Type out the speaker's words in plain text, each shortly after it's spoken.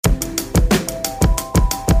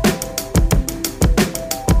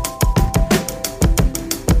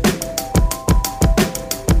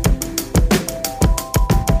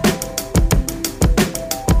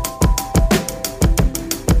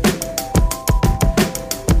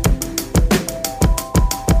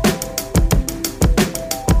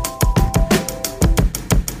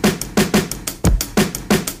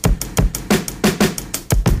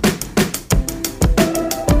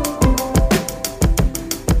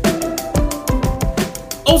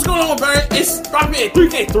Oh, what's going on, Brian? It's Rocky at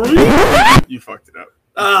 3K3. You fucked it up.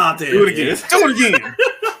 Ah, damn. Do it again. Do it again.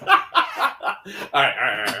 All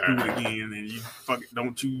right. Do it again, and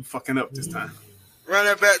don't you fucking up this time. Run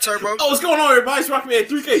that back, Turbo. Oh, what's going on, everybody? It's Rocky at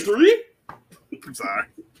 3K3. I'm sorry.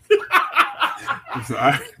 I'm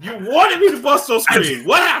sorry. You wanted me to bust your screen.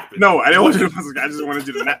 What happened? No, I didn't want you to bust. I just wanted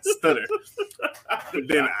you to not stutter. But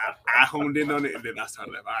then I honed in on it, and then I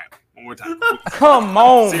started laughing. All right, one more time. Come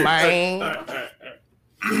on, Seriously. man. All right.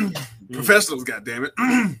 Professionals, goddammit.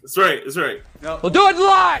 That's right. We'll do it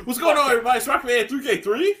live. What's going on, everybody? It's Rocky at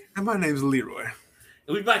 3K3. And my name's Leroy.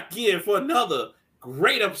 And we're back again for another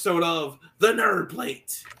great episode of The Nerd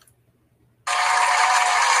Plate.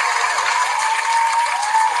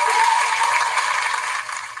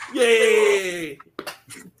 Yay!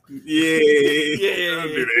 Yeah.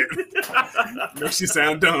 Don't do that. Makes you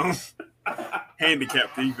sound dumb.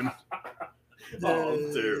 Handicapped even. Oh,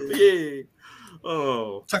 dude. Yay.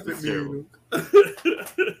 Oh. Chocolate terrible. Blue,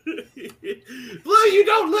 you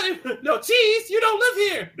don't live. No, Cheese, you don't live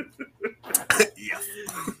here. Yes.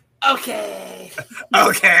 Okay.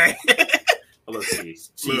 Okay. I love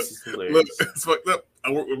Cheese. Cheese is hilarious. Look, it's fucked up.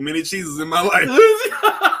 I work with many cheeses in my life.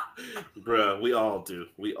 Bruh, we all do.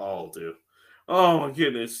 Oh my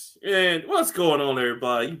goodness. And what's going on,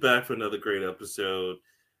 everybody? You back for another great episode.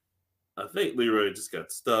 I think Leroy just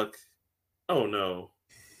got stuck. Oh no.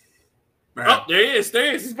 Man, Oh, there he is.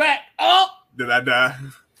 He's back. Oh, did I die?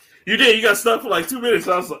 you did. You got stuck for like 2 minutes.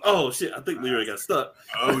 I was like, oh shit, I think Leroy got stuck.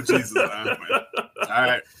 Oh, Jesus. Man. All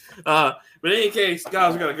right. But in any case,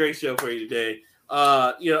 guys, we got a great show for you today.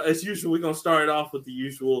 As usual, we're gonna start it off with the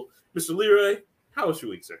usual. Mr. Leroy, how was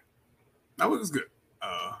your week, sir? My week was good.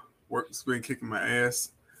 Work's been kicking my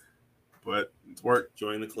ass, but it's work.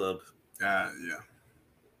 Join the club. Yeah.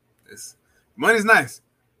 Money's nice.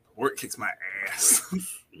 Work kicks my ass.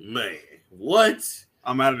 Man, what?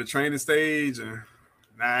 I'm out of the training stage, and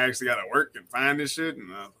now I actually got to work and find this shit. And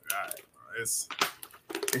it's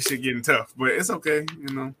shit getting tough, but it's okay,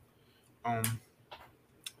 you know. I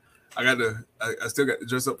still got to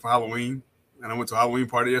dress up for Halloween, and I went to a Halloween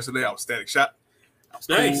party yesterday. I was Static Shock. I was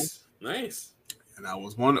Nice. cool, Nice. and I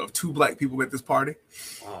was one of 2 black people at this party.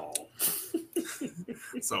 Oh.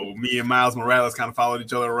 So me and Miles Morales kind of followed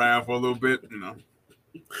each other around for a little bit, you know.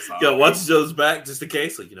 So, Yeah, watch each other's back just in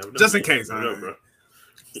case. Like, you never know. just in case, know, bro.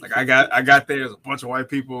 Like I got there. There's a bunch of white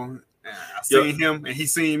people, and I seen him, and he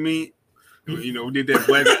seen me. You know, we did that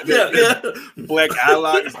black black eye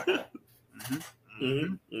lock. It's like,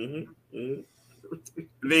 And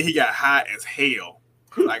then he got high as hell,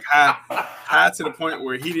 like high to the point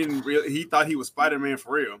where he thought he was Spider-Man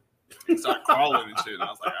for real. He started crawling and shit. And I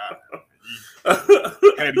was like,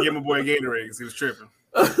 I had to give my boy a Gatorade because he was tripping.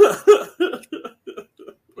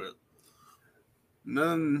 But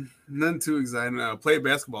none too exciting. I played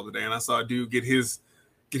basketball today, and I saw a dude get his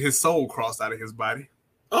soul crossed out of his body.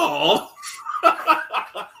 Oh.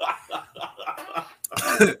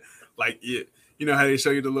 Like, yeah. You know how they show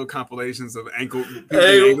you the little compilations of ankles? The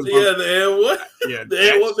Air what? Yeah, the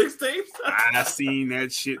Air what mixtapes? I seen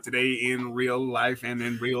that shit today in real life and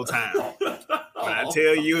in real time. When I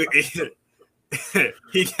tell you,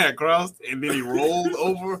 he got crossed and then he rolled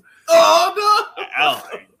over. Oh no!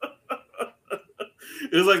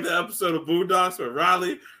 It was like the episode of Boondocks where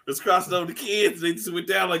Riley was crossing over the kids and they just went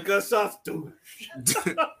down like gunshots. Dude.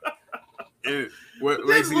 And what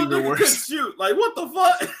makes it even worse? Shoot, like what the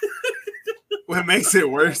fuck? What makes it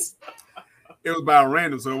worse? It was by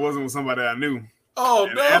random, so it wasn't with somebody I knew. Oh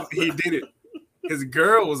and no! After he did it, his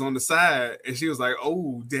girl was on the side, and she was like,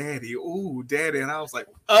 "Oh, daddy, and I was like,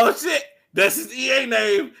 "Oh shit, that's his EA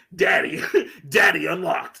name, Daddy, Daddy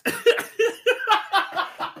Unlocked."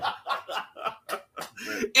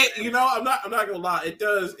 I'm not gonna lie.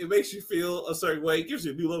 It makes you feel a certain way. It gives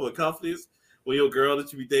you a new level of confidence when your girl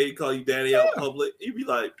that you be dating call you daddy out in public. You be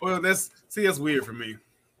like, "Well, that's weird for me."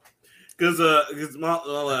 Because my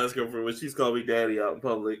last girlfriend, when she's called me daddy out in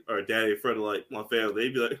public or daddy in front of like my family,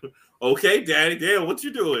 they'd be like, "Okay, daddy, damn, what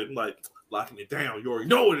you doing?" I'm like, locking it down. You already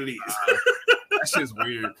know what it is. That shit's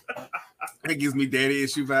weird. That gives me daddy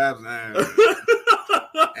issue vibes. Nah,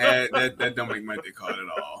 that don't make my dick hard at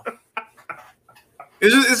all.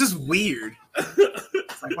 It's just weird.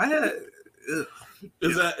 It's like, why did I,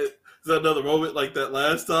 Is that another moment like that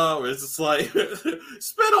last time where it's just like,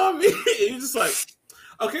 spit on me? And you're just like,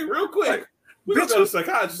 okay, real quick. Like, we don't go to a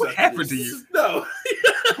psychiatrist. What happened to you? No.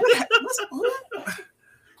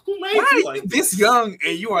 Who made Why you are like you this young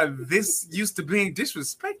and you are this used to being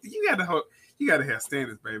disrespected? You gotta have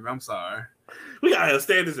standards, baby. I'm sorry. We gotta have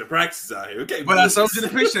standards and practices out here. Okay, but I showed you the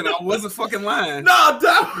picture and I wasn't fucking lying. No,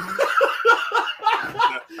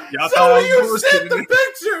 Y'all So thought I when was you sent the bullshitting.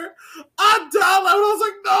 picture, I dialed out. I was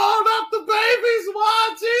like, no, not the babies.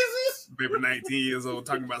 Why, Jesus? Baby 19 years old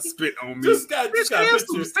talking about spit on me. Just got a have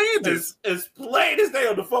some picture standards. as plain as day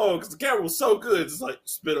on the phone because the camera was so good. Just like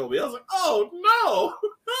spit on me. I was like, oh no.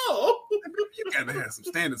 You gotta have some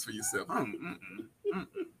standards for yourself. Child.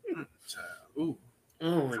 Ooh.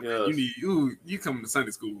 Oh my gosh. You come to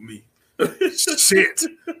Sunday school with me. Shit.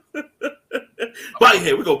 Bye,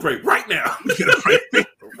 hey, we're gonna pray right now.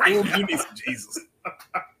 Right now. You need some Jesus.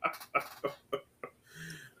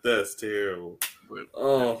 That's terrible. But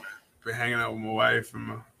Oh, been hanging out with my wife and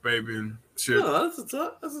my baby and shit. no, that's what's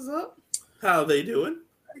up. That's what's up. How they doing?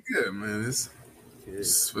 Good, man. This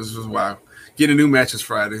Good. was wild. Getting new matches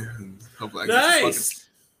Friday. And hopefully I get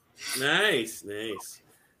some Nice.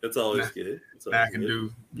 That's always good. It's always I can good.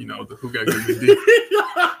 do, the who got good dick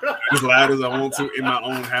as loud as I want to in my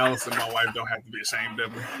own house, and my wife don't have to be ashamed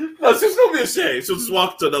of me. No, she's gonna be ashamed. She'll just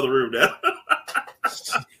walk to another room now.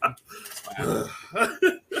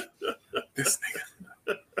 This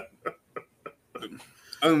nigga.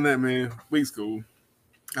 Other than that, man, week's cool.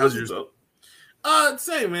 How's yours? up?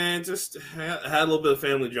 Same man. Just had a little bit of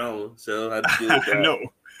family drama, so I had to deal with that. I know.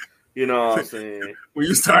 You know what I'm saying? When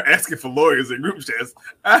you start asking for lawyers in group chats,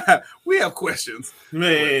 we have questions.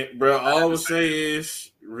 Man, bro, all I'm gonna say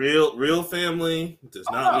is real family does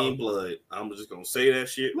not mean blood. I'm just gonna say that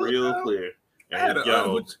shit real clear. I had And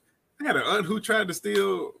an aunt who tried to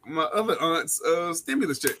steal my other aunt's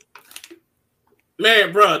stimulus check.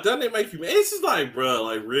 man, bro, doesn't it make you mad? It's just like, bro,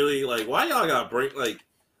 like really, like why y'all gotta break? Like,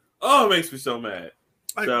 oh, it makes me so mad.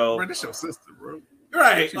 Like, So- bro, this your sister, bro.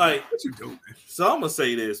 Right, like. What you doing? So I'm gonna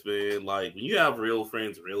say this, man. Like when you have real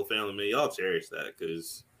friends, real family, man, y'all cherish that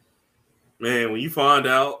because, man, when you find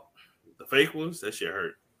out the fake ones, that shit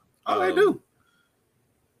hurt. Oh, they do.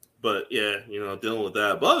 But yeah, dealing with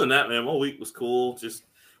that. But other than that, man, my week was cool. Just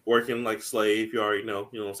working like a slave. You already know.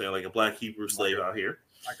 You know what I'm saying? Like a black Hebrew slave out here.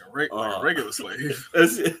 Like a regular slave.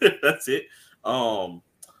 That's it. That's it.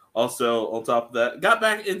 Also, on top of that, got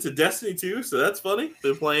back into Destiny 2, so that's funny.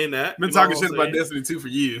 Been playing that. Been You know talking what shit I'm about saying? Destiny 2 for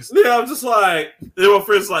years. Yeah, I'm just like, then my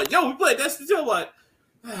friends like, yo, we played Destiny 2. I'm like,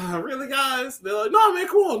 really, guys? They're like, no, man,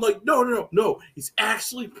 come on. I'm like, no. It's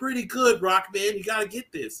actually pretty good, Rock, man. You got to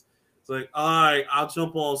get this. It's like, all right, I'll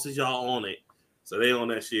jump on since y'all on it. So they on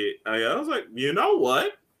that shit. I was like, you know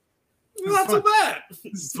what? Not too bad.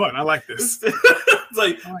 This is fun. I like this. It's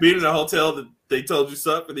like being in a hotel that they told you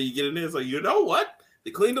something, and then you get in there. It's like, you know what? They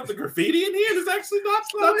cleaned up the graffiti in here, and it's actually not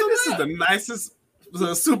too This is bad. the nicest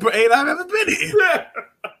Super 8 I've ever been in.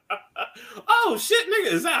 Oh shit,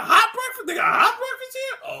 nigga! Is that hot breakfast? They got hot breakfast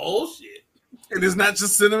here? Oh shit! And it's not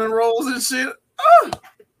just cinnamon rolls and shit.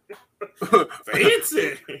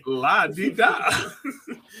 Fancy. La di da.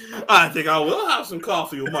 I think I will have some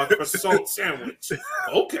coffee with my croissant sandwich.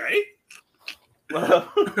 Okay.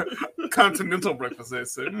 Continental breakfast. They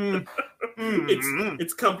said.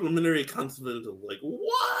 It's complimentary continental. Like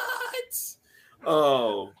what?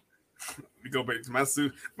 Oh. We go back to my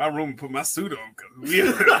suit, my room, and put my suit on because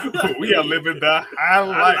we are living the high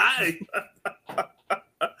life.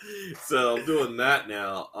 So I'm doing that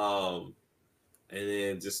now. And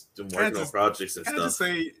then just working on projects and Can I stuff. just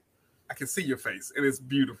say, I can see your face, and it's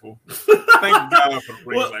beautiful. Thank God for the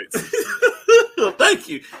ring lights. Well, thank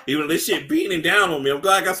you. Even though this shit beating down on me, I'm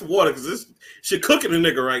glad I got some water because this shit cooking a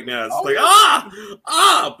nigga right now. It's like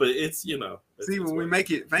but it's See, it's when we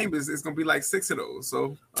make it famous, it's gonna be like 6 of those.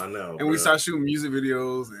 So, I know, and we start shooting music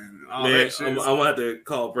videos and all man, that shit. I'm gonna have to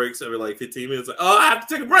call breaks every like 15 minutes. Like, oh, I have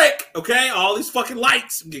to take a break. Okay, all these fucking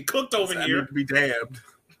lights get cooked over I here. need to be dabbed.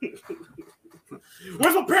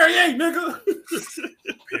 Where's my Perrier, nigga?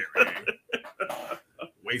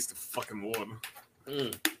 Waste of fucking water.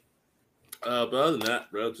 But other than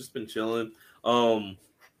that, bro, just been chilling. And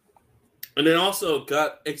then also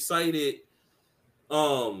got excited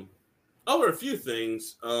over a few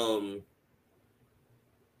things. I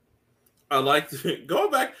like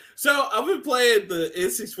going back. So I've been playing the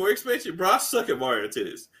N64 expansion, bro. I suck at Mario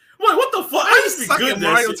Tennis. I'm like, what the fuck? I used to be Suck good at at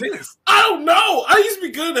Mario that shit. Tennis. I don't know. I used to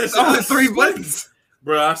be good at that shit. Only I 3 suck. buttons.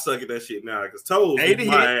 Bro, I suck at that shit now because Toad A to beat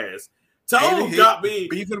my ass. Toad hit, got me.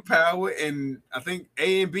 B for the power, and I think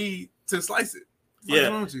A and B to slice it. What's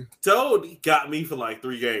wrong with you? Toad got me for like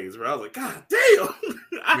 3 games, bro. I was like, God damn.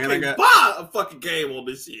 I can't buy a fucking game on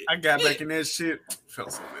this shit. I got back in that shit.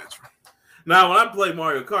 Felt so natural. Now, when I play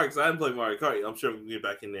Mario Kart, because I didn't play Mario Kart, I'm sure we can get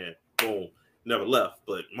back in there. Boom. Never left.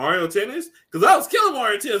 But Mario Tennis, because I was killing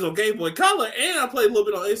Mario Tennis on Game Boy Color, and I played a little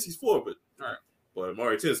bit on N64, but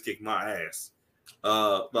Mario Tennis kicked my ass.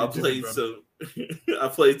 But I played I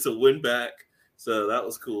played to win back, so that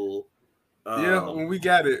was cool. Yeah, when we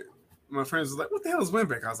got it, my friends was like, "What the hell is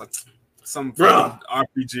Winback?" I was like, "Some Bro.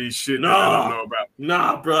 RPG shit No. that I don't know about."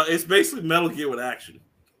 Nah, bro, it's basically Metal Gear with action.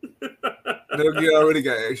 Metal Gear already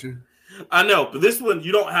got action. I know, but this one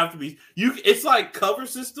you don't have to be. It's like cover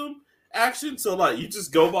system action, so like you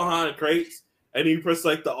just go behind crates and you press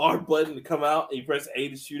like the R button to come out, and you press A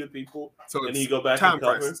to shoot at people, So and it's then you go back Time and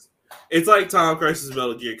cover. Crisis. It's like Time Crisis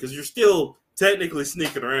Metal Gear because you're still technically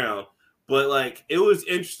sneaking around, but like it was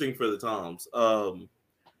interesting for the times.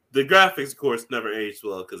 The graphics, of course, never aged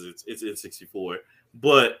well because it's N64,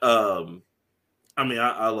 but I mean,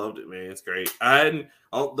 I loved it, man. It's great.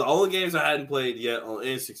 The only games I hadn't played yet on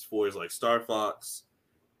N64 is like Star Fox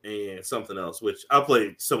and something else, which I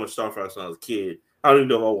played so much Star Fox when I was a kid. I don't even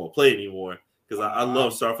know if I want to play anymore because I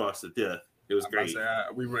love Star Fox to death. It was great. I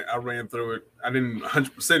ran through it. I didn't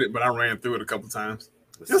 100% it, but I ran through it a couple times.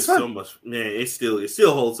 It's so much, man. It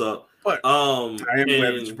still holds up. But I am glad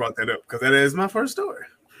that you brought that up because that is my first story.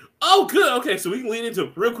 Oh, good. Okay, so we can lead into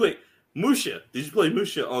it real quick. Musha. Did you play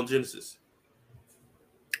Musha on Genesis?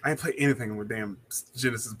 I ain't play anything with damn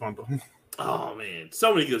Genesis bundle. Oh man,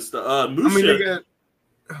 so many good stuff. Musha. I mean,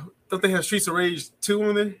 don't they have Streets of Rage 2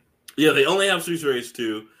 on there? Yeah, they only have Streets of Rage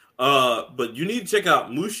 2. But you need to check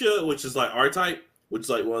out Musha, which is like R-Type, which is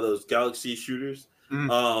like one of those galaxy shooters.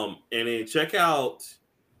 And then check out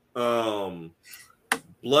Bloodlines,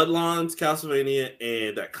 Castlevania,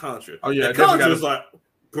 and that Contra. Oh yeah, that Contra is like.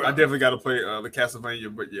 I definitely got to play the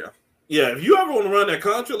Castlevania, but yeah. Yeah, if you ever want to run that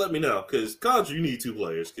Contra, let me know. Because Contra, you need 2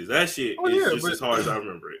 players. Because that shit is just as hard as I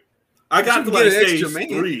remember it. I got to like stage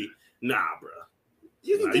 3. Nah, bro.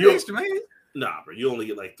 You can get extra, man. Nah, bro. You only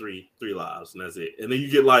get like 3 lives, and that's it. And then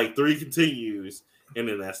you get like 3 continues, and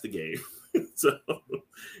then that's the game. So,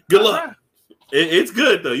 good luck. It's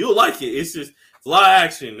good, though. You'll like it. It's just it's a lot of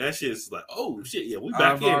action. That shit's like, oh, shit. Yeah, we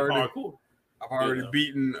back in hardcore. I've already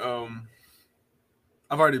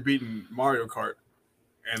beaten Mario Kart.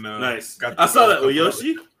 And nice. I saw that with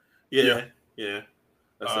Yoshi. Yeah.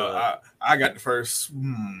 I got the first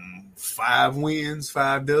 5 wins,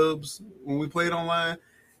 5 dubs when we played online.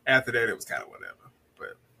 After that, it was kind of whatever.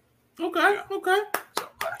 But okay. So,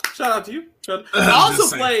 shout out to you. I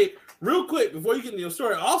also played real quick before you get into your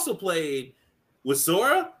story. I also played with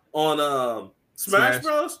Sora on Smash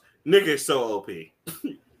Bros. Nigga is so OP.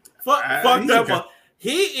 fuck that one.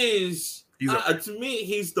 He is to me.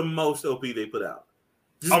 He's the most OP they put out.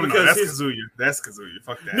 Just no, that's Kazuya. That's Kazuya.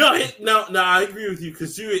 Fuck that. No, I agree with you.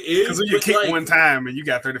 Kazuya kicked like, one time and you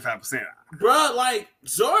got 35%. Bro, like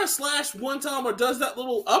Zora slash one time or does that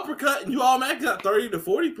little uppercut and you automatically got 30 to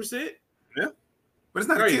 40%. Yeah, but it's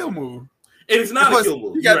not a kill move. It's not a kill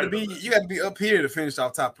move. You got to be up here to finish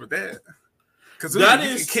off top with that. Kazuya, that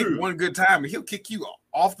is kick one good time and he'll kick you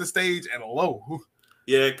off the stage at a low.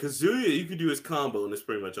 Yeah, Kazuya, you can do his combo and it's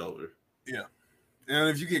pretty much over. Yeah, and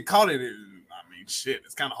if you get caught in it. Shit,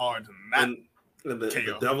 it's kind of hard to not. And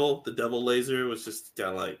the devil laser was just kind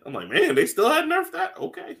of like, I'm like, man, they still had nerfed that.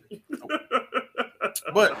 Okay,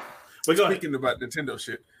 but speaking about Nintendo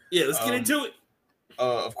shit, yeah, let's get into it.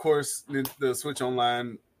 Of course, the Switch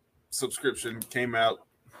Online subscription came out.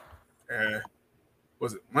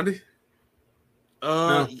 Was it Monday?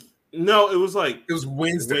 No, it was like it was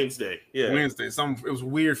Wednesday. Yeah, Wednesday. It was a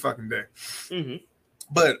weird fucking day. Mm-hmm.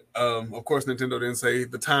 But of course, Nintendo didn't say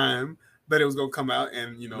the time that it was gonna come out,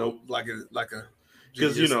 and like a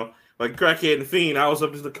because like Crackhead and Fiend, I was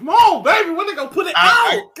up just like, come on, baby, when they gonna put it out?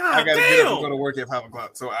 I gotta get up and go to work at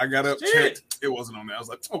 5:00, so I got up, checked, it wasn't on there. I was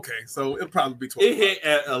like, okay, so it'll probably be 12. It hit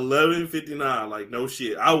at 11:59, like no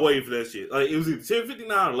shit. I waited for that shit. Like it was either 10:59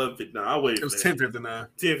 or 11:59. I waited. It was 10:59.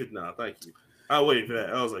 10:59. Thank you. I waited for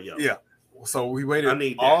that. I was like, yo, yeah. So we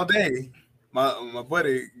waited all day. My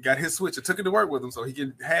buddy got his Switch and took it to work with him so he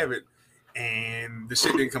could have it. And the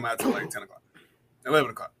shit didn't come out till like 10:00,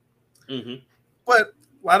 11:00. Mm-hmm. But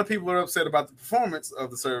a lot of people are upset about the performance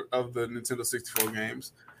of the Nintendo 64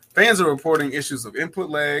 games. Fans are reporting issues of input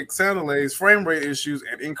lag, sound delays, frame rate issues,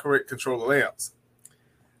 and incorrect controller layouts.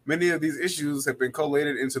 Many of these issues have been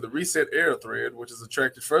collated into the Reset Error thread, which has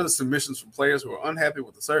attracted further submissions from players who are unhappy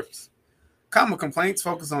with the service. Common complaints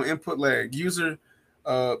focus on input lag, user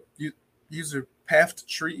path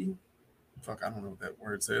tree. Fuck, I don't know what that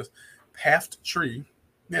word says. Path tree.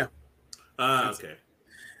 Yeah. Okay.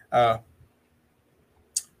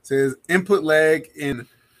 Says input lag in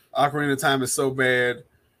Ocarina of Time is so bad.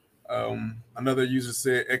 Another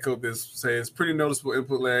user echoed this, says pretty noticeable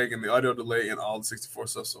input lag and the audio delay in all the 64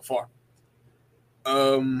 stuff so far.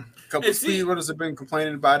 A couple of speedrunners have been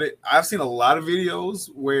complaining about it. I've seen a lot of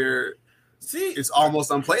videos where it's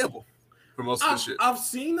almost unplayable for most of the shit. I've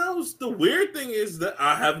seen those. The weird thing is that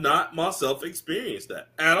I have not myself experienced that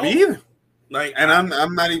at all. Me either. Like, And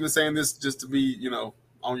I'm not even saying this just to be,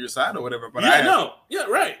 on your side or whatever. But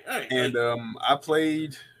right. And I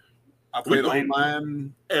played played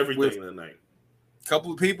online everything with in the night. a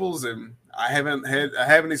couple of peoples, and I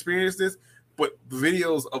haven't experienced this, but the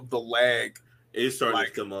videos of the lag, it started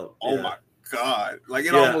to come up. Oh my god! Like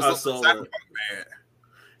it almost looks exactly bad.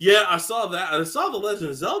 Yeah, I saw that. I saw the Legend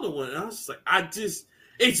of Zelda one, and I was just like,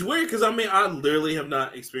 it's weird because I literally have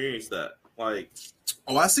not experienced that. Like,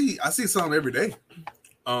 I see some every day.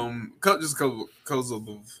 Just because of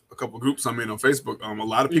a couple of groups I'm in on Facebook. A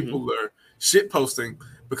lot of people are shit posting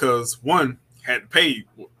because one had to pay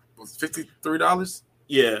was $53.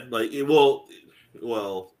 Yeah, like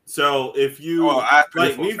well. So if you I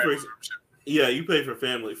like me for you pay for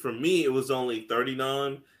family. For me, it was only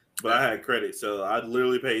 $39, but I had credit, so I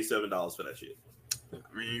literally paid $7 for that shit.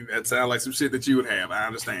 I mean, that sounds like some shit that you would have. I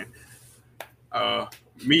understand.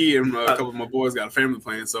 Me and a couple of my boys got a family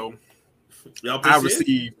plan, so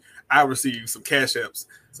I received some cash apps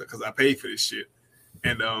because I paid for this shit,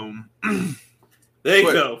 and there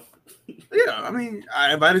you go. Yeah, I mean,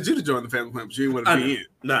 I invited you to join the family plan, but you didn't want to be in.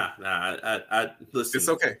 Nah. I listen. It's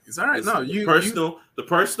okay. It's all right. The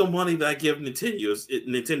personal money that I give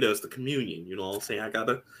Nintendo is the communion. You know what I'm saying?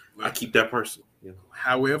 I keep that personal.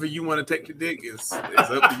 However you want to take the dick is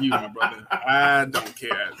up to you, my brother. I don't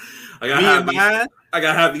care. I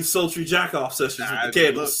gotta have these sultry jack off sessions with the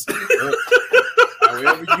candles.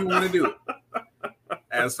 However you want to do it.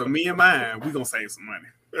 As for me and mine, we're gonna save some money.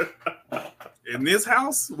 In this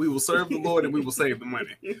house, we will serve the Lord and we will save the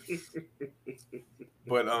money.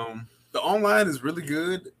 But the online is really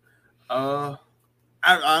good. I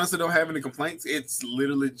honestly don't have any complaints. It's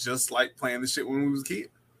literally just like playing the shit when we was a kid.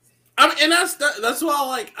 And that's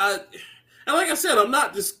why and like I said, I'm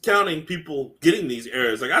not discounting people getting these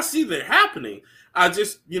errors. Like I see they're happening. I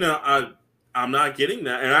just I'm not getting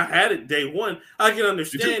that, and I had it day one. I can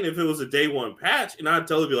understand if it was a day one patch, and I'd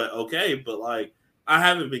totally be like, okay, but like I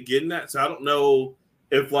haven't been getting that, so I don't know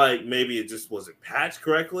if like maybe it just wasn't patched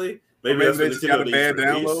correctly. Maybe they just got a bad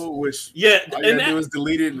download, which all you gotta do is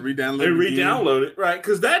delete it and re-download it. And re-download it, right?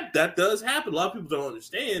 Because that does happen. A lot of people don't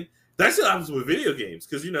understand. That shit happens with video games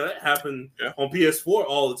because that happened on PS4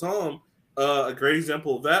 all the time. A great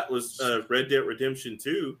example of that was Red Dead Redemption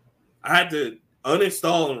 2. I had to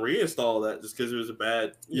uninstall and reinstall that just because it was a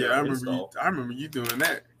bad I remember you doing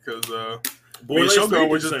that because Showgirl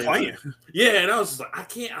was just playing. Yeah, and I was just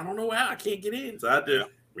like, I don't know how I can't get in, so I had to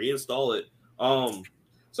reinstall it.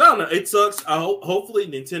 So I don't know. It sucks. Hopefully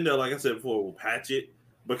Nintendo, like I said before, will patch it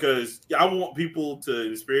because I want people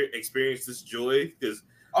to experience this joy because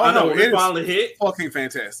I know it finally hit. Fucking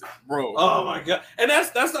fantastic, bro. Oh my god! And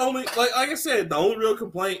that's the only like I said, the only real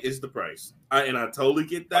complaint is the price. I totally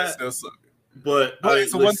get that. But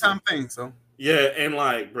it's a one-time thing, so yeah. And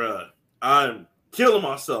like, bruh, I'm killing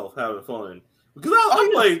myself having fun because I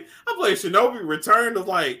played Shinobi Return of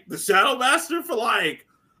like the Shadow Master for like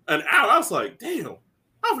an hour. I was like, damn,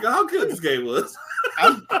 I forgot how good this game was.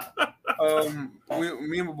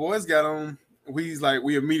 Me and my boys got on. We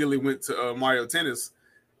immediately went to Mario Tennis.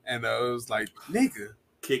 And it was like, nigga.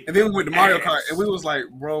 And then we went to Mario Kart, and we was like,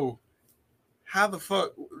 bro, how the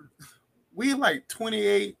fuck? We like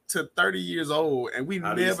 28 to 30 years old, and we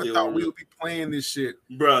never thought we would be playing this shit.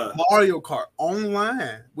 Bruh. Mario Kart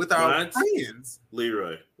online with our friends.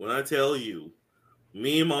 Leroy, when I tell you,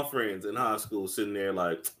 me and my friends in high school sitting there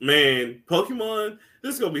like, man, Pokemon,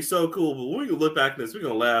 this is going to be so cool, but when we look back at this, we're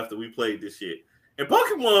going to laugh that we played this shit. And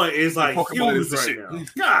Pokemon is like huge right now.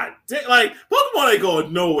 God damn, like Pokemon ain't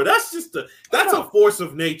going nowhere. That's a force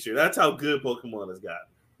of nature. That's how good Pokemon has got.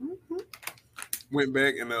 Mm-hmm. Went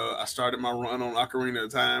back and I started my run on Ocarina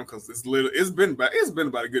of Time because it's been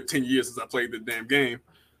about a good 10 years since I played the damn game.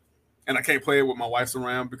 And I can't play it with my wife's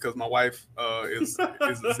around because my wife is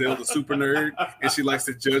a Zelda super nerd and she likes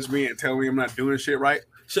to judge me and tell me I'm not doing shit right.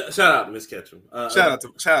 Shout out to Miss Ketchum. Shout out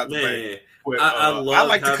to man. But, I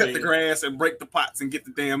like to cut the grass and break the pots and get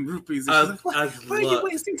the damn rupees. And why are you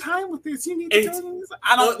wasting time with this? You need to do this.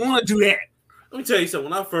 I don't want to do that. Let me tell you something.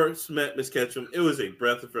 When I first met Miss Ketchum, it was a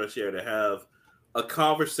breath of fresh air to have a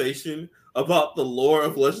conversation about the lore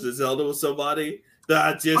of Legend of Zelda with somebody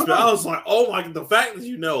that I was like, oh my, the fact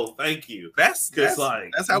that thank you. That's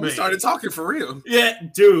how we started talking for real. Yeah,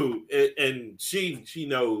 dude. And she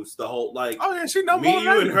knows the whole, like, oh yeah, she knows me,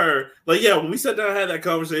 you, and her. Like, yeah, when we sat down and had that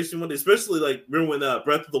conversation with, especially like, remember when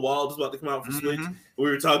Breath of the Wild was about to come out for Switch? We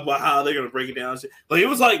were talking about how they're gonna break it down. Like, it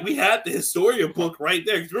was like we had the Historia book right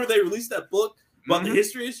there. Remember they released that book about the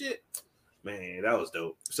history and shit? Man, that was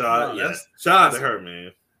dope. So shout out to her,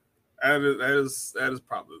 man. That is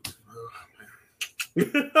probably. I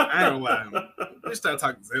ain't gonna lie. They start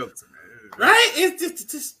talking Zelda to me. right? It's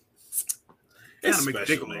just it's Kinda make it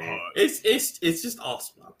special, dig a little man. hard. It's just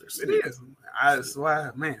awesome out there. It is. That's why,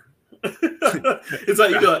 man. It's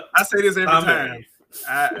like, you know, I say this every I'm time. married.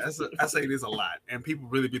 I say this a lot, and people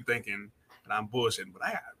really be thinking that I'm bullshitting, but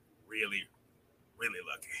I got really, really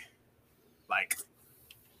lucky. Like,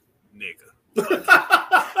 nigga.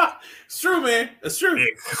 It's true, man. It's true.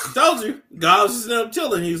 Nigga. Told you. God was just up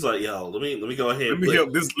chilling. He's like, yo, let me go ahead. Let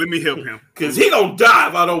me help him. Because he gonna die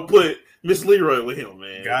if I don't put Miss Leroy with him,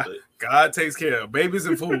 man. God takes care of babies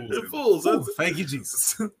and fools. Fools. Ooh, thank you,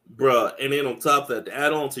 Jesus. Bruh, and then on top of that, to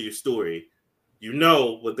add on to your story, you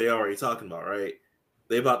know what they already talking about, right?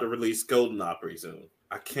 They about to release GoldenEye pretty soon.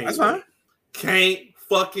 I can't That's wait. fine. Can't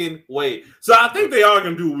fucking wait. So I think they are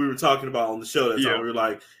gonna do what we were talking about on the show that time. We were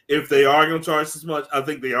like, if they are gonna charge this much, I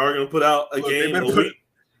think they are gonna put out a game a week.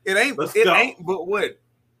 It ain't Let's go. but what?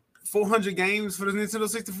 400 games for the Nintendo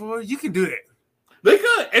 64? You can do that. They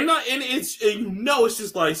could, and it's you know it's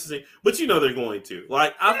just licensing, but you know they're going to.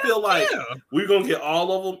 Like I feel like we're gonna get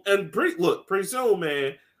all of them, and pretty soon,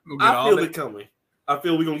 man. I feel it coming. I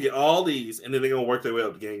feel we're gonna get all these, and then they're gonna work their way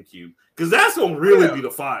up to GameCube because that's gonna really be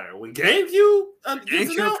the fire when GameCube come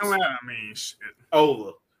out. I mean, shit.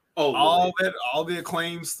 Over. All the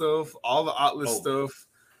acclaimed stuff, all the Atlas stuff.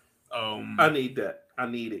 I need that. I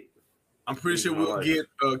need it. I'm pretty sure we'll get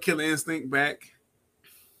Killer Instinct back.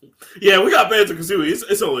 Yeah, we got Banjo-Kazooie.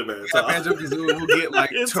 It's only man. We got Banjo-Kazooie. We'll get like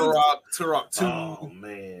Turok 2. Oh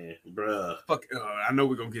man, bruh. Fuck. I know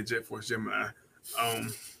we're gonna get Jet Force Gemini.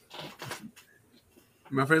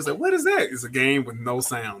 My friend's like, "What is that?" It's a game with no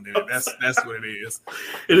sound in it. That's what it is.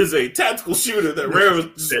 It is a tactical shooter that Rare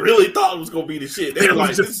just really thought was gonna be the shit. They were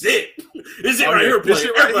like, "This is it. This shit right here.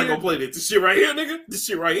 Everybody gonna play this. This shit right here, nigga. This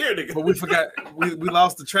shit right here, nigga." But we forgot. We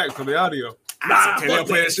lost the track for the audio. Nah, okay, they'll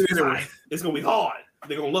play that shit anyway. It's gonna be hard.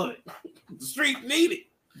 They're gonna love it. The streets need it.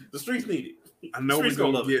 The streets need it. I know we're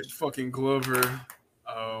gonna get fucking Glover.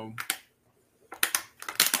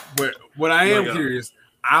 But what I am curious,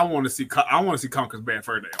 I want to see Conker's Bad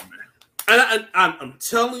Fur Day on there. And I'm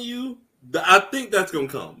telling you, I think that's gonna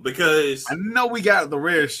come because I know we got the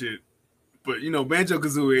rare shit, but you know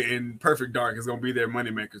Banjo-Kazooie and Perfect Dark is gonna be their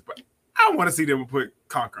moneymakers. But I want to see them put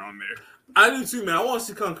Conker on there. I do too, man. I want to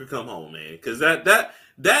see Conker come home, man, because that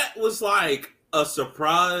was like a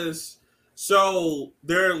surprise. So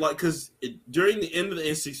they're like, because during the end of the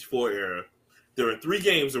N64 era, there were 3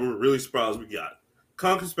 games that we were really surprised we got: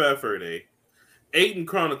 Conker's Bad Fur Day, Aiden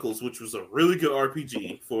Chronicles, which was a really good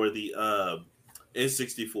RPG for the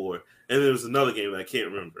N64, and there was another game that I can't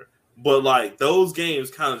remember. But like those games,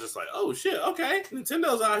 kind of just like, oh shit, okay,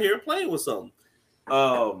 Nintendo's out here playing with something.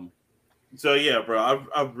 So yeah, bro,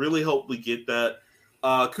 I really hope we get that.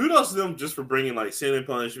 Kudos to them just for bringing like Sin and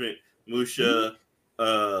Punishment, Musha,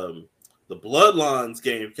 the Bloodlines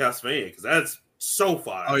game, Castlevania, because that's so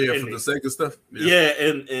fire. Oh yeah, for the Sega stuff. Yeah,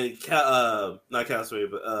 and not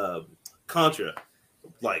Castlevania, but Contra,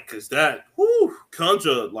 like, cause that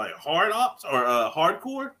Contra like hard ops or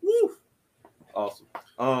hardcore, awesome.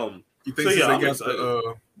 You think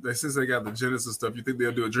since they got the Genesis stuff, you think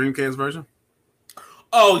they'll do a Dreamcast version?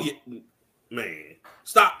 Oh yeah, man,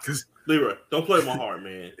 stop, Leroy, don't play my heart,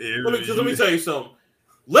 man. Let me tell you something.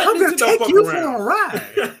 Let Nintendo fuck around.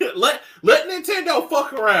 let Nintendo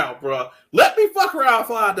fuck around, bro. Let me fuck around,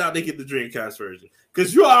 find out they get the Dreamcast version,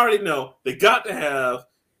 because you already know they got to have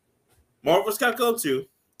Marvel's Capcom 2,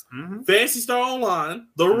 Phantasy Star Online,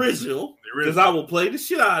 the original, because I will play the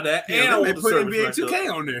shit out of that, and I will put NBA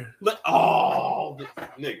 2K on there.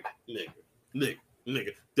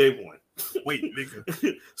 Nigga, day one. Wait,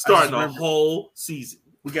 nigga, starting the whole season.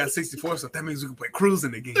 We got 64 stuff. That means we can play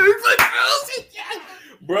Cruising again.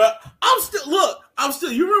 Bruh, I'm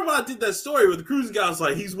still. You remember when I did that story where the Cruising guy was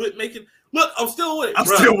like, he's making. Look, I'm still with it. I'm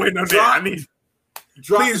still waiting on that.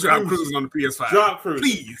 Please drop Cruising on the PS5. Drop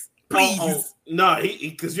Cruising, please. No,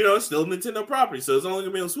 because it's still Nintendo property, so it's only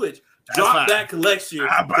gonna be on Switch. Drop that collection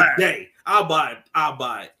today. I'll buy it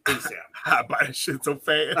ASAP. I'll buy that shit so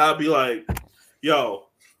fast. I'll be like, yo,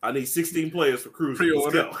 I need 16 players for Cruising.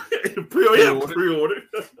 Pre-order. Pre-order.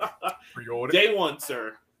 Pre-order. Day one,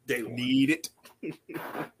 sir. Day one. Need it. Yeah,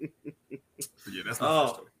 that's my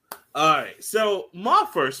first story. All right. So my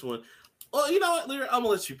first one. Well, you know what, Lear? I'm gonna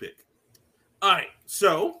let you pick. All right.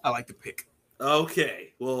 So I like to pick.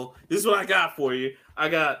 Okay. Well, this is what I got for you. I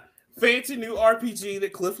got fancy new RPG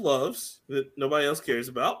that Cliff loves that nobody else cares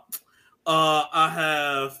about. I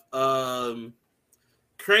have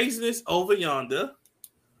Craziness Over Yonder.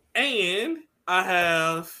 And I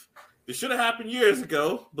have This should have happened years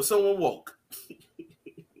ago, but someone woke.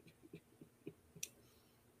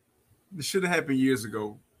 This should have happened years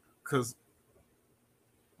ago, because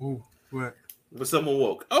What? But someone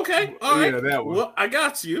woke. Okay, all right. Yeah, that one. Well, I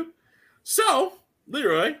got you. So,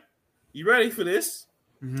 Leroy, you ready for this?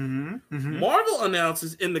 Mm-hmm. Marvel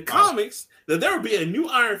announces in the comics that there will be a new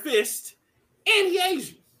Iron Fist, and he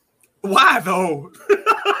Asian. Why though?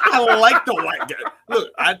 I like the white guy.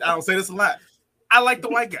 Look, I don't say this a lot. I like the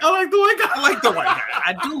white guy. I like the white guy. I like the white guy.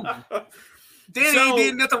 I do. Danny ain't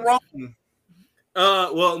did nothing wrong.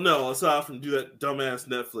 Well, no, aside from do that dumbass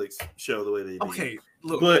Netflix show the way they did. Okay,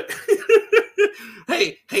 look. But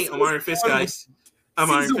hey, I'm Iron Fist, guys.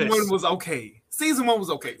 I'm Iron Fist. Season 1 was okay. Season 1 was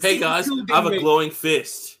okay. Hey Season guys, 2 I have a didn't glowing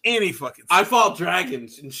fist. make any fucking I fought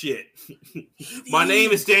dragons and shit. My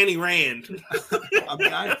name is Danny Rand. I'm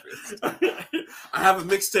the Iron Fist. I have a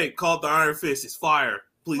mixtape called The Iron Fist. It's fire.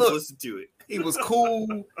 Please listen to it. He was cool.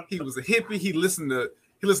 He was a hippie. He listened to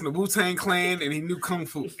Wu-Tang Clan and he knew Kung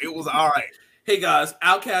Fu. It was all right. Hey guys,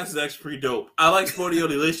 Outkast is actually pretty dope. I like Sporty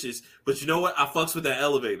Delicious, but you know what? I fucks with that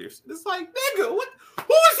elevators. It's like, nigga, what?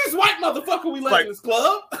 Who is this white motherfucker we let in this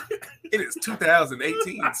club? It is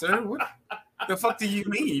 2018, sir. What the fuck do you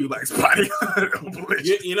mean you like Spotty?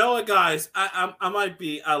 You know what, guys? I might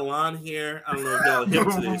be out of line here. I don't know if y'all are hip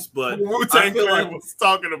to this, but Wu-Tang Clan was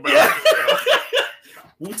talking about it.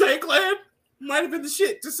 Wu-Tang Clan might have been the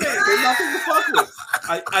shit. Just saying, there's nothing to fuck with.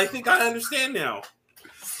 I think I understand now.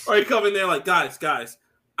 Or you come in there like, guys,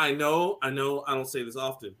 I know, I don't say this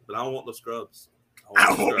often, but I don't want no scrubs. I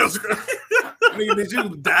don't want no scrubs. Nigga, did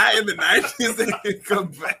you die in the 90s and come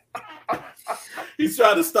back? He's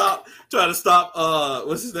trying to stop,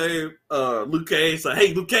 what's his name? Luke Cage. It's like,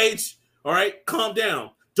 hey, Luke Cage, all right, calm down.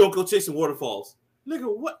 Don't go chasing waterfalls.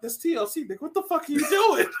 Nigga, what? That's TLC, nigga. What the fuck are you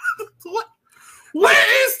doing? What?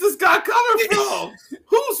 Where is this guy coming from?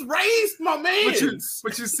 Who's raised my man?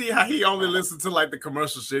 But you see how he only listened to like the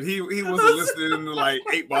commercial shit. He wasn't listening to like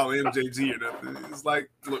 8-Ball MJG or nothing. It's like,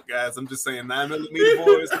 look, guys, I'm just saying 9mm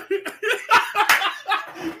boys.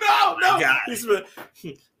 No.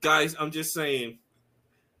 Guys, I'm just saying.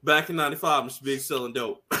 Back in '95, Mr. Big selling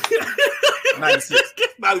dope. 96.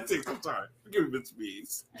 I'm sorry. Forgive me, Mr.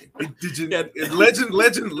 Biggs.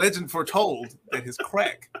 Legend foretold that his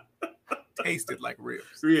crack tasted like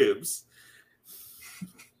ribs.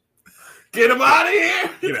 Get him out of here.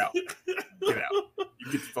 Get out. You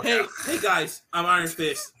get the fuck out. Hey guys, I'm Iron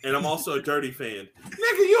Fist, and I'm also a Dirty fan.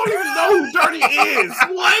 Nigga, you don't even know who Dirty is.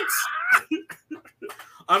 What?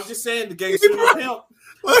 I'm just saying the Gangsta Pimp.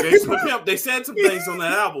 Pimp. They said some things on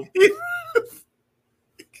that album.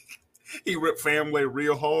 He ripped Family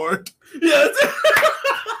real hard. Yes.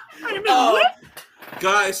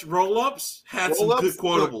 Guys, roll-ups had some good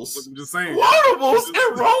quotables. I'm just saying. Quotables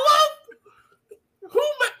and roll-up?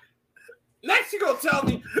 Next, you're going to tell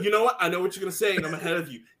me, you know what? I know what you're going to say, and I'm ahead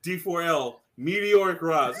of you. D4L, Meteoric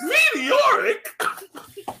Rise. Meteoric?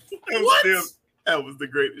 What? That was the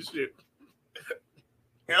greatest shit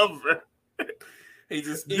ever. He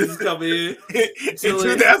just come in. In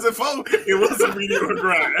 2004, it was a Meteoric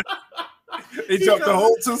Rise. He jumped the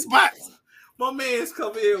whole 2 spots. My man's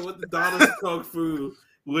come in with the Daughters of Kung Fu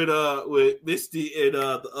with Misty and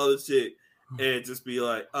the other chick, and just be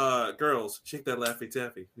like, girls, shake that Laffy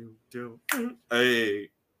Taffy.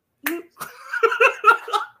 Hey.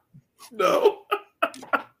 No.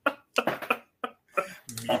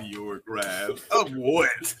 Meteoric Rise. Of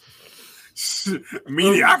what?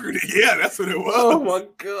 Mediocrity. Yeah, that's what it was. Oh my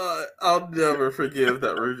god. I'll never forgive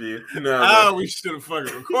that review. No. We should have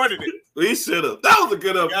fucking recorded it. We should have. That was a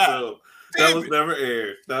good episode. That was never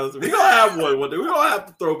aired. We're gonna have one day. We're gonna have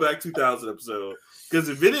to throw back 2000 episode. Because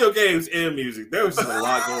in video games and music, there was just a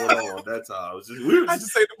lot going on that time. I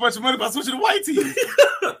just saved a bunch of money by switching to white TV.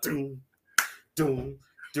 Doom.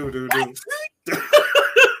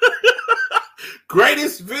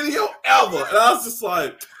 Greatest video ever. And I was just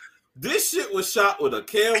like, this shit was shot with a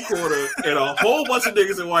camcorder and a whole bunch of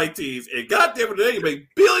niggas in white tees. And goddamn it, they make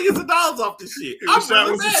billions of dollars off this shit. I'm shot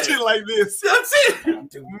with some shit like this. That's it.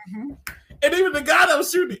 Mm-hmm. And even the guy that was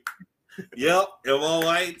shooting, yep, M.O.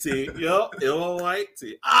 White tee. Yep, M.O. White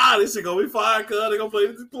tee. This shit gonna be fire, cuz. They gonna play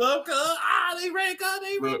this club, cuz. They ready, cuz.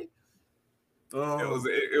 They ready. Look,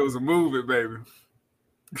 it was a movie, baby.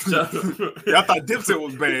 I thought Dipset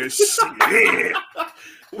was bad. Shit.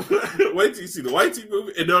 Wait till you see the White Tee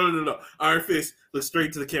movie. And no. Iron Fist looks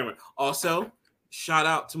straight to the camera. Also, shout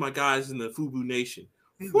out to my guys in the Fubu Nation.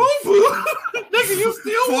 Fubu? Nigga, you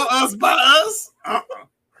still for us by us?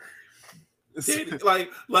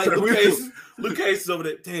 Like Luke Cage is over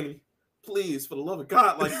there. Danny, please, for the love of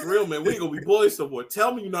God, like for real, man, we ain't gonna be boys no more.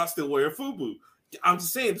 Tell me you're not still wearing FUBU. I'm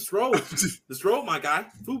just saying, this road, my guy,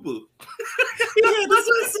 FUBU. He had the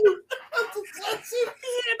sweatsuit. He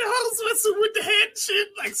had the whole sweatsuit with the hat and shit.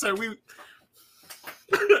 Like, sir,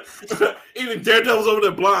 Even Daredevil's over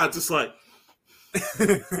there blind, just like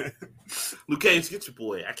Luke Cage, get your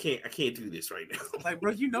boy. I can't do this right now. Like,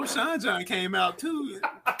 bro, you know Sean John came out too.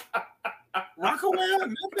 Rockaway,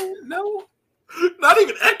 nothing, no. Not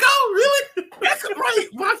even Echo, really? Echo, right?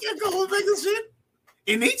 Rock Echo was making shit.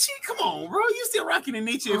 Inichi, come on, bro. You still rocking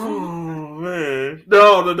Inichi? Oh man,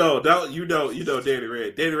 no. That, you know, Danny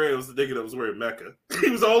Rand. Danny Rand was the nigga that was wearing Mecha. He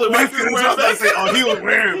was the only one who was wearing Mecha. Oh, he was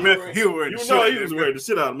wearing Mecha. He was wearing. You know, he was wearing the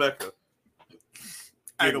shit out of Mecha.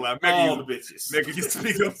 I ain't gonna lie, Mecha all the bitches. Mecha used to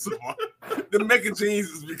be up so hard. The Mecha jeans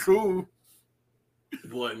used to be cool.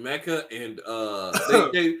 Boy, Mecha and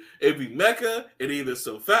it'd be Mecha and either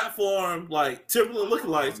some fat form like Timberland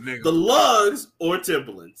lookalikes, the Lugs or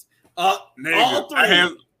Timberlands. All three. I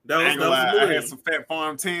had some Fat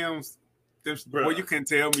Farm Tims. Boy, you couldn't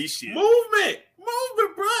tell me shit. Movement,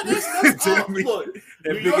 bro. That's tell me look,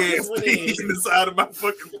 that big ass thing in the side of my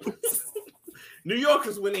fucking boots. New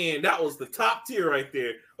Yorkers went in. That was the top tier right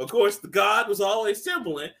there. Of course, the God was always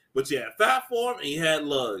Timberland, but you had Fat Form and you had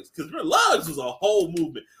Lugs. Because Lugs was a whole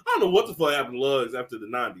movement. I don't know what the fuck happened to Lugs after the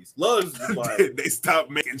 90s. Lugs was like... they stopped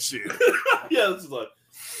making shit. Yeah, it's just like...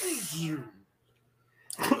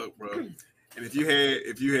 Look, bro. And if you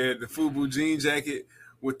had the FUBU jean jacket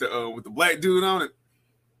with the black dude on it,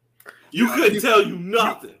 you couldn't tell you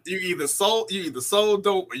nothing. You either sold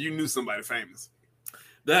dope or you knew somebody famous.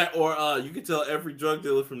 That or you could tell every drug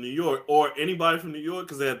dealer from New York or anybody from New York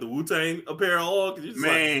because they had the Wu-Tang apparel on.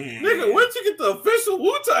 Man, like, nigga, where'd you get the official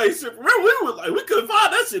Wu-Tang shit? Remember, we couldn't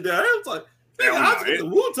find that shit down here. It's like, nigga, how'd you get the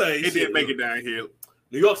Wu-Tang shit? It didn't make it down here.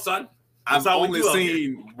 New York, son. I've only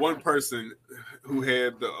seen one person who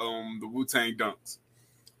had the Wu-Tang dunks.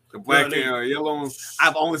 The black and yellow ones.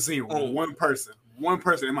 I've only seen one person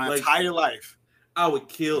in my entire life. I would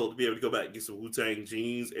kill to be able to go back and get some Wu-Tang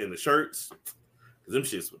jeans and the shirts. Because them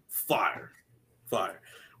shits were fire.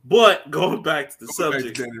 But going back to the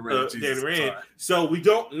subject, Danny Rand. So we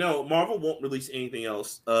don't know. Marvel won't release anything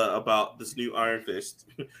else about this new Iron Fist.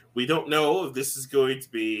 We don't know if this is going to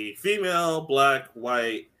be female, black,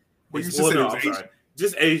 white.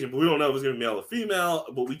 Just Asian. But we don't know if it's going to be male or female.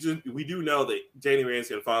 But we do know that Danny Rand's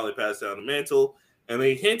going to finally pass down the mantle. And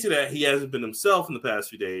they hinted that he hasn't been himself in the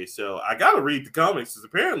past few days. So I got to read the comics because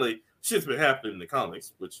apparently shit's been happening in the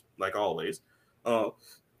comics, which like always. So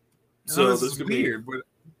this is weird, but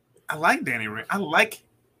I like Danny Rand. I like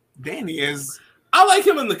Danny I like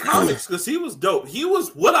him in the comics because he was dope. He was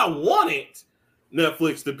what I wanted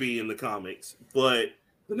Netflix to be in the comics, but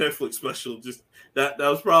the Netflix special just that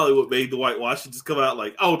was probably what made the whitewash just come out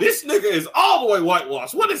like, oh, this nigga is all the way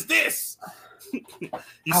whitewashed. What is this? You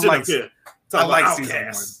sit up here. I like season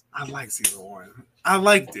 1. I like season 1. I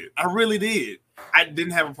liked it. I really did. I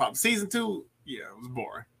didn't have a problem. Season 2, yeah, it was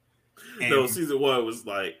boring. No, season 1 was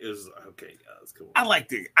like, it was okay, guys. Come on. I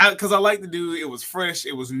liked it because I liked the dude. It was fresh.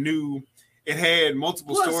 It was new. It had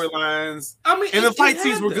multiple storylines. I mean, and the fight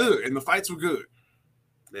scenes were good. And the fights were good.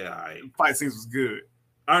 Yeah, the fight scenes was good.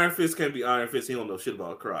 Iron Fist can't be Iron Fist. He don't know shit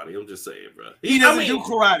about karate. I'm just saying, bro. He doesn't do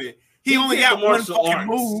karate. He only got one fucking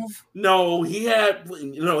move. No, he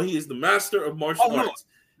is the master of martial arts.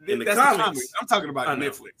 In the comics, I'm talking about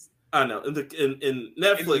Netflix. I know. In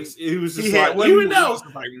Netflix, he was just like, even though,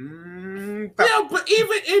 yeah, but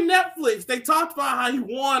even in Netflix, they talked about how he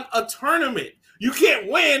won a tournament. You can't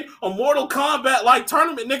win a Mortal Kombat like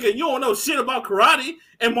tournament, nigga. You don't know shit about karate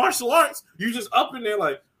and martial arts. You just up in there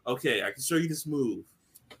like, okay, I can show you this move.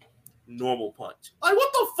 Normal punch. Like,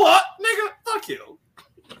 what the fuck, nigga? Fuck you.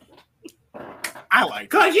 I like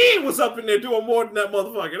Kanye was up in there doing more than that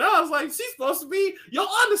motherfucker. And I was like, she's supposed to be your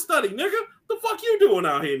understudy, nigga. The fuck you doing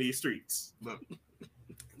out here in these streets? Look, it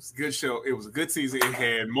was a good show. It was a good season. It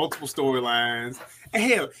had multiple storylines. And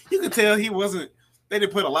hell, you could tell they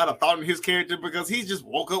didn't put a lot of thought in his character because he just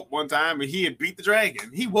woke up one time and he had beat the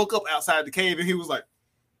dragon. He woke up outside the cave and he was like,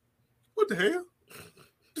 what the hell?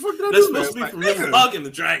 The fuck did I do? That's supposed to be from him hugging the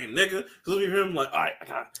dragon, nigga. It's supposed to be him like, all right, I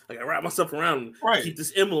gotta wrap myself around and keep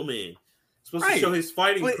this emblem in. Supposed to show his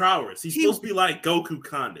fighting prowess. He's supposed to be like Goku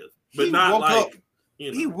kind of, but not like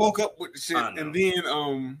He woke up with the shit, and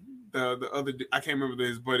then the other I can't remember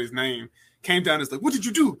his buddy's name came down and was like, "What did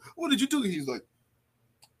you do? What did you do?" He's like,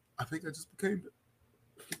 "I think I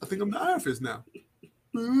think I'm the Iron Fist now."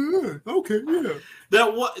 Okay, yeah.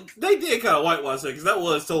 That what they did kind of whitewash it because that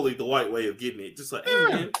was totally the white way of getting it. Just like, hey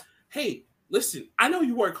man, hey. Listen, I know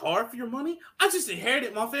you work hard for your money. I just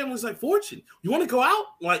inherited my family's like fortune. You want to go out,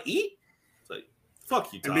 like eat? It's like,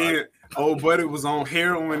 fuck you, Todd. And then old buddy was on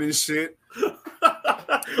heroin and shit.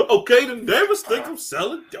 Okay, the neighbors think I'm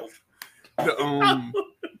selling dope.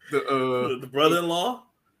 The brother-in-law.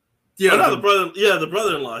 Yeah, Oh, no, the brother. Yeah, the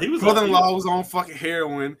brother-in-law. He was brother-in-law was on fucking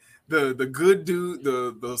heroin. The good dude,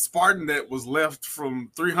 the Spartan that was left from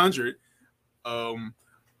 300,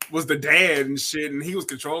 was the dad and shit, and he was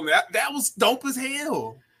controlling that. That was dope as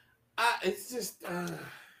hell. It's just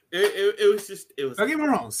it was just it was. Don't get me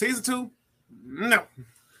wrong. Season 2, no.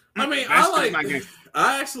 I mean,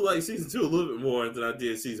 I actually like season 2 a little bit more than I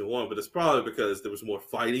did season 1, but it's probably because there was more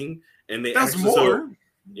fighting and they That's actually more.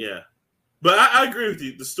 Yeah, but I agree with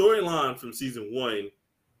you. The storyline from season 1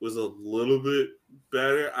 was a little bit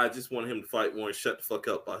better. I just want him to fight more and shut the fuck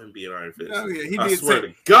up about him being Iron Fist. Oh, yeah, he I did swear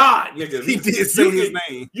to God, nigga, he did say his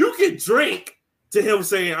name. You can drink to him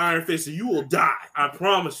saying Iron Fist and you will die. I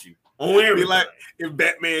promise you. On everything. Be like if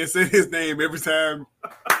Batman said his name every time,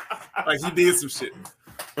 like he did some shit.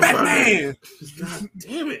 Batman! God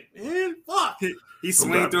damn it, man! Fuck! He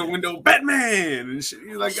swung through a window, Batman! And shit.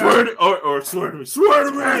 He's like, swear to, or swear to me, swear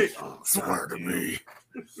to me, swear to me.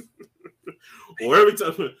 Or every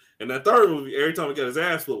time in that third movie, every time he got his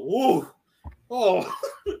ass whooped, woo, oh,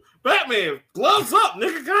 Batman, gloves up,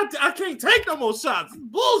 nigga! God, I can't take no more shots.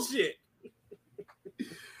 Bullshit.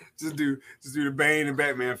 Just do the Bane and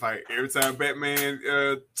Batman fight. Every time Batman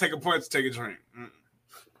take a punch, take a drink.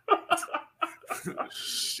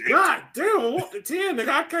 Shit. God damn, I want the 10, nigga.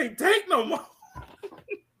 I can't take no more.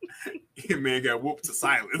 Man got whooped to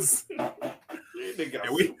silence. Nigga, he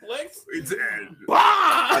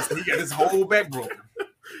got his whole back broken.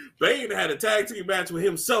 Bane had a tag team match with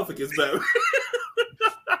himself against Batman.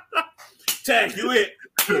 Tag, you it.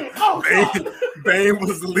 Oh, Bane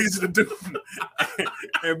was the Legion of Doom,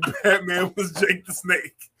 and Batman was Jake the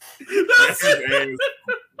Snake. That's it.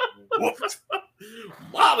 Whooped.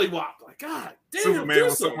 Molly Wop, like God damn. Superman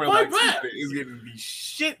was somewhere like that. He's getting the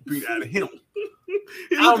shit beat out of him.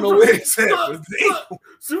 I don't know where it's at.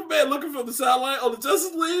 Superman looking from the sideline on the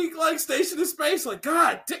Justice League like station in space, like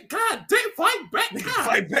God damn, fight back, God,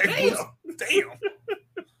 fight back, damn.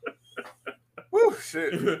 Woo,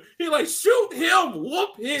 shit. He like shoot him,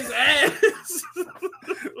 whoop his ass.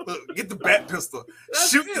 Look, get the bat pistol.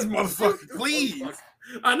 Shoot this motherfucker, please.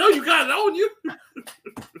 I know you got it on you.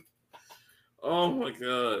 Oh my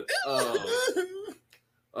God.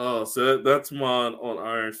 So that's mine on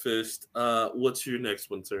Iron Fist. What's your next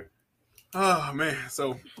one, sir? Oh man.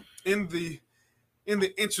 So in the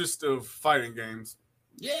interest of fighting games,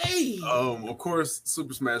 yay! Of course,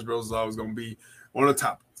 Super Smash Bros. Is always gonna be one of the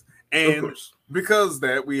top ones. And because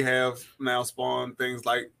that we have now spawned things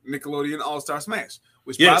like Nickelodeon All-Star Smash,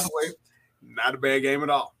 which by the way, not a bad game at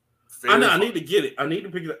all. I know. I need to get it. I need to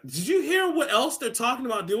pick it up. Did you hear what else they're talking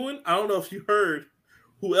about doing? I don't know if you heard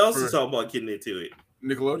who else is talking about getting into it.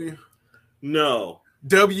 Nickelodeon? No.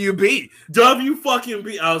 WB. Fucking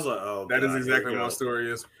B. I was like, oh, that is exactly what my story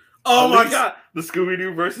is. Oh my God. The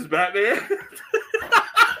Scooby-Doo versus Batman.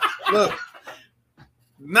 Look,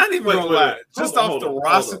 not even gonna lie. Just off the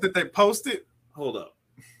roster that they posted. Hold up.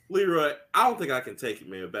 Leroy, I don't think I can take it,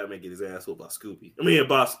 man. If Batman get his ass whooped by Scooby. I mean,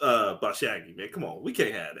 by Shaggy, man. Come on, we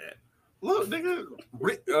can't have that. Look, nigga,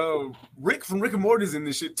 Rick from Rick and Morty's in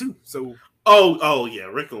this shit too. So, oh yeah,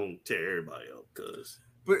 Rick gonna tear everybody up,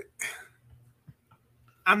 But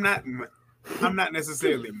I'm not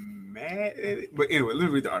necessarily mad at it. But anyway, let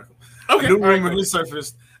me read the article. Okay. New rumor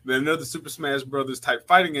resurfaced that another Super Smash Brothers type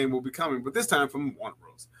fighting game will be coming, but this time from Warner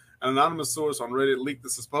Bros. An anonymous source on Reddit leaked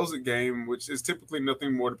the supposed game, which is typically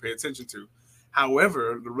nothing more to pay attention to.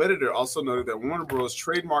 However, the Redditor also noted that Warner Bros.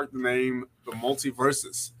 Trademarked the name The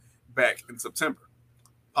Multiversus back in September.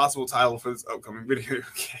 Possible title for this upcoming video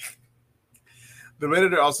game. The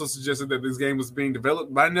Redditor also suggested that this game was being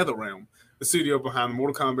developed by NetherRealm, the studio behind the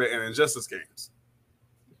Mortal Kombat and Injustice games.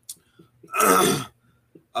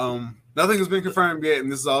 Nothing has been confirmed yet,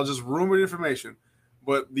 and this is all just rumored information.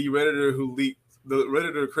 But the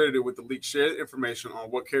Redditor credited with the leak shared information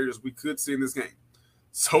on what characters we could see in this game.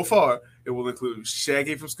 So far, it will include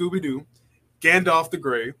Shaggy from Scooby-Doo, Gandalf the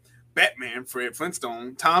Grey, Batman, Fred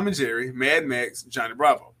Flintstone, Tom and Jerry, Mad Max, Johnny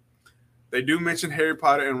Bravo. They do mention Harry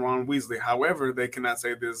Potter and Ron Weasley. However, they cannot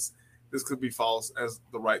say this could be false, as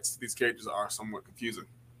the rights to these characters are somewhat confusing.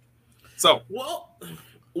 So, well,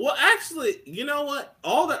 actually, you know what?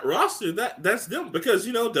 All that roster, that's them, because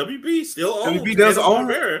WB still owns WB does own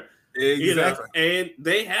it. Exactly. And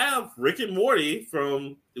they have Rick and Morty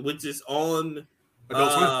which is on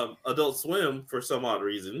Adult Swim for some odd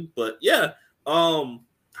reason. But yeah, bro,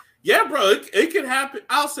 it could happen.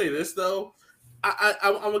 I'll say this though.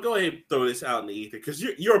 I'm gonna go ahead and throw this out in the ether because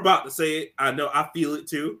you're about to say it. I know, I feel it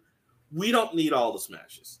too. We don't need all the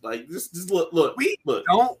smashes. Like just look. We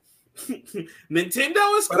don't.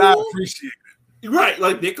 Nintendo is cool. But I appreciate it. Right,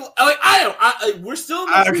 like Nickel. Like we're still in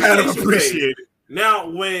the I kind of appreciate it. Now,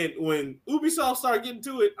 when Ubisoft start getting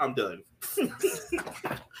to it, I'm done.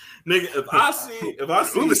 Nigga, if I see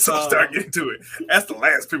Ubisoft start getting to it, that's the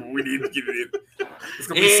last people we need to get it in. It's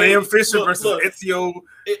gonna be Sam Fisher versus Ezio,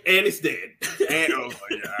 and it's dead. And all right.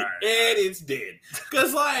 And it's dead.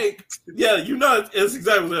 Cause like, yeah, it's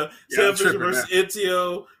exactly what Sam Fisher versus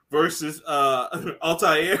Ezio versus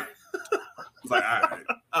Altair. It's like,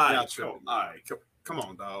 all right. Come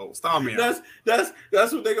on, dog. Stop me. That's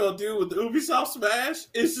what they're gonna do with the Ubisoft Smash.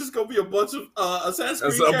 It's just gonna be a bunch of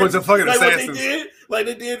Assassin's Creed. A bunch of fucking assassins. Like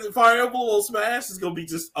they did Fire Emblem on Smash. It's gonna be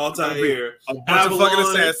just Altair. A bunch of fucking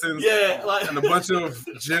assassins. Yeah, and a bunch of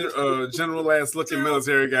general ass looking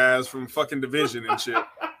military guys from fucking Division and shit.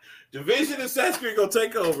 Division and Assassin's Creed gonna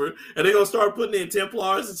take over, and they're gonna start putting in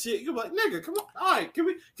Templars and shit. You're like, nigga, come on. All right, can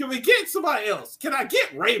we get somebody else? Can I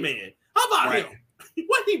get Rayman? How about him?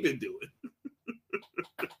 What he been doing?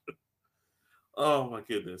 Oh my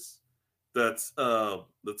goodness, that's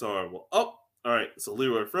horrible. Oh, all right. So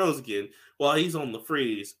Leroy froze again while he's on the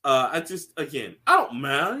freeze. I don't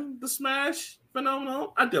mind the Smash phenomenon.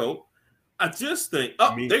 I don't. I just think.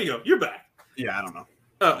 Oh, there you go. You're back. Yeah, I don't know.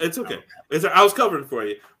 Oh, it's okay. I was covering for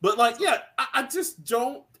you, but like, yeah, I just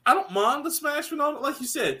don't. I don't mind the Smash phenomenon. Like you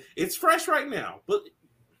said, it's fresh right now, but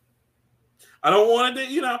I don't want it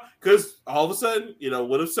to, because all of a sudden,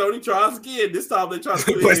 what if Sony tries again? This time they try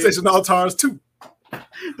to PlayStation All-Stars 2.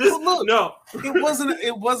 No,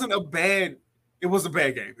 it wasn't a bad. It was a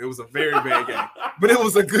bad game. It was a very bad game, but it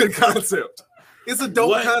was a good concept. It's a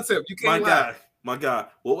dope concept. You can't lie. My God,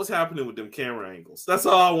 what was happening with them camera angles? That's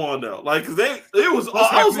all I want to know. Like, I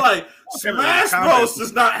was like, Smash Bros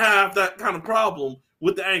does not have that kind of problem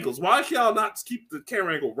with the angles. Why can't y'all not keep the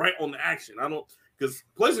camera angle right on the action? I don't. Because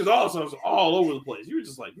PlayStation All-Stars all over the place. You were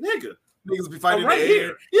just like, niggas be fighting right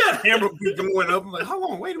here. Yeah, camera be going up. I'm like,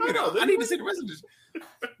 hold on, wait a minute. I need to see the rest of this.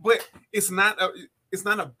 But it's not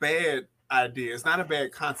a bad idea. It's not a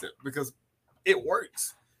bad concept because it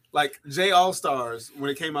works. Like J All-Stars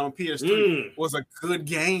when it came out on PS3 was a good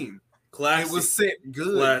game. Classic. It was set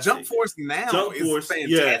good. Classic. Jump Force is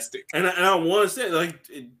fantastic. Yeah. And I want to say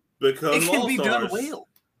because it can be done well.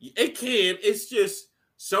 It can. It's just.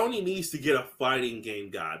 Sony needs to get a fighting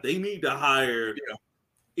game guy. They need to hire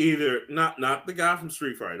either not the guy from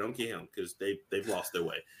Street Fighter. Don't get him because they've lost their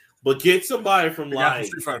way. But get somebody from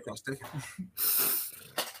Street Fighter Cross.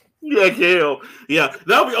 Yeah,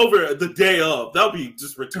 that'll be over the day of. That'll be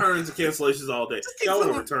just returns and cancellations all day. Y'all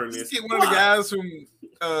want to return this? Get one of the guys from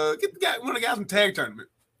one of the guys from Tag Tournament,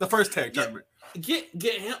 the first Tag Tournament. Get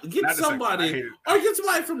somebody or get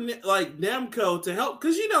somebody from like Namco to help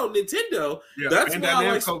because Nintendo. Yeah, that's why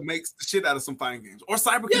Namco makes the shit out of some fighting games or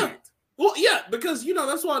CyberConnect. Yeah. Well, yeah, because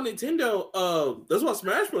that's why Nintendo. That's why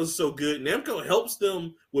Smash Bros is so good. Namco helps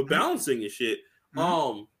them with balancing and shit.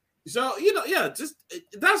 So just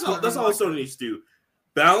that's all Sony needs to do.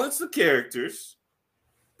 Balance the characters.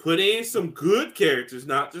 Put in some good characters,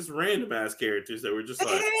 not just random ass characters that were just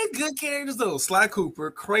like good characters though. Sly Cooper,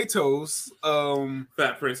 Kratos,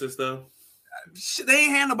 Fat Princess though. They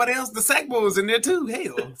ain't had nobody else. The Sackboy was in there too.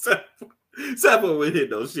 Hell, Sackboy would hit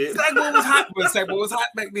no shit. Sackboy was hot, but Sackboy was hot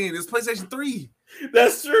back then. It's PlayStation 3.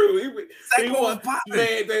 That's true. Sackboy was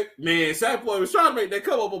popping. Man, Sackboy was trying to make that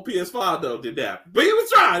come up on PS5 though. Did that? But he was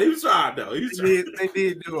trying though. They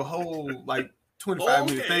did do a whole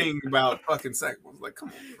 25-minute thing about fucking Sackboy. Like, come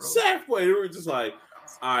on, bro. Sackboy, they were just like,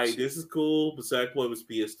 all right, this is cool, but Sackboy was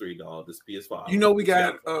PS3, dog. This PS5. We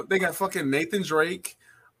got they got fucking Nathan Drake.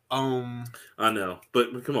 I know,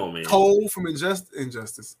 but come on, man. Cole from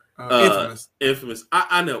Injustice. Infamous.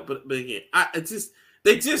 I know, but again,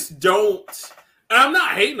 they just don't. And I'm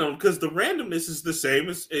not hating them because the randomness is the same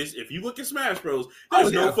as if you look at Smash Bros.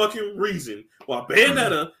 There's no fucking reason why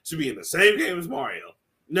Bayonetta should be in the same game as Mario.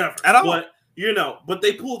 Never at all. But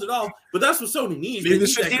they pulled it off. But that's what Sony needs. Neither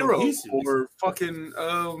should Hero or fucking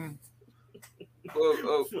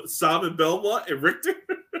Simon Belmont and Richter.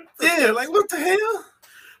 Yeah, like what the hell?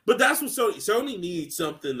 But that's what Sony needs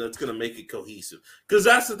something that's going to make it cohesive. Because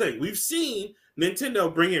that's the thing. We've seen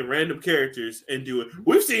Nintendo bring in random characters and do it.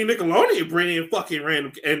 We've seen Nickelodeon bring in fucking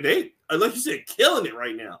random, and they, like you said, killing it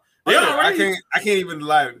right now. I can't even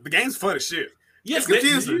lie. The game's fun as shit. Yes,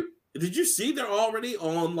 did you see they're already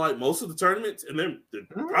on like most of the tournaments, and they're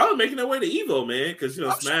probably making their way to Evo, man? Because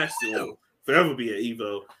Smash will forever be at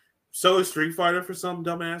Evo. So is Street Fighter for some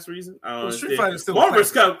dumbass reason. Street Fighter still Marvel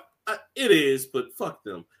vs. Capcom. It is, but fuck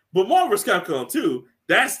them. But Marvel vs. Capcom 2,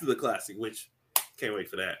 that's the classic. Which can't wait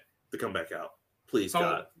for that to come back out. Please,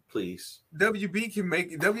 God, please. WB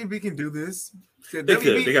can do this.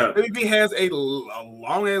 WB has a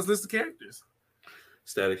long ass list of characters.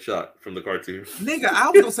 Static Shock from the cartoon. Nigga, I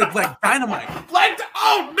was gonna say Black Dynamite.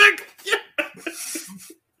 Oh, nigga! Yeah.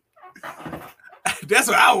 That's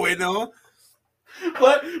what I was waiting on.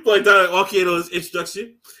 Black Dynamite walking in on his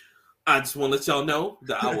introduction. I just want to let y'all know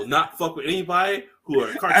that I will not fuck with anybody who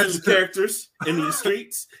are cartoon characters in these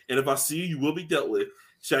streets, and if I see you, you will be dealt with.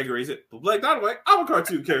 Shaggy raised it, but Black Dynamite, I'm a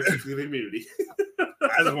cartoon character in the community.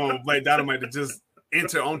 I just want Black Dynamite to just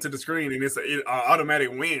enter onto the screen, and it's an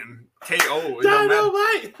automatic win. KO.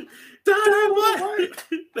 Dynamite!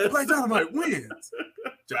 Black Dynamite wins.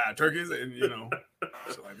 Giant turkeys, and shit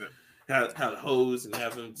like that. Have the hose and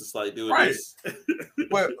have him just like doing Right. this.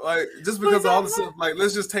 But like, just because of all the stuff, like,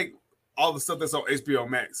 let's just take all the stuff that's on HBO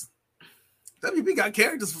Max. WB got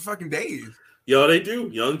characters for fucking days. Yo, they do.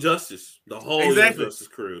 Young Justice, the whole Exactly. Young Justice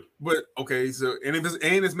crew. But okay, so and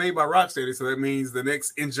it's made by Rocksteady, so that means the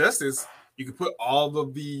next Injustice, you can put all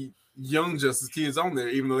of the Young Justice kids on there,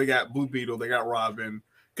 even though they got Blue Beetle, they got Robin.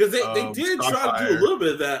 Because they did try to do a little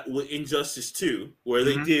bit of that with Injustice 2, where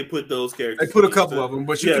they did put those characters. They put a couple of them,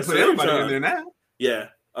 but you can put everybody in there now. Yeah.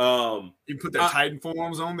 You put their Titan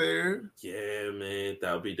forms on there. Yeah, man,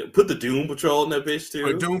 that would be dope. Put the Doom Patrol in that bitch too.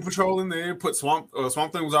 Put Doom Patrol in there. Put Swamp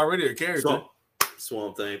Thing was already a character.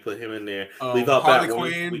 Swamp Thing, put him in there. Leave out Harley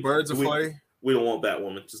Quinn, Birds of Prey. We don't want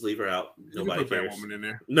Batwoman. Just leave her out. Nobody cares. Batwoman in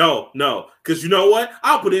there. No, because you know what?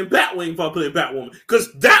 I'll put in Batwing if I put in Batwoman.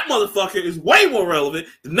 Because that motherfucker is way more relevant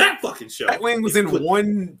than that fucking show. Batwing was in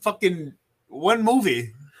one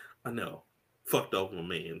movie. I know. Fucked over my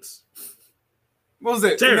mans. What was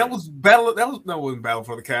that? That was Battle. That wasn't Battle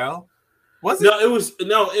for the Cow. Was it? No, it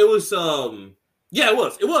was. Yeah, it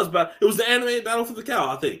was. It was the animated Battle for the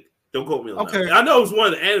Cow, I think. Don't quote me on that. I know it was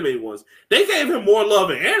one of the animated ones. They gave him more love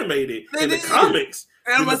in animated in the comics.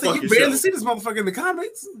 And I think you barely see this motherfucker in the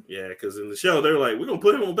comics. Yeah, because in the show they were like, "We're gonna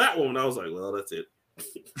put him on Batwoman." I was like, "Well, that's it."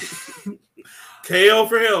 KO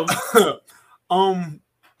for him.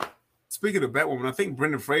 Speaking of Batwoman, I think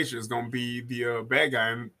Brendan Fraser is gonna be the bad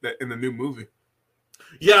guy in the new movie.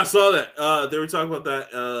 Yeah, I saw that. They were talking about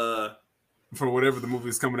that for whatever the movie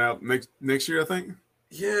is coming out next year, I think.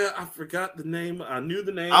 Yeah, I forgot the name. I knew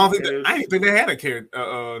the name. I didn't think they had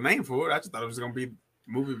a name for it. I just thought it was gonna be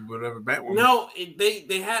movie whatever Batwoman. No,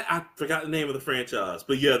 they had. I forgot the name of the franchise,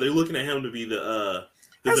 but yeah, they're looking at him to be the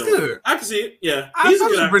That's villain. good. I can see it. Yeah, he's a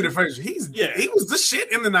good Brendan Fraser. He was the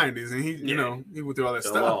shit in the 90s, and he went through all that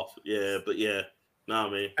stuff. Off. Yeah, but yeah, nah,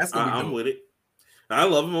 man, I'm with it. I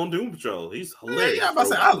love him on Doom Patrol. He's hilarious. Yeah, I'm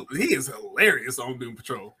about to say he is hilarious on Doom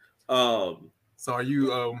Patrol. So are you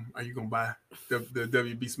gonna buy the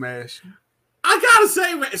WB Smash? I gotta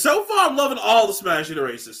say, so far I'm loving all the Smash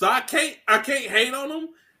iterations. So I can't hate on them.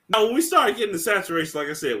 Now when we start getting the saturation, like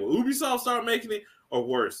I said, when Ubisoft started making it, or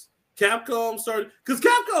worse, Capcom started, because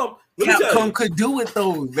Capcom could do it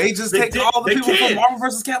though. They just take all the people from Marvel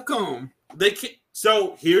vs. Capcom. They can.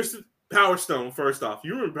 So here's the Power Stone. First off,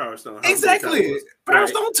 you remember Power Stone? Exactly. Power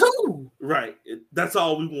Stone 2. Right. That's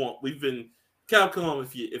all we want. We've been Capcom.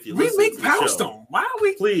 If you remake Power Stone, why are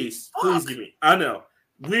we? Please give me. I know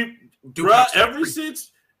ever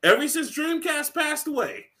since Dreamcast passed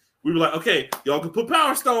away, we were like, okay, y'all can put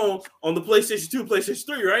Power Stone on the PlayStation 2, PlayStation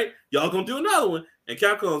 3, right? Y'all gonna do another one. And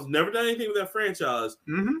Capcom's never done anything with that franchise.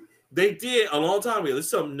 Mm-hmm. They did a long time ago. This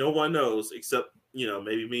is something no one knows except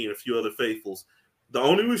maybe me and a few other faithfuls. The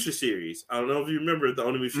Onimusha series. I don't know if you remember the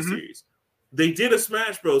Onimusha series. They did a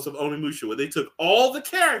Smash Bros of Onimusha where they took all the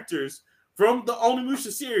characters from the Onimusha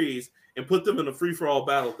series and put them in a free-for-all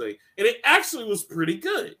battle thing. And it actually was pretty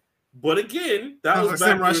good. But again, that was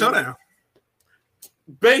like Samurai Showdown.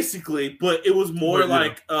 Basically, but it was more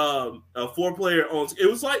like a 4-player on. It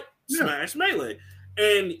was like Smash Melee.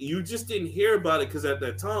 And you just didn't hear about it because at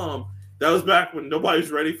that time, that was back when nobody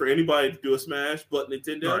was ready for anybody to do a Smash but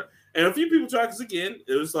Nintendo. Right. And a few people tried, because again,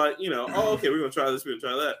 it was like, oh, okay, we're going to try this, we're going to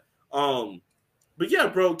try that. But yeah,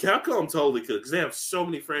 bro, Capcom totally could, because they have so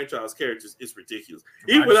many franchise characters, it's ridiculous.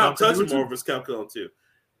 Even without touching Marvel vs. Capcom 2.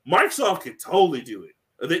 Microsoft could totally do it.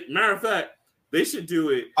 Matter of fact, they should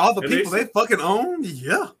do it. All the people they fucking own?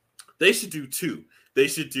 Yeah. They should do 2. They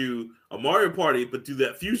should do a Mario Party, but do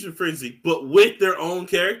that Fusion Frenzy, but with their own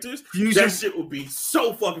characters. That shit would be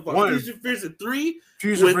so fucking fun. Fusion Frenzy 3.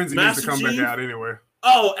 Fusion Frenzy needs to come back out anyway.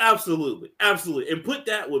 Oh, absolutely. Absolutely. And put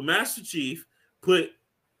that with Master Chief. Put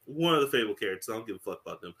one of the Fable characters. I don't give a fuck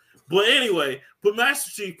about them. But anyway, put Master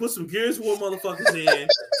Chief, put some Gears of War motherfuckers in.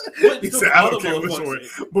 Put some other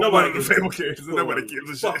motherfuckers in. Nobody gives Fable characters. Nobody gives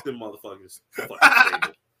a shit. Fuck them motherfuckers.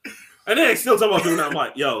 Fuck and then still talking about doing that. I'm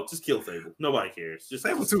like, yo, just kill Fable. Nobody cares. Just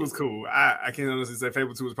Fable 2 was cool. I can't honestly say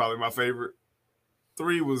Fable 2 was probably my favorite.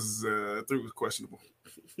 3 was questionable.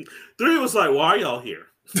 3 was like, why are y'all here?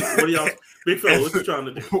 Big fella, what you trying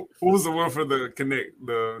to do? What was the one for the Connect?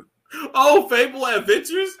 The Fable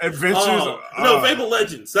Adventures? Adventures? No, Fable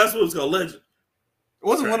Legends. That's what it's called, Legend.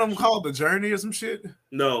 Wasn't one of them called The Journey or some shit?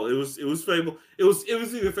 No, it was Fable. It was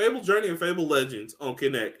either Fable Journey or Fable Legends on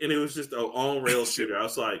Connect, and it was just an on-rail shooter. I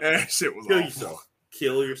was like, that shit was kill awful. yourself.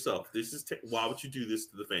 Kill yourself. This is why would you do this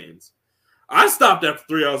to the fans? I stopped after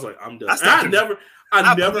 3. I was like, I'm done. I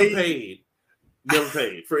never paid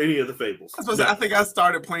for any of the Fables. I think I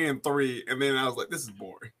started playing 3, and then I was like, this is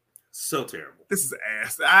boring. So terrible. This is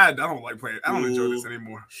ass. I don't like playing. I don't enjoy this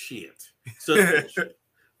anymore. Shit. So bullshit.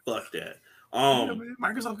 Fuck that. Man,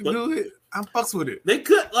 Microsoft can do it. I'm fucks with it. They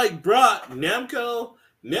could, like, bruh, Namco.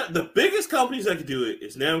 The biggest companies that could do it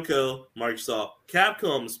is Namco, Microsoft,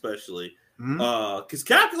 Capcom especially. Because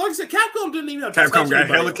Capcom, like I said, Capcom didn't even have to Capcom got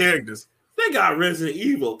hella characters. They got Resident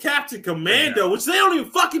Evil, Captain Commando, which they don't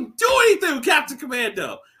even fucking do anything with Captain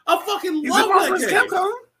Commando. I fucking love that game.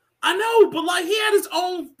 Capcom? I know, but like he had his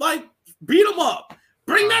own like beat 'em up.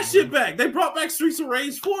 Bring that shit back. They brought back Streets of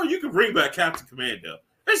Rage 4. You can bring back Captain Commando.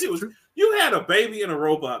 That shit was. You had a baby and a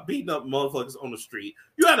robot beating up motherfuckers on the street.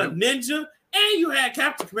 You had a ninja, and you had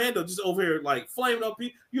Captain Commando just over here like flaming up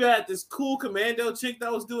people. You had this cool commando chick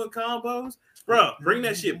that was doing combos. Bro, bring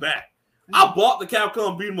that shit back. I bought the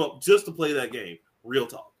Capcom beat 'em up just to play that game. Real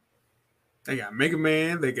talk. They got Mega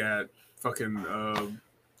Man. They got fucking.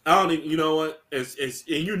 I don't even. You know what? It's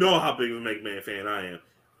and you know how big of a Mega Man fan I am.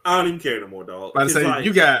 I don't even care no more, dog. But I say like,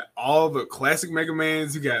 you got all the classic Mega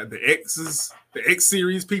Mans. You got the X's, the X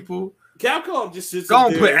series people. Capcom just sits. Go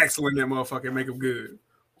and put Axel in that motherfucker and make him good.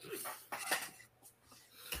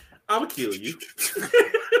 I'ma kill you.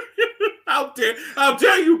 How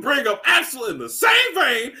dare you bring up Axel in the same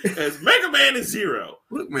vein as Mega Man and Zero?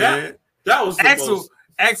 Look, man, that was the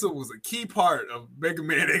Axel was a key part of Mega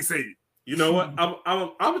Man X8. You know what? I'm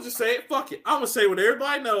gonna just say it. Fuck it. I'm gonna say what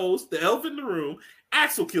everybody knows. The elephant in the room.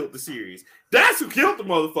 Axel killed the series. That's who killed the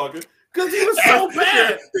motherfucker because he was so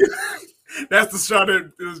bad. That's the shot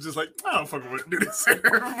that it was just like, I don't fucking want to do this.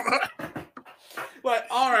 Like,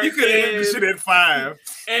 all right, you could end the shit at 5,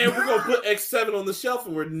 and we're gonna put X7 on the shelf,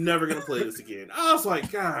 and we're never gonna play this again. I was like,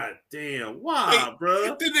 God damn, why,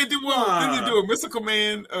 bro? Did they do a Mystical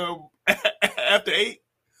Man after 8?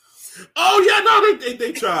 Oh yeah, no,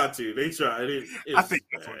 they tried to. They tried. I think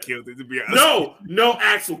that's what killed it. To be honest, no,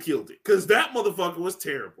 Axel killed it because that motherfucker was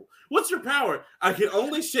terrible. What's your power? I can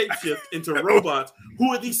only shapeshift into robots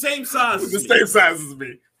who are the same size as me. Same size as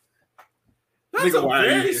me. That's a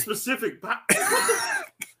very specific.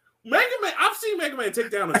 Mega Man. I've seen Mega Man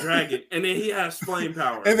take down a dragon, and then he has flame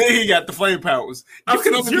power. And then he got the flame powers. You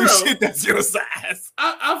can only do shit that's your size.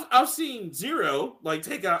 I've seen Zero like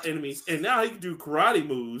take out enemies, and now he can do karate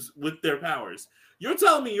moves with their powers. You're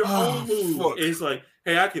telling me your own move is like,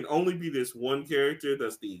 hey, I can only be this one character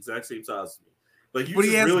that's the exact same size as me. Like, but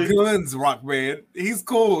he has guns, Rockman. He's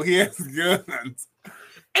cool. He has guns.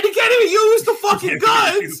 And he can't even use the fucking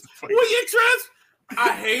guns. What you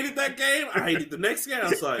I hated that game. I hated the next game. I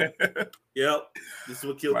was like, yep, this is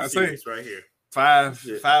what killed the series right here.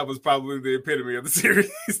 5 was probably the epitome of the series.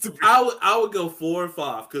 I would go 4 and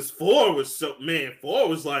 5 because 4 was 4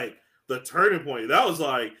 was like the turning point. That was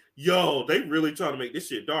like, yo, they really trying to make this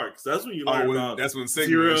shit dark. Because that's when you learn about that's when Sigma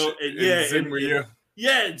Zero and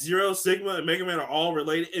Sigma, Zero, Sigma, and Mega Man are all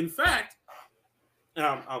related. In fact,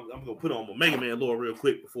 I'm gonna put on my Mega Man lore real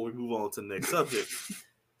quick before we move on to the next subject.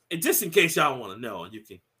 And just in case y'all want to know, you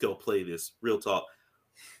can go play this. Real talk.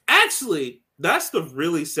 Actually, that's the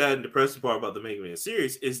really sad and depressing part about the Mega Man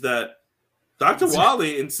series is that Dr.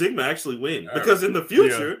 Wily and Sigma actually win. Because in the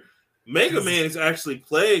future, Mega Man is actually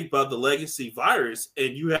plagued by the legacy virus,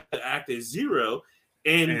 and you have to act as Zero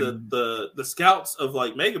and the scouts of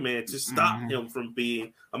like Mega Man to stop him from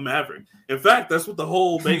being a Maverick. In fact, that's what the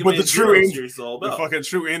whole Mega Man series is all about. The fucking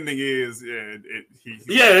true ending is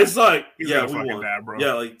it's like he's we gonna fucking won. die, bro.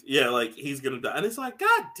 Like he's gonna die, and it's like,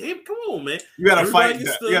 God damn it, come on, man! You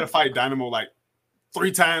gotta fight Dynamo like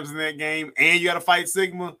 3 times in that game, and you gotta fight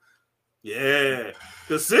Sigma. Yeah,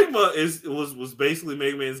 because Sigma was basically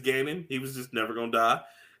Mega Man's Ganon. He was just never gonna die.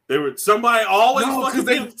 They were somebody always fucking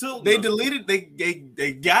they deleted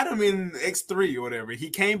they got him in X3 or whatever. He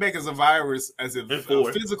came back as a virus, as a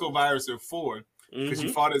physical virus in 4 because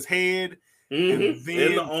you fought his head and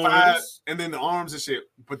then the arms and shit.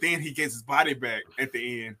 But then he gets his body back at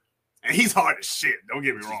the end, and he's hard as shit. Don't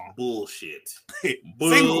get me wrong. Bullshit.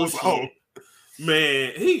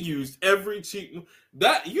 Man, he used every cheat.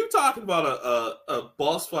 That you talking about a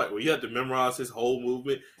boss fight where you had to memorize his whole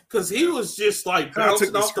movement. Because he was just like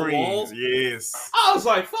bouncing off the walls. Yes. I was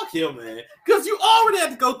like, fuck him, man. Because you already had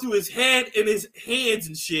to go through his head and his hands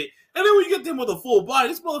and shit. And then when you get hit them with a full body.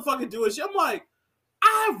 This motherfucker doing shit. I'm like,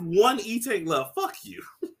 I have one E-Tank left. Fuck you.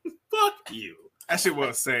 Fuck you. That shit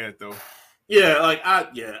was sad though. Yeah, like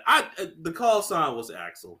the call sign was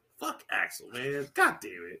Axel. Fuck Axel, man. God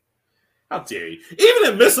damn it. How dare you?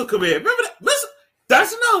 Even in Missile Command, remember that?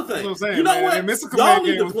 That's another thing. That's what I'm saying, you know man. what? And Missile Command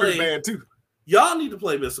game was pretty play. bad too. Y'all need to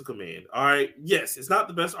play Missile Command. All right. Yes, it's not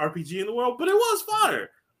the best RPG in the world, but it was fire.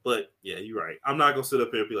 But yeah, you're right. I'm not gonna sit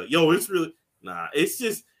up here and be like, yo, it's really it's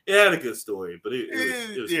just it had a good story, but it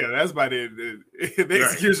was yeah, that's about it. The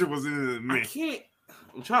execution was in me.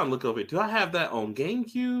 I'm trying to look over it. Do I have that on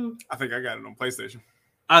GameCube? I think I got it on PlayStation.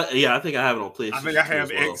 I think I have it on PlayStation. I think I have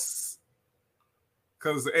well. X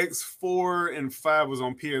because X4 and 5 was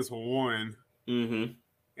on PS1. Mm-hmm.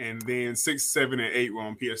 And then 6, 7, and 8 were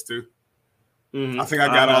on PS2. Mm-hmm. I think I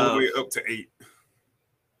got all the way up to 8.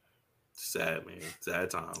 Sad, man. Sad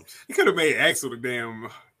times. You could have made Axel the damn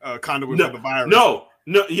conduit for the virus. No,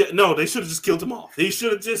 they should have just killed him off. He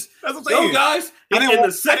should have just. That's what I'm saying. No, guys. I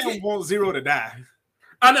didn't want Zero to die.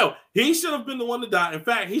 I know. He should have been the one to die. In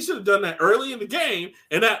fact, he should have done that early in the game,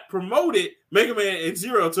 and that promoted Mega Man and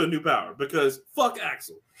Zero to a new power because fuck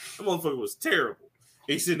Axel. That motherfucker was terrible.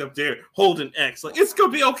 He's sitting up there holding X. Like, it's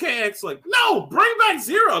going to be okay, X. Like, no, bring back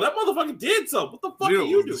Zero. That motherfucker did something. What the fuck Zero are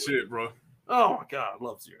you doing? Shit, bro. Oh, my God. I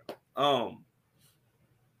love Zero.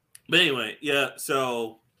 But anyway, yeah,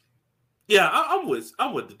 so... Yeah, I'm with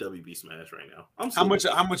the WB Smash right now.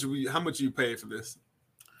 How much you paid for this?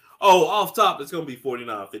 Oh, off top, it's gonna be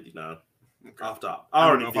 $49.59. Okay. Off top. I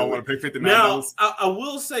don't know if I want to pay $59. Now, I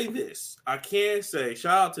will say this. I can say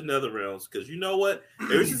shout out to NetherRealms because you know what?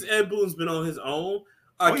 Ever since Ed Boon's been on his own,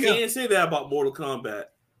 I can't say that about Mortal Kombat.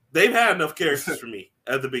 They've had enough characters for me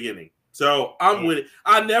at the beginning, so I'm with it.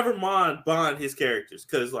 I never mind buying his characters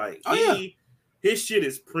because his shit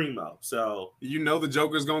is primo. So you know the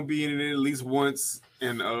Joker's gonna be in it at least once,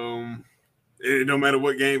 and no matter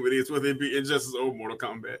what game it is, whether it be Injustice or Mortal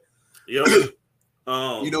Kombat. Yep.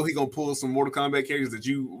 You know he gonna pull some Mortal Kombat characters that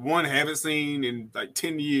you haven't seen in like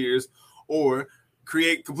 10 years, or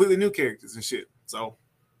create completely new characters and shit. So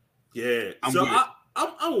yeah,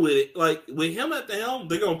 I'm with it. Like with him at the helm,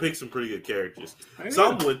 they're gonna pick some pretty good characters.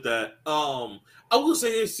 So I'm with that. I will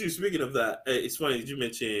say this too. Speaking of that, it's funny that you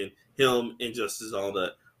mentioned him, Injustice, all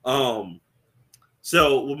that.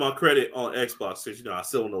 So with my credit on Xbox, because I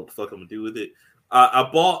still don't know what the fuck I'm gonna do with it. I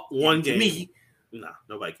bought one game. Me? Nah,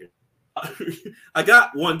 nobody cares. I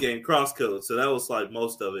got one game, Crosscode, so that was like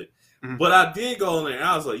most of it. Mm-hmm. But I did go on there and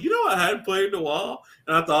I was like, I hadn't played in a while,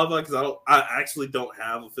 and I thought about it because I actually don't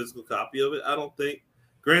have a physical copy of it. I don't think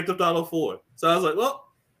Grand Theft Auto 4. So I was like, well,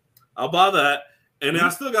 I'll buy that, and then I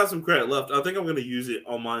still got some credit left. I think I'm going to use it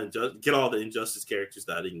on my get all the Injustice characters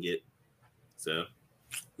that I didn't get. So,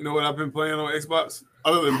 you know what I've been playing on Xbox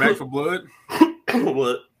other than Back 4 Blood?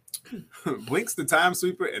 What? Blinks the Time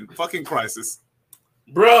Sweeper and fucking Crysis.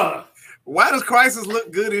 Bruh. Why does Crysis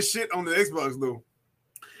look good as shit on the Xbox though?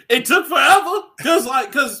 It took forever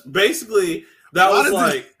because basically that was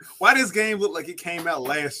like why does this game look like it came out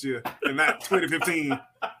last year and not 2015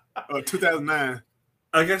 or 2009?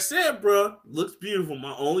 Like I said, bro, looks beautiful.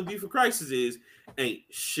 My only beef for Crysis is ain't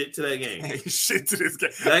shit to that game. Ain't shit to this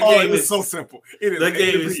game. That game is so simple. That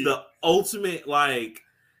game is the ultimate. Like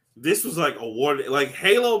this was like awarded. Like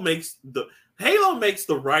Halo makes the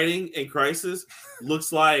writing in Crysis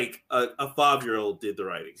looks like a 5-year-old did the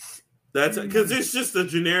writing. That's because it's just a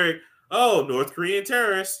generic, North Korean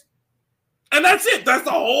terrorist. And that's it. That's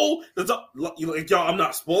the whole, y'all, I'm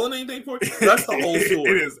not spoiling anything for you. That's the whole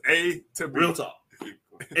story. It is A to B. Real talk.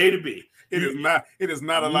 A to B. It is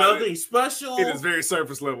not a lot. Nothing special. It is very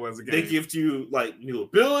surface level as a game. They give you like new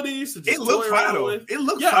abilities. To just it looks fine though. It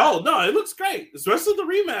looks fine. Oh no, it looks great. Especially the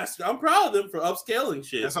remaster. I'm proud of them for upscaling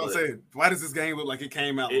shit. That's what I'm saying. Why does this game look like it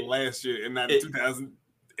came out last year and not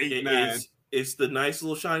 2008, 9? It's the nice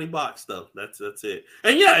little shiny box stuff. That's it.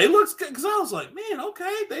 And yeah, it looks good because I was like, man,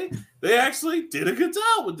 okay, they actually did a good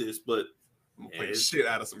job with this. But I'm gonna play shit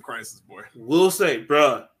out of some Crysis, boy. We'll say,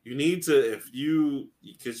 bruh, you need to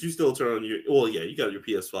because you still turn on your you got your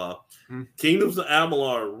PS5. Mm-hmm. Kingdoms of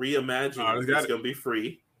Amalur Reimagined is gonna be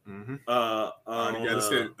free. Mm-hmm.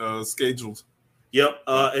 You got it scheduled. Yep.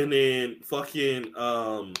 And then fucking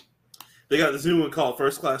they got this new one called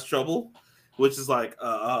First Class Trouble, which is like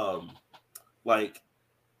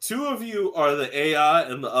two of you are the AI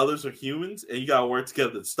and the others are humans, and you gotta work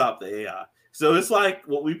together to stop the AI. So it's like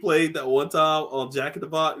what we played that one time on Jack in the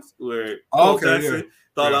Box, where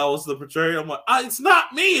thought I was the portrayer. I'm like, it's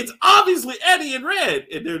not me. It's obviously Eddie in red,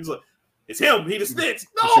 and they're just like, it's him. He the snitch.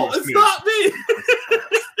 No, it's not me.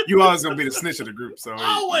 You always gonna be the snitch of the group, so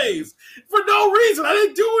always for no reason. I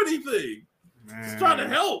didn't do anything. Just trying to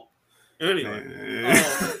help. Anyway. Man.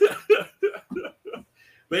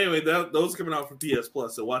 But anyway, those are coming out for PS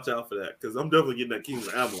Plus, so watch out for that because I'm definitely getting that Kingdom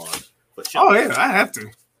of Avalon. For sure. Oh yeah, I have to.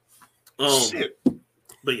 Shit.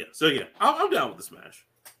 But yeah, I'm down with the Smash.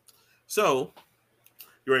 So,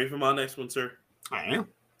 you ready for my next one, sir? I am.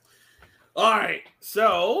 All right,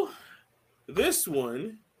 so this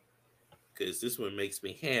one, because this one makes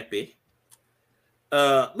me happy.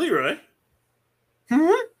 Leroy,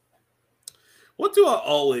 what do I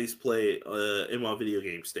always play in my video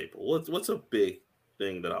game staple? What's a big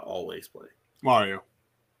thing that I always play? Mario.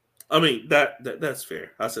 I mean that's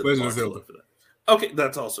fair. I said Legend of Zelda for that. Okay,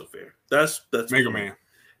 that's also fair. That's Mega Man.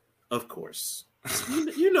 Of course.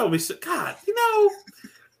 you know me, so God. You know,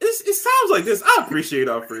 it sounds like this. I appreciate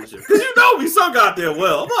our friendship because you know me so goddamn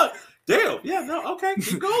well. I'm like, damn, yeah, no, okay,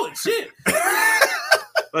 keep going, shit.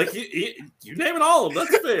 Like you naming all of them,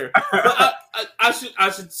 that's fair. But I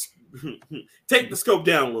should take the scope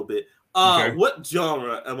down a little bit. Okay. What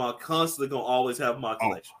genre am I constantly gonna always have in my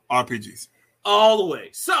collection? RPGs. All the way.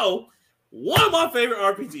 So one of my favorite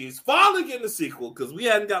RPGs finally getting a sequel because we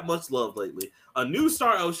hadn't got much love lately. A new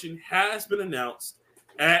Star Ocean has been announced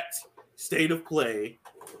at State of Play.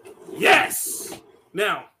 Yes.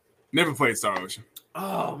 Now, Never played Star Ocean.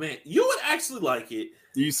 oh man, you would actually like it.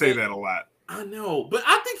 You say that a lot. I know, but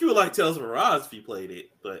I think you would like Tales of Arise if you played it.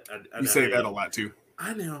 But You say that a lot too.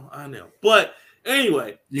 I know. But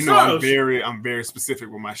anyway, You know, Star I'm Ocean, very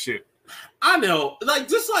specific with my shit. I know, like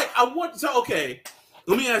just like I want. So okay,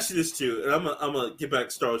 let me ask you this too, and I'm gonna get back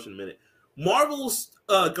to Star Ocean in a minute. Marvel's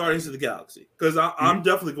Guardians of the Galaxy, because I'm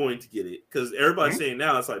definitely going to get it because everybody's saying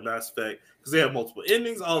now it's like Mass Effect because they have multiple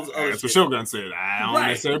endings. All this other That's shit. what Shogun said. I don't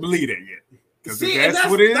necessarily believe that yet. Because that's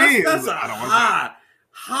and what it is. That's a I don't want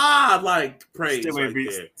high like praise. Still ain't right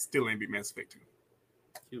there. Still ain't beat Mass Effect 2.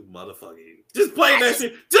 You motherfucker. Just play that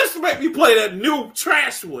shit. Just to make me play that new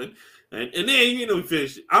trash one. And then you know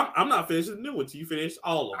finish it. I'm not finishing the new one until you finish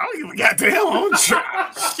all of I them. don't give a goddamn on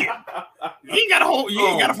try. Shit. You ain't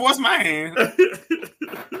gotta force my hand.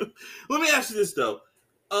 Let me ask you this though.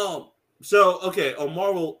 So okay, on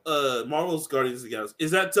Marvel's Guardians of the Galaxy,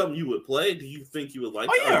 is that something you would play? Do you think you would like?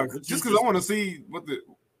 Oh yeah, just because I want to see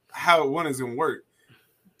how one is gonna work.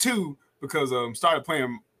 2, because started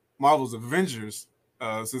playing Marvel's Avengers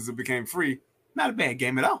since it became free. Not a bad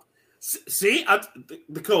game at all. See,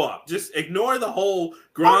 the co-op. Just ignore the whole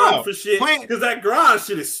grind for shit because that grind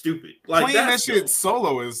shit is stupid. Like playing that shit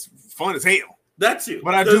solo is fun as hell. That's it.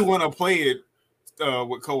 But I do want to play it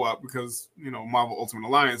with co-op because Marvel Ultimate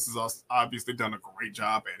Alliance has obviously done a great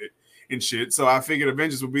job at it and shit. So I figured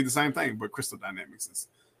Avengers would be the same thing, but Crystal Dynamics is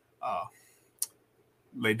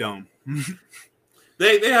lay dumb.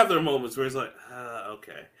 They have their moments where it's like,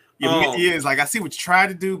 okay. Yeah, it's like I see what you tried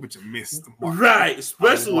to do, but you missed the mark. Right,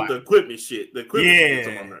 especially with the equipment shit. The equipment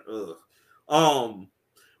shit.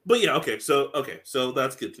 But yeah, okay, so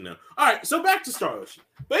that's good to know. All right, so back to Star Ocean.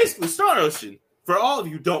 Basically, Star Ocean, for all of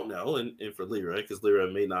you who don't know, and for Leroy, because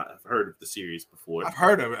Leroy may not have heard of the series before. I've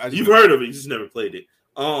heard of it. You've heard of it, you just never played it.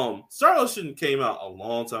 Star Ocean came out a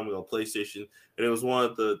long time ago on PlayStation, and it was one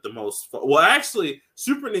of the most actually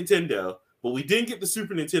Super Nintendo. But we didn't get the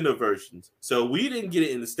Super Nintendo versions, so we didn't get it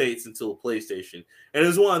in the States until PlayStation. And it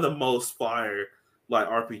was one of the most fire like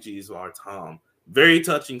RPGs of our time. Very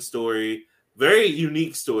touching story, very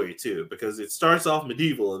unique story too, because it starts off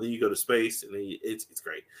medieval and then you go to space and then it's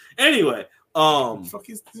great. Anyway, fuck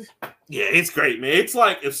is this? Yeah, it's great, man. It's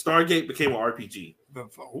like if Stargate became an RPG.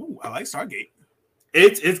 Oh, I like Stargate.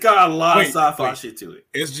 It's got a lot of sci-fi shit to it.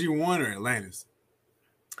 SG-1 or Atlantis?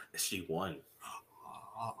 SG-1.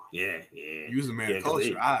 Yeah. Use a man of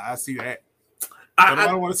culture. I see that. I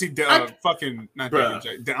don't want to see fucking not Daniel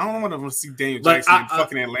Jackson. I don't want to see Daniel Jackson in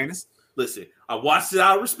fucking Atlantis. Listen, I watched it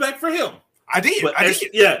out of respect for him. I did. But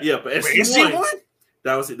SG-1,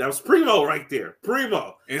 that was it. That was Primo right there.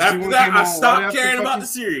 Primo. After that, I stopped caring about the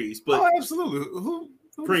series. But absolutely. Who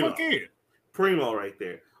Primo. The fuck cared? Primo right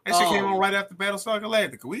there. That shit came on right after Battlestar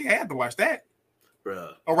Galactica. We had to watch that.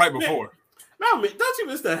 Bruh. Or right before. No, man, don't you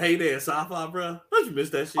miss the heyday of sci-fi, bro? Don't you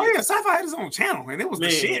miss that shit? Oh yeah, sci-fi had its own channel, and it was the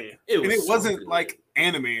shit. It wasn't good. Like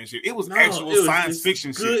anime and shit. It was actual science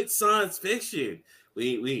fiction shit. Good science fiction.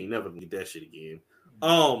 We ain't never gonna get that shit again.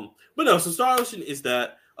 But no, so Star Ocean is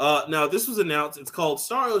that. Now this was announced. It's called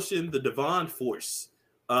Star Ocean: The Divine Force,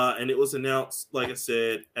 and it was announced, like I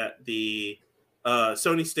said, at the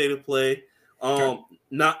Sony State of Play.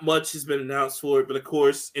 Not much has been announced for it, but of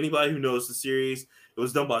course, anybody who knows the series. It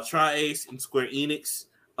was done by Tri-Ace and Square Enix.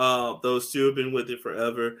 Those two have been with it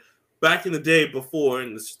forever. Back in the day before,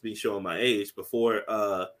 and this is me showing my age, before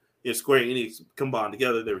Square Enix combined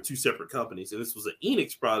together, there were two separate companies, and this was an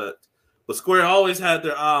Enix product But Square always had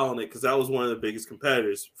their eye on it because that was one of the biggest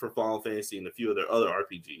competitors for Final Fantasy and a few of their other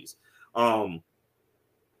RPGs.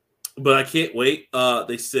 But I can't wait.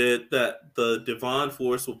 They said that the Devon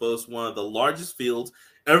Force will boast one of the largest fields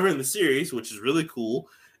ever in the series, which is really cool.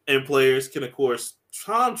 And players can, of course,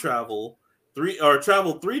 time travel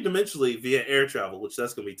travel three-dimensionally via air travel, which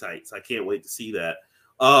that's going to be tight. So I can't wait to see that.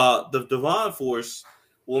 The Devon Force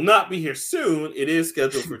will not be here soon. It is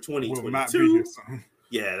scheduled for 2022.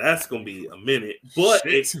 Yeah, that's going to be a minute. But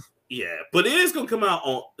it is going to come out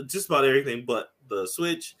on just about everything but the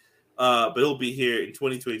Switch. But it'll be here in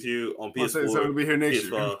 2022 on PS4. So it'll be here next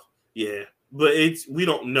PS5. Year. Yeah, but we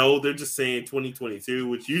don't know. They're just saying 2022,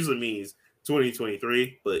 which usually means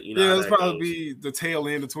 2023. But it's probably be the tail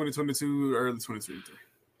end of 2022, early 2023.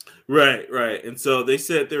 Right. And so they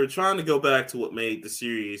said they were trying to go back to what made the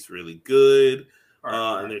series really good.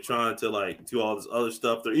 And they're trying to do all this other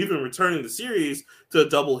stuff. They're even returning the series to a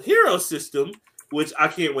double hero system, which I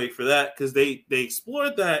can't wait for that because they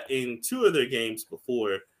explored that in 2 of their games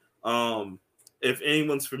before. If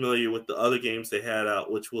anyone's familiar with the other games they had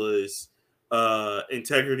out, which was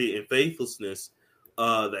Integrity and Faithlessness,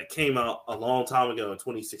 that came out a long time ago in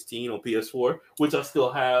 2016 on PS4, which I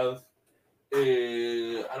still have.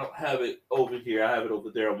 I don't have it over here. I have it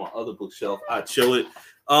over there on my other bookshelf. I'd show it.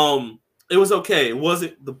 It was okay. It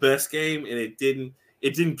wasn't the best game, and it didn't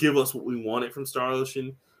give us what we wanted from Star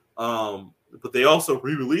Ocean. But they also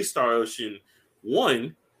re-released Star Ocean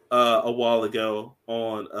 1 a while ago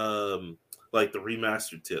on the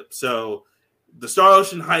remastered tip. So the Star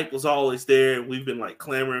Ocean hype was always there. We've been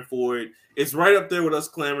clamoring for it. It's right up there with us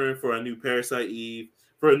clamoring for a new Parasite Eve,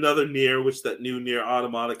 for another Nier, which that new Nier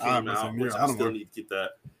Automata came out, which I still need to get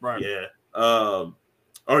that. Right. Yeah. Or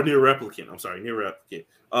Nier Replicant. I'm sorry, Nier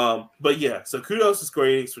Replicant. But yeah, so kudos to Square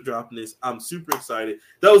Enix for dropping this. I'm super excited.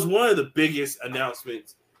 That was one of the biggest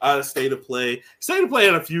announcements out of State of Play. State of Play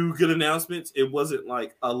had a few good announcements. It wasn't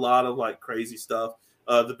a lot of crazy stuff.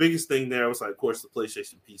 The biggest thing there was of course the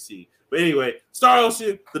PlayStation PC. But anyway, Star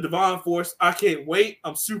Ocean, the Devon Force. I can't wait.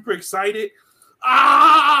 I'm super excited.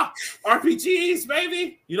 RPGs,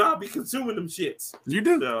 baby. I'll be consuming them shits. You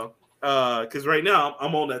do. So, because right now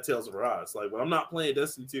I'm on that Tales of Arise. When I'm not playing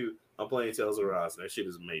Destiny 2, I'm playing Tales of Arise. And that shit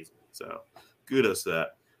is amazing. So, kudos to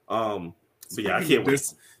that. But yeah, I can't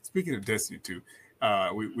wait. Speaking of Destiny 2,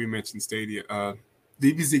 we mentioned Stadia.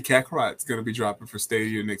 DBZ Kakarot's going to be dropping for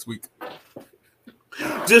Stadia next week.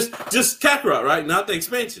 Just Kakarot, right? Not the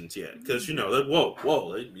expansions yet, because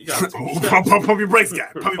whoa, you got pump your brakes, guy.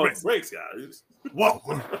 Pump your brakes, guys. Whoa,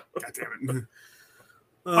 god damn it!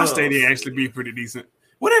 My Stadia actually be pretty decent.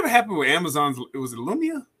 Whatever happened with Amazon's? Was it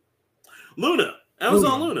Lumia? Luna,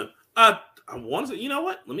 Amazon Luna. I wanted to. You know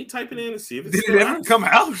what? Let me type it in and see if it's. Did it ever come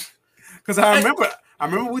out? Because I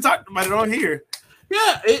remember we talked about it on here.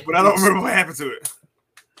 Yeah, but I don't remember what happened to it.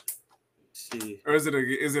 See. Or is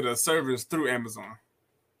it a service through Amazon?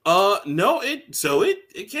 No,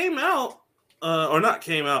 it came out, or not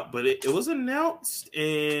came out, but it was announced,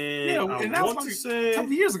 and I want to say a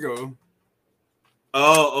couple years ago.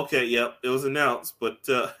 Oh, okay, yep, it was announced, but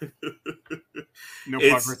no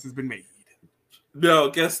progress has been made. No,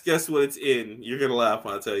 guess what it's in. You're gonna laugh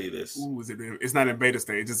when I tell you this. Ooh, it's not in beta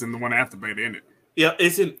stage. It's in the one after beta, isn't it? Yeah,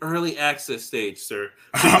 it's in early access stage, sir.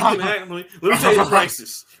 So let me tell you the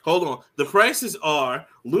prices. Hold on. The prices are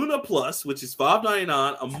Luna Plus, which is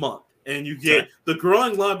 $5.99 a month, and you get the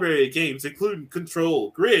growing library of games, including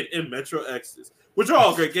Control, Grid, and Metro Exodus, which are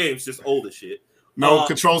all great games, just old as shit. No,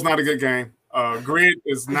 Control's not a good game. Grid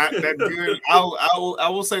is not that good. I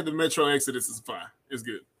will say the Metro Exodus is fine. It's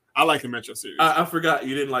good. I like the Metro series. I forgot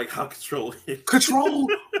you didn't like how Control is. Control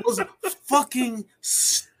was fucking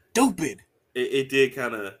stupid. It did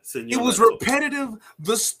kind of send you. It was repetitive.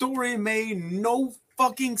 The story made no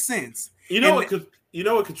fucking sense. You know what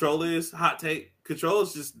Control is? Hot take. Control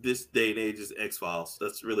is just this day and age's X-Files.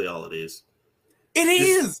 That's really all it is. It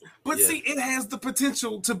is. But see, it has the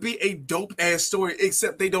potential to be a dope ass story,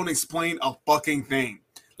 except they don't explain a fucking thing.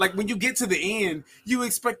 When you get to the end, you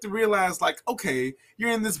expect to realize, okay,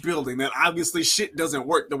 you're in this building that obviously shit doesn't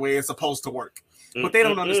work the way it's supposed to work. But they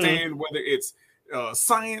don't understand whether it's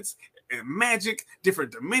science and magic,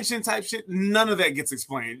 different dimension type shit. None of that gets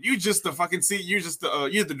explained. You just the fucking see. You're just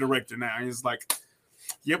you're the director now. And it's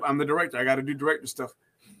yep, I'm the director. I got to do director stuff.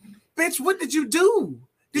 Bitch, what did you do?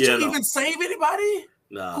 Did you even save anybody?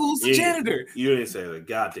 Nah. Who's the janitor? You didn't save a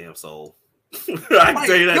goddamn soul. I can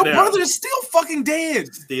tell you that your now. brother is still fucking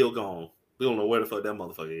dead. Still gone. We don't know where the fuck that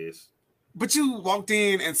motherfucker is. But you walked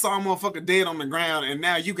in and saw a motherfucker dead on the ground, and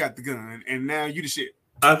now you got the gun, and now you the shit.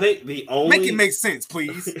 I think the only Make it make sense,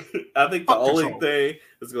 please. I think the Fuck only Control. thing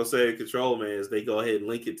that's gonna say Control, man, is they go ahead and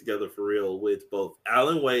link it together for real with both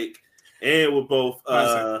Alan Wake and with both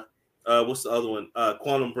what's the other one?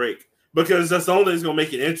 Quantum Break. Because that's the only thing that's gonna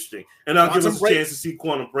make it interesting. And that'll give us a chance to see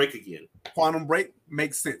Quantum Break again. Quantum Break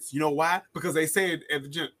makes sense. You know why? Because they said at the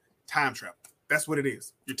gym, time travel. That's what it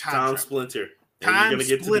is. Your time splinter. Time you're gonna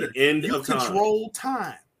get splitter. To the end you of time. Control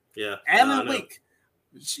time. Yeah. Alan Wake.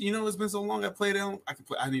 You know, it's been so long I played Alan.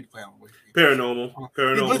 I need to play Alan Wake.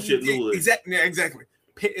 Paranormal shit. Exactly.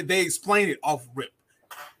 They explain it off rip.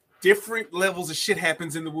 Different levels of shit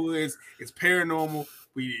happens in the woods. It's paranormal.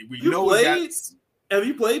 We know Have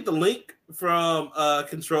you played the link from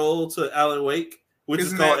Control to Alan Wake, which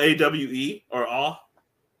is called AWE or AWE?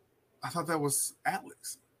 I thought that was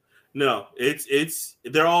Alex. No, it's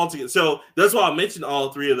they're all together. So that's why I mentioned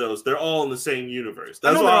all three of those. They're all in the same universe.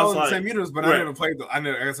 That's why I was like, in the same universe, but right. I never played I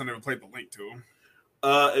guess I never played the link to them.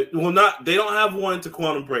 They don't have one to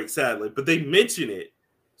Quantum Break, sadly, but they mention it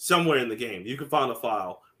somewhere in the game. You can find a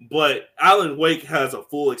file. But Alan Wake has a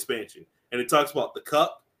full expansion, and it talks about the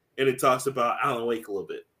cup, and it talks about Alan Wake a little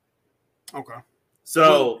bit. Okay.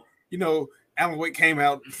 So Alan Wake came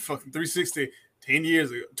out fucking 360 10 years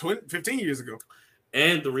ago, 15 years ago.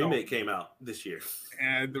 And the remake came out this year.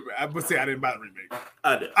 And I would say I didn't buy the remake.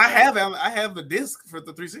 I did. I have the disc for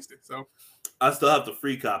the 360. So I still have the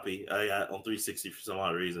free copy I got on 360 for some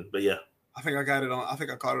odd reason. But yeah. I think I caught it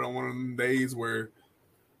on one of them days where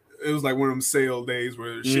it was like one of them sale days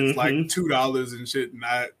where shit's like $2 and shit. And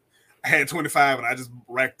I had 25 and I just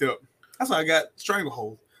racked up. That's why I got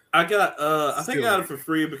Stranglehold. I got I think I got it for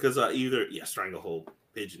free because Stranglehold.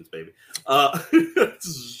 Pigeons, baby.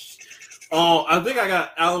 I think I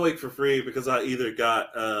got Alan Wake for free because I either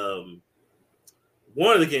got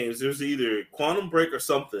one of the games. It was either Quantum Break or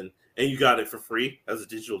something, and you got it for free as a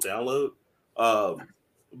digital download.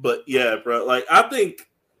 But yeah, bro, like I think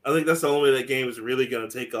that's the only way that game is really going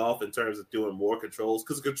to take off in terms of doing more controls.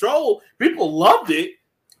 Because Control, people loved it.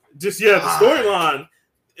 Just the storyline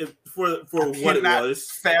for what it was.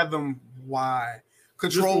 Fathom why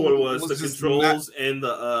Control. Just what it was the controls and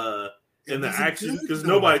the. And the action, because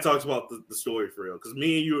nobody talks about the story for real. Because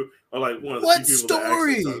me and you are like one of the few people that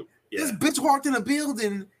actually talk. This bitch walked in a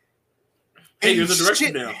building. Hey, there's a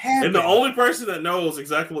director now, and the only person that knows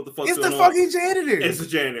exactly what the fuck's going on is the fucking janitor. It's the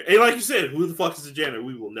janitor. And like you said, who the fuck is the janitor?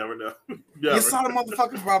 We will never know. You saw the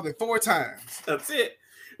motherfucker probably 4 times. That's it.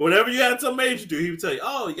 Whenever you had some major do, he would tell you,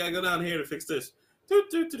 "Oh, you gotta go down here to fix this."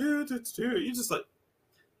 You just like.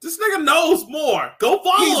 This nigga knows more. Go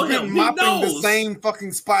follow him. He's been mopping the same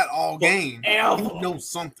fucking spot all game. He knows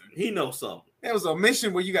something. There was a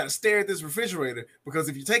mission where you got to stare at this refrigerator because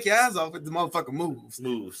if you take your eyes off it, the motherfucker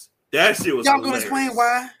moves. That shit was. Y'all gonna explain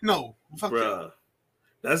why? No, bruh.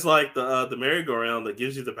 That's like the merry-go-round that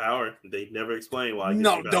gives you the power. They never explain why.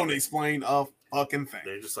 No, don't explain a fucking thing.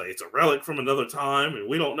 They're just like it's a relic from another time, and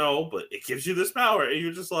we don't know, but it gives you this power, and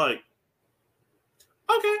you're just like,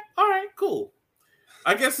 okay, all right, cool.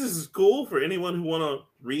 I guess this is cool for anyone who want to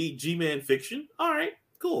read G-Man fiction. All right,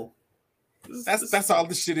 cool. That's all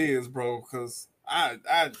this shit is, bro. Because like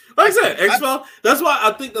I said, X-Files. That's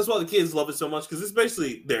why the kids love it so much because it's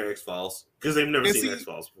basically their X-Files because they've never seen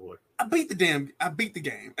X-Files before. I beat the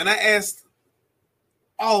game, and I asked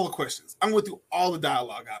all the questions. I went through all the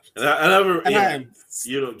dialogue options, I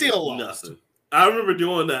still lost. Nothing. I remember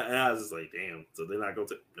doing that, and I was just like, "Damn!" So they're not going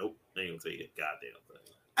to. Nope, they ain't gonna take it. Goddamn thing.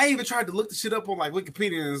 I even tried to look the shit up on like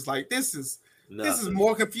Wikipedia, and it's like this is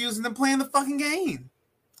more confusing than playing the fucking game.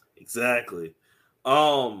 Exactly.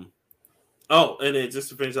 And then just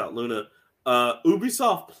to finish out Luna,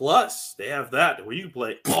 Ubisoft Plus, they have that where you can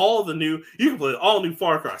play all new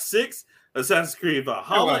Far Cry 6, Assassin's Creed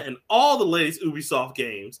Valhalla, and all the latest Ubisoft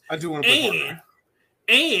games. I do want to play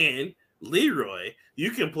and Leroy,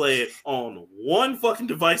 you can play it on one fucking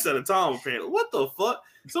device at a time, apparently. What the fuck?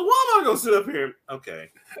 So why am I gonna sit up here?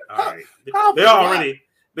 Okay, all right. They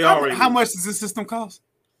already. How much does this system cost?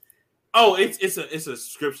 Oh, it's a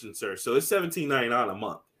subscription service, so it's $17.99 a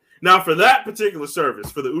month. Now for that particular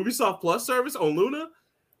service, for the Ubisoft Plus service on Luna,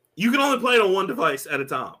 you can only play it on one device at a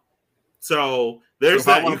time. So there's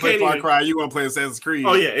that. If I want to play Far Cry, you want to play Assassin's Creed?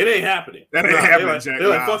 Oh yeah, it ain't happening. That ain't happening. They're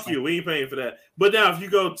like, fuck you. We ain't paying for that. But now if you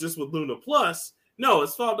go just with Luna Plus, no,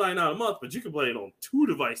 it's $5.99 a month, but you can play it on 2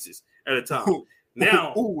 devices at a time.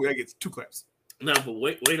 Now, that gets 2 claps. Now, but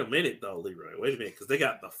wait a minute though, Leroy. Wait a minute, because they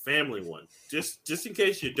got the family one. Just in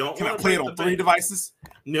case you don't. Can I play it on 3 devices?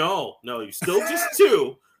 No, you still just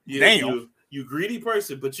 2. Damn. You greedy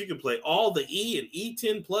person, but you can play all the E and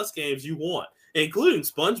E10 Plus games you want, including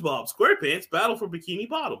SpongeBob SquarePants Battle for Bikini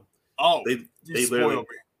Bottom. Oh, they spoiled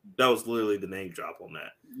me. That was literally the name drop on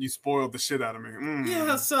that. You spoiled the shit out of me.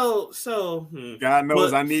 Yeah, so God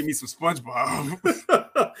knows I need me some SpongeBob.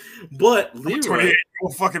 But I'm a Leroy,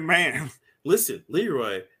 28-year-old fucking man. listen,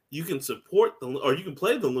 Leroy, you can support you can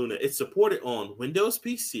play the Luna. It's supported on Windows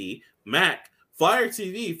PC, Mac, Fire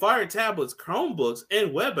TV, Fire tablets, Chromebooks,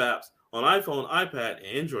 and web apps on iPhone, iPad, and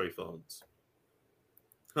Android phones.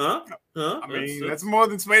 Huh? I mean, that's more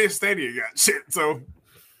than Space Stadia got. Shit, so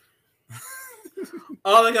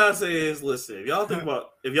all I gotta say is, listen, if y'all think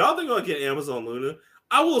about getting Amazon Luna,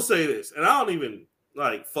 I will say this, and I don't even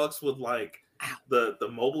like fucks with like the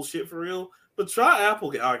mobile shit for real, but try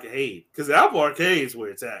Apple Arcade, because Apple Arcade is where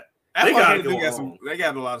it's at. They got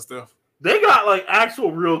a lot of stuff. They got like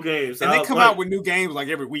actual real games, and they come out with new games like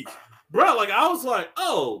every week, bro. Like I was like,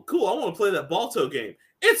 oh, cool, I want to play that Balto game.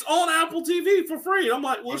 It's on Apple TV for free. And I'm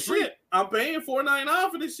like, well, shit, I'm paying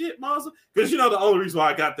 $4.99 for this shit, monster. Because the only reason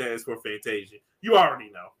why I got that is for Fantasia. You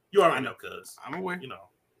already know. Cuz I'm aware.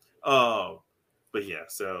 But yeah,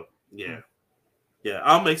 so yeah.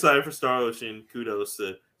 I'm excited for Star Ocean. Kudos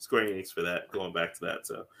to Square Enix for that. Going back to that,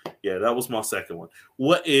 so yeah, that was my second one.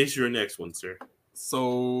 What is your next one, sir?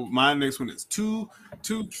 So my next one is two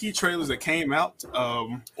key trailers that came out. Shit!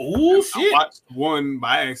 I watched one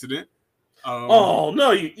by accident. Oh no,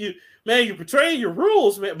 you you're betraying your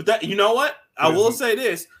rules, man. But that, you know what? I will say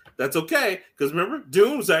this. That's okay, because remember,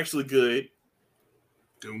 Doom's actually good.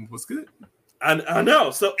 Doom was good. I know.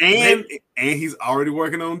 So and he's already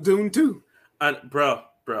working on Doom 2. Bro,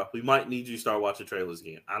 we might need you to start watching trailers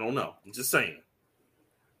again. I don't know. I'm just saying.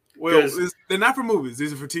 Well, they're not for movies.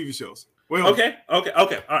 These are for TV shows. Well, okay. All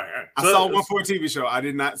right. I saw one for a TV show. I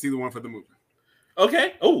did not see the one for the movie.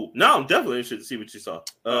 Okay. Oh, now I'm definitely interested to see what you saw.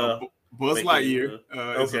 Buzz Lightyear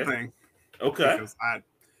is a thing. Okay. Because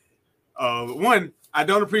I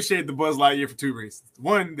don't appreciate the Buzz Lightyear for two reasons.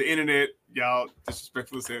 One, the internet, y'all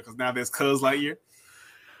disrespectfully said, because now there's Cuz Lightyear.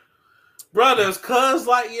 Brothers, Cuz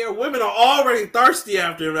Lightyear, women are already thirsty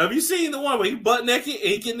after him. Have you seen the one where he butt naked and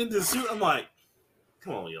he getting into the suit? I'm like,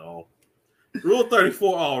 come on, y'all. Rule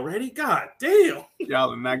 34 already? God damn.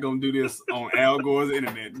 Y'all are not going to do this on Al Gore's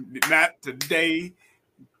internet. Not today.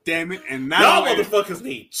 Damn it. And y'all motherfuckers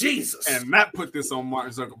need Jesus. And not put this on Mark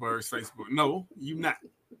Zuckerberg's Facebook. No, you not.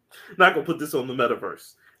 Not going to put this on the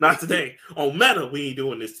metaverse. Not today. On Meta, we ain't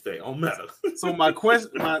doing this today. On Meta. So my question,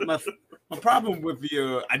 my problem with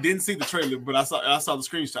the, I didn't see the trailer, but I saw the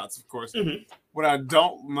screenshots, of course. Mm-hmm. What I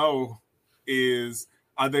don't know is,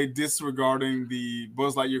 are they disregarding the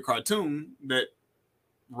Buzz Lightyear cartoon that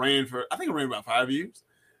ran for, I think it ran about 5 years,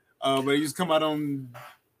 but it used to come out on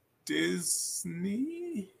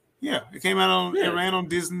Disney. Yeah, it came out on, it ran on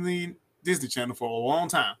Disney Channel for a long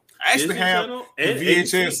time. I actually have the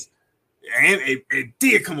VHS, and it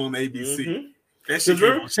did come on ABC. Mm-hmm. That shit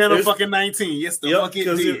came on Channel fucking 19. Yes, the fuck it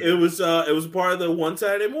did. It was part of the one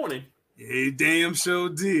Saturday morning. It damn sure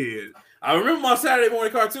did. I remember my Saturday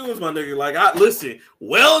morning cartoons, my nigga. Like, I listen,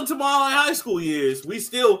 well into my high school years,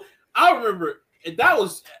 I remember, and that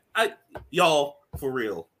was, y'all, for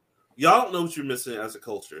real. Y'all don't know what you're missing as a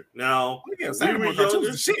culture. Now, Saturday morning cartoons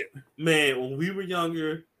is shit. Man, when we were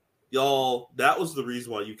younger, y'all, that was the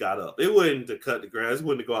reason why you got up. It wasn't to cut the grass. It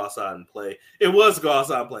wasn't to go outside and play. It was to go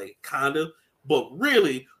outside and play, kind of. But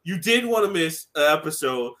really, you didn't want to miss an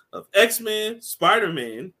episode of X-Men,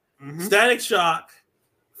 Spider-Man, Static Shock,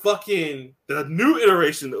 fucking the new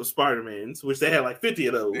iteration of Spider-Mans, which they had like 50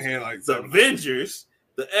 of those. They had like the Avengers,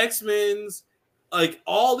 the X-Men's, like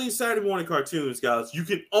all these Saturday morning cartoons, guys. You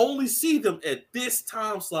can only see them at this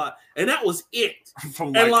time slot, and that was it.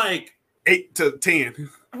 From and like 8 to 10.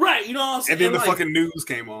 Right, you know what I'm saying? And then the fucking news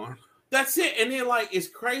came on. That's it. And then like it's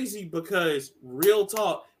crazy because real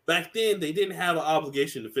talk, back then they didn't have an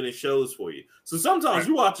obligation to finish shows for you. So sometimes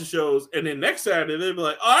you watch the shows and then next Saturday they'd be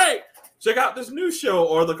like, all right, check out this new show,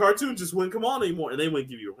 or the cartoon just wouldn't come on anymore. And they wouldn't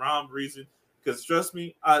give you a rhyme reason. Because trust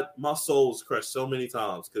me, my soul was crushed so many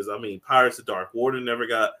times. Because I mean, Pirates of Dark Water never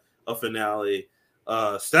got a finale.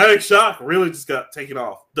 Static Shock really just got taken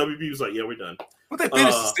off. WB was like, yeah, we're done. But they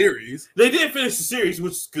finished the series. They did finish the series,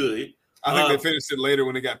 which is good. I think they finished it later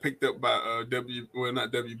when it got picked up by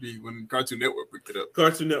not WB, when Cartoon Network picked it up.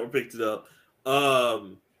 Cartoon Network picked it up.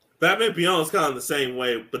 Batman Beyond is kind of the same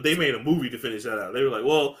way, but they made a movie to finish that out. They were like,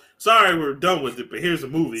 well, sorry, we're done with it, but here's a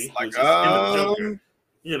movie. It's like, Joker,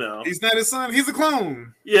 you know. He's not his son, he's a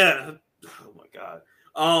clone. Yeah. Oh my God.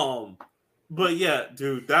 But yeah,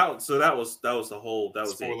 dude, that was the whole, that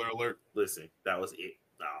was spoiler alert. Listen, that was it.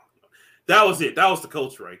 No. That was it. That was the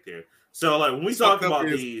culture right there. So, like, when we talk about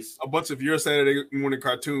these, a bunch of your Saturday morning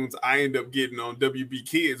cartoons, I end up getting on WB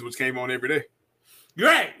Kids, which came on every day.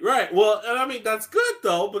 Right. Well, and I mean that's good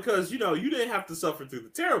though because you didn't have to suffer through the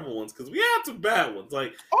terrible ones because we had some bad ones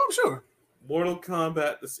like Oh, I'm sure. Mortal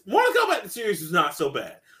Kombat. Mortal Kombat the series is not so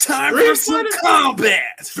bad. Time for some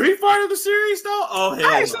combat. Street Fighter the series though. Oh hell,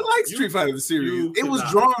 I actually no. like Street Fighter the series. you It was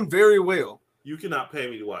cannot. drawn very well. You cannot pay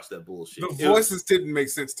me to watch that bullshit. The voices didn't make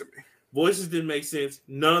sense to me. Voices didn't make sense.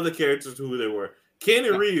 None of the characters who they were. Ken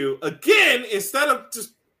and Ryu again instead of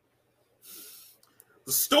just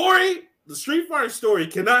the story. The Street Fighter story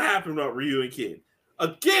cannot happen without Ryu and Ken.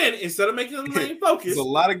 Again, instead of making them the main focus, There's a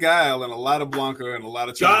lot of Guile and a lot of Blanca and a lot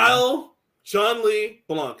of Guile, Chun-Li,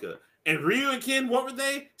 Blanca, and Ryu and Ken. What were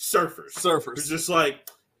they? Surfers. It's surfers. just like,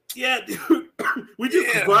 yeah, dude, we do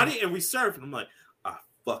karate and we surf, and I'm like, I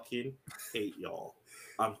fucking hate y'all.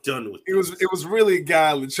 I'm done with this. It was really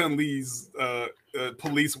Guile and Chun-Li's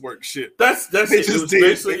police work shit. That's They it. just It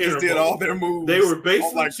did was all their moves. They were on,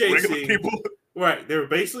 basically like regular chasing people. Right, they were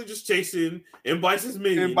basically just chasing M. Bison's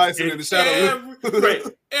minions. M. Bison in the shadow.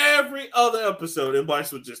 Every other episode, M.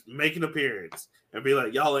 Bison would just make an appearance and be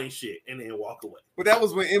like, "Y'all ain't shit," and then walk away. But that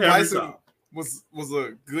was when M. Every Bison time. was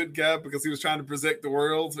a good guy because he was trying to protect the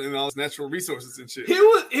world and all his natural resources and shit. He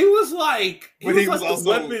was like, But he was like also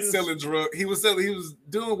weapons. selling drugs. He was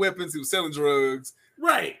doing weapons. He was selling drugs.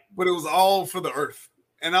 Right. But it was all for the earth.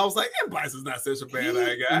 And I was like, M. Bison's not such a bad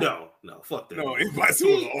guy. No, fuck that. No, M. Bison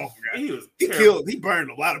was an awful guy. He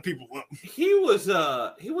Burned a lot of people up. He was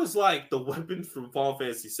like the weapon from Final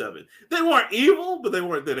Fantasy VII. They weren't evil, but they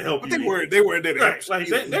weren't there to help But you. they weren't there to help. Right,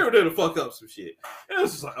 like they were there to fuck up some shit. And it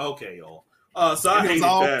was just like, okay, y'all. So I it was hated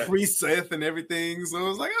all that. pre-Seth and everything. So it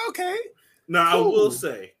was like, okay. Now cool.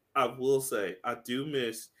 I will say, I do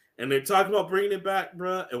miss, and they're talking about bringing it back,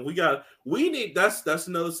 bruh. And we need that's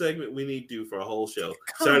another segment we need to do for a whole show.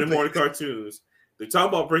 Saturday morning cartoons. They're talking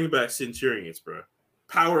about bringing back Centurions, bruh.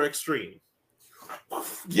 Power Extreme.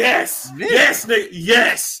 Yes, Nick. yes, Nick,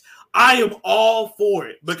 yes. I am all for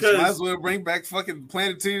it because Might as well bring back fucking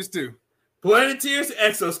Planeteers too. Planeteers,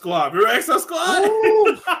 Exo Squad. Remember Exo Squad?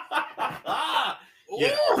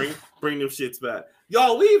 Yeah, bring them shits back.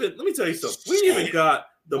 Y'all, let me tell you something. We even got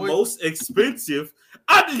the most expensive.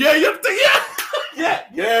 Yeah.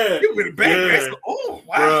 You been back. Oh,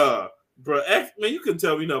 wow. Bruh, man, you couldn't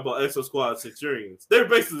tell me nothing about Exo Squad Centurions. They're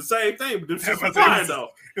basically the same thing, but they're just flying though.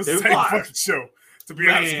 It's the same fucking show. To be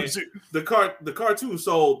honest with you, the cartoon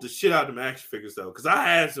sold the shit out of them action figures though, because I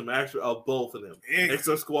had some action of both of them,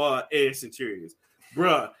 Exo Squad and Centurions.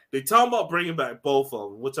 Bruh, they talking about bringing back both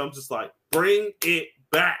of them, which I'm just like, bring it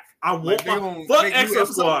back. I want my fuck Exo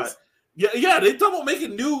Squad. Yeah, they talking about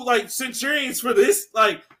making new like Centurions for this.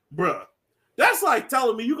 Like, bruh, that's like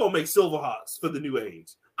telling me you gonna make Silverhawks for the new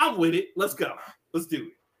age. I'm with it. Let's go. Let's do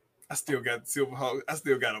it. I still got Silverhawks. I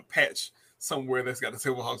still got a patch somewhere that's got a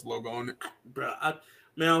Silverhawks logo on it. Bro,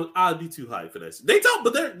 I'd be too hyped for that.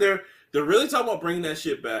 But they're really talking about bringing that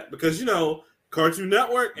shit back because Cartoon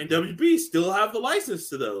Network and WB still have the license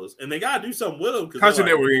to those, and they gotta do something with them. Cartoon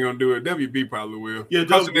Network ain't gonna do it. WB probably will. Yeah,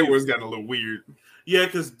 Cartoon Network's gotten a little weird. Yeah,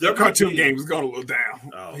 because the cartoon game's gone a little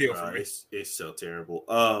down. Oh, bro, it's so terrible.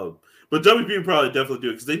 But WB will probably definitely do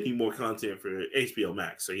it because they need more content for HBO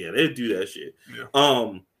Max. So yeah, they'd do that shit. Yeah.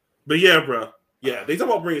 But yeah, bro. Yeah, they talk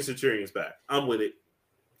about bringing Centurions back. I'm with it.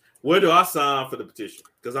 Where do I sign for the petition?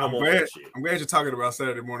 Because I want that shit. I'm glad you're talking about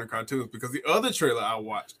Saturday morning cartoons because the other trailer I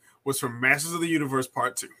watched was from Masters of the Universe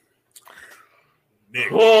Part 2. Nick.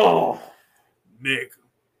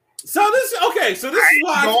 So this is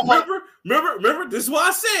why remember this is why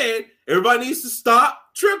I said everybody needs to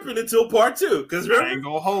stop tripping until Part 2. Because I ain't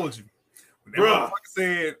gonna hold you. When that motherfucker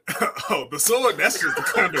said, "Oh, the sword, that's just the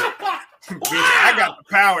conduit." Bitch, I got the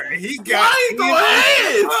power, and he got. Why ain't go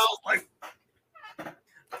ahead?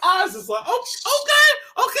 I was just like, okay,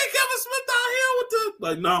 Kevin Smith out here with the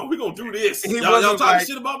like, no, we gonna do this. Y'all talking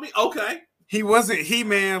shit about me? Okay. He wasn't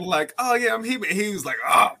He-Man like, oh yeah, I'm He-Man. He was like,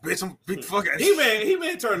 oh bitch, I'm big fucking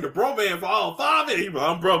He-Man turned to Bro-Man for all 5 and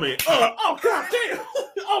I'm Bro-Man. Oh god damn.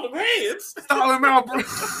 All them hands. All them out, bro.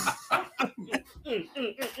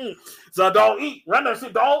 So dog eat. Run that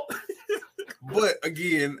shit, dog. But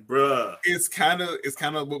again, bruh, it's kind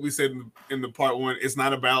of what we said in the part 1. It's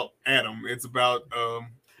not about Adam. It's about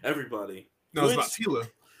everybody. No, it's about Teela.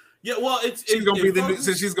 Yeah, well, she's gonna be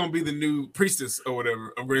she's gonna be the new priestess or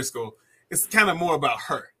whatever of Red Skull. It's kind of more about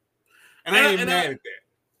her, and I ain't mad at that.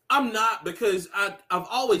 I'm not, because I've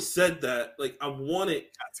always said that. Like I wanted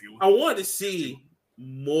to see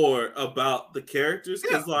more about the characters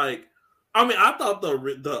because, like, I mean, I thought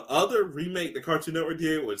the other remake the Cartoon Network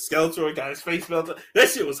did with Skeletor got his face melted. That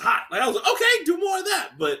shit was hot. Like I was like, okay, do more of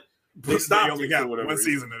that. But They stopped only it got for whatever one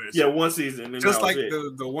reason. season of this. Yeah, one season. And Just that was like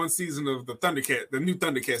it. the one season of the Thundercat, the new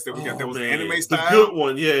Thundercats that we got. That was man. anime style. The good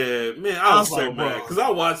one, yeah. Man, I was so like, mad because I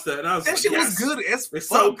watched that and I was that like, shit yes, was good as it's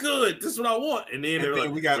fuck. so good. This is what I want. And then they're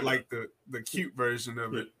like, we got like the cute version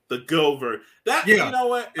of it. The Go version. That Yeah. You know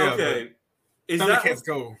what? Yeah, okay. Thundercats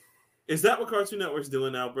Go. Is that what Cartoon Network's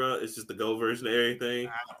doing now, bro? It's just the Go version of everything?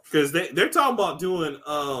 Because they're talking about doing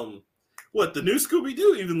what the new Scooby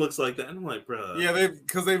Doo even looks like that. And I'm like, bro. Yeah, they've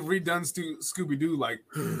redone Scooby Doo like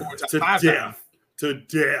to death. To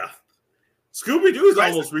death. Scooby Doo is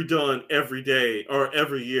almost redone every day or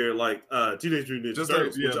every year, like Teenage Mutant Ninja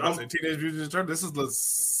Turtles. Teenage Mutant Ninja Turtles. This is the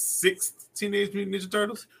 6th Teenage Mutant Ninja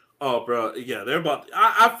Turtles. Oh, bro, yeah, they're about.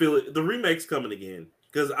 I feel it. The remake's coming again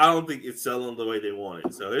because I don't think it's selling the way they want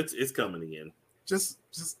it. So it's coming again. Just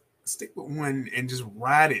stick with one and just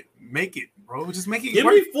ride it. Make it, bro. Just make it. Give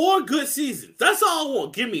me 4 good seasons. That's all I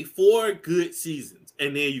want. Give me 4 good seasons,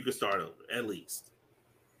 and then you can start over at least.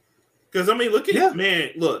 Because I mean,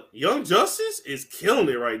 look, Young Justice is killing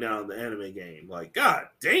it right now in the anime game. Like, god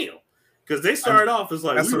damn. Because they started off as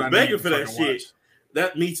like we were begging for that shit.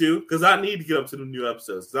 That me too. Because I need to get up to the new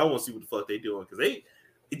episodes. Because I want to see what the fuck they doing. Because they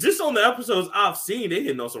just on the episodes I've seen, they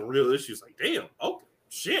hitting on some real issues. Like, damn, oh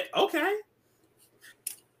shit, okay.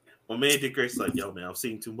 My man Dick Grace is like, yo, man, I've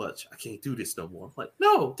seen too much. I can't do this no more. I'm like,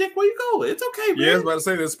 no, Dick, where you going? It's okay, man. Yeah, I was about to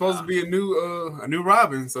say there's supposed to be a new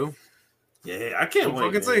Robin, so yeah, I can't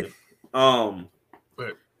wait. Fucking see.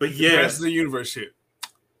 But yeah, the rest of the universe shit.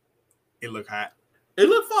 It looked hot. It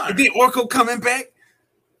looked fine. And then Orko coming back.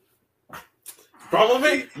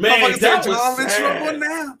 Probably, man. That was in trouble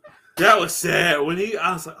now. That was sad. When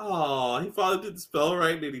I was like, oh, he finally did the spell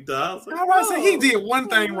right, and then he died. I was like, I said he did one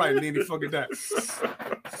thing right, and then he fucking died.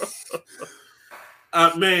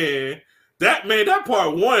 That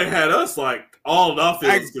part 1 had us like all off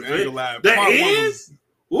it. The end,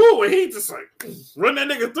 when he just like run that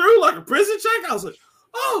nigga through like a prison check. I was like,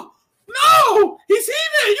 oh no, he's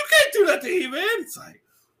He-Man. You can't do that to He-Man. It's like,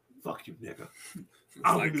 fuck you, nigga.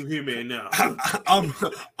 I'm like, the new He-Man now. I'm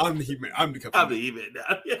the He-Man. I'm the captain. I'm the He-Man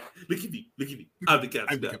now. Yeah. Look at me. I'm the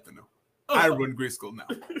captain now. I run Grayskull now.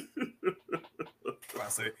 I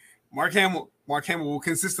say Mark Hamill will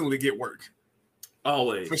consistently get work.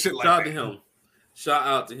 Always. For shit like Shout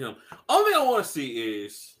out to him. Only thing I want to see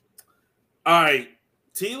is, all right,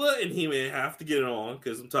 Teela and He-Man have to get it on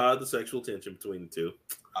because I'm tired of the sexual tension between the two.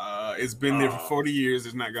 It's been there for 40 years.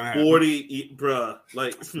 It's not gonna happen. 40, bruh.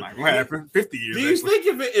 Like, it's not gonna happen. 50 years. Do you think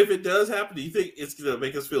if it does happen, do you think it's gonna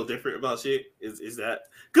make us feel different about shit? Is that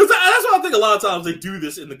because that's what I think? A lot of times they do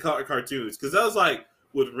this in the cartoons because that was like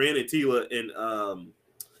with Ren and Teela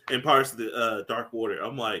and parts of the Dark Water.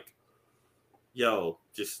 I'm like, yo,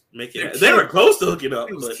 just make it. They were close to hooking up.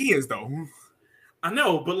 It was kids though. I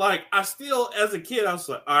know, but like I still, as a kid, I was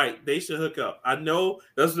like, all right, they should hook up. I know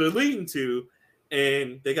that's what they're leading to.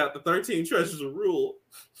 And they got the 13 Treasures of Rule,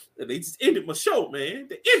 and they just ended my show, man.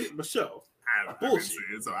 They ended my show. Bullshit.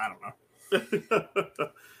 So I don't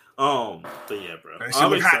know. But yeah, bro,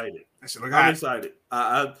 I'm excited. I'm excited.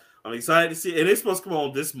 I'm excited to see it. And it's supposed to come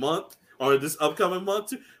on this month or this upcoming month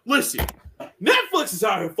too. Listen, Netflix is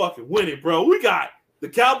out here fucking winning, bro. We got the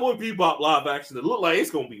Cowboy Bebop live action that look like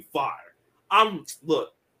it's gonna be fire. The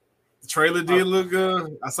trailer did look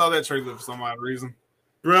good. I saw that trailer for some odd reason.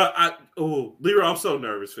 Bro, Leroy, I'm so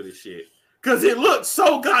nervous for this shit. Because it looks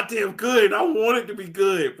so goddamn good. I want it to be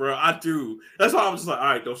good, bro. I do. That's why I'm just like, all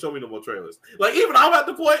right, don't show me no more trailers. Like, even I'm at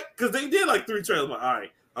the point, because they did like 3 trailers. I'm like, all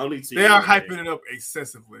right, I don't need to see. They are hyping it up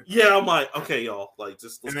excessively. Yeah, I'm like, okay, y'all. Like,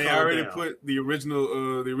 just let's and they already put the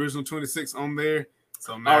original 26 on there.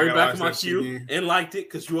 So now I already back in my queue and liked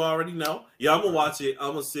it, because you already know. Yeah, I'm going to watch it.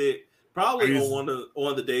 I'm going to sit probably on one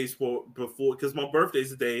of the days before, because my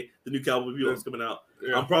birthday's the day the new Cowboy Bebop is coming out.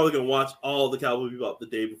 Yeah. I'm probably gonna watch all the Cowboy Bebop the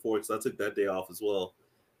day before because I took that day off as well,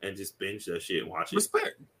 and just binge that shit and watch it.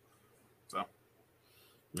 Respect. So,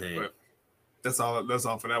 man, but that's all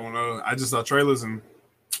for that one. I just saw trailers and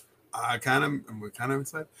we're kind of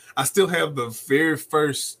excited. I still have the very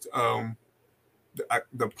first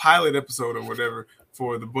the pilot episode or whatever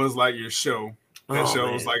for the Buzz Lightyear show. That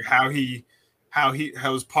shows like how him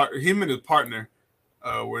and his partner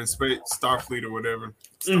were in Starfleet or whatever.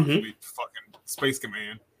 Starfleet, fucking Space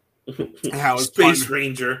Command. How his Space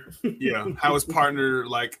Ranger. Yeah, how his partner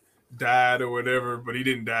like died or whatever, but he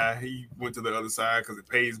didn't die. He went to the other side because it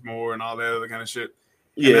pays more and all that other kind of shit.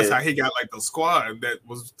 And yeah, that's how he got like the squad that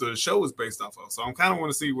was the show was based off of. So I'm kind of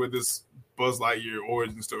want to see where this Buzz Lightyear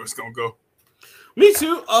origin story is gonna go. Me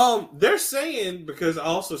too. They're saying, because I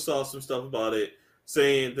also saw some stuff about it,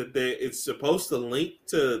 saying that it's supposed to link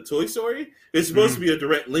to Toy Story. It's supposed to be a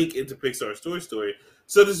direct link into Pixar's Toy Story.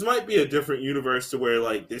 So this might be a different universe to where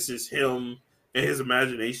like this is him and his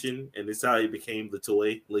imagination, and it's how he became the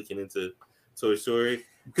toy linking into Toy Story.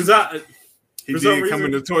 Because he did come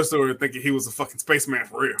into Toy Story thinking he was a fucking spaceman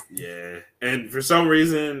for real. Yeah, and for some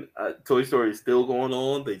reason, Toy Story is still going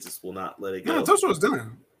on. They just will not let it go. No, Toy Story's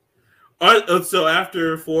done. So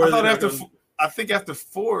after 4, I think after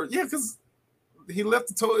 4, yeah, because he left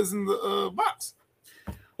the toys in the box.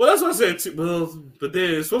 Well, that's what I said too. Well, but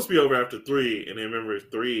then it's supposed to be over after 3, and then remember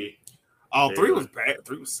 3. Oh, 3 was bad.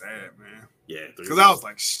 3 was sad, man. Yeah, because I was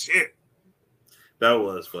like, shit. That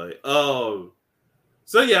was funny.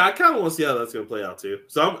 So yeah, I kind of want to see how that's gonna play out too.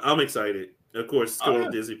 So I'm excited. Of course, it's going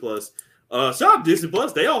on Disney Plus. Shout out to Disney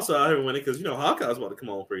Plus. They also out here winning because Hawkeye's about to come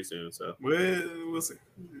on pretty soon. So we'll see.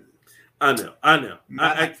 I know. I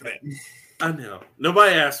know.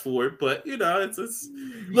 Nobody asked for it, but it's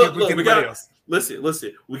look. We got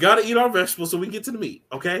listen. We got to eat our vegetables so we can get to the meat.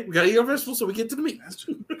 Okay, we got to eat our vegetables so we get to the meat. That's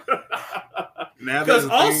true. Because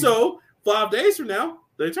also 5 days from now,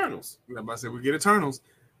 the Eternals. I said we get Eternals,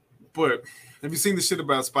 but have you seen the shit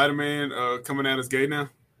about Spider-Man coming out as gay now?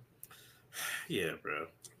 Yeah, bro.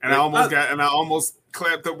 And I almost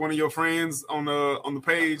clapped up one of your friends on the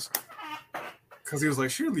page because he was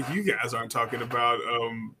like, "Surely you guys aren't talking about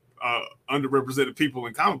underrepresented people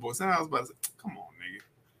in comic books." And I was about to say, "Come on, nigga,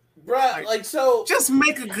 bro. Like so, just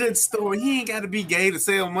make a good story. He ain't got to be gay to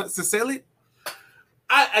sell it."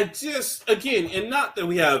 I just, again, and not that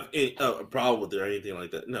we have a problem with it or anything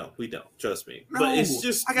like that. No, we don't. Trust me. No, but it's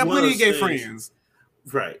just I got plenty of gay friends.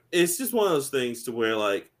 Right. It's just one of those things to where,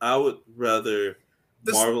 like, I would rather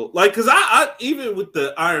Marvel, like, because I even with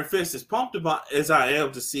the Iron Fist, as pumped about as I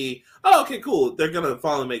am to see, oh, okay, cool, they're gonna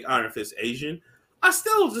finally make Iron Fist Asian. I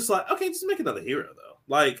still just like, okay, just make another hero though.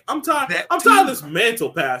 Like, I'm tired of this mantle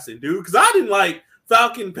passing, dude. Because I didn't like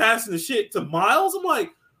Falcon passing the shit to Miles. I'm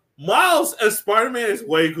like, Miles as Spider-Man is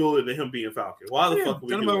way cooler than him being Falcon. Why the fuck are we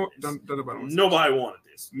doing this? Nobody wanted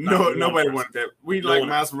this. Nobody wanted that. We like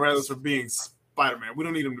Miles Morales for being Spider-Man. We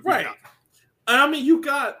don't need him to be Falcon. I mean, you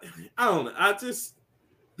got, I don't know.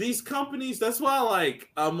 These companies, that's why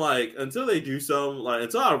I'm like, until they do something, like,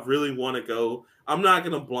 until I really want to go, I'm not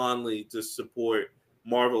going to blindly just support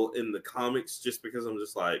Marvel in the comics just because I'm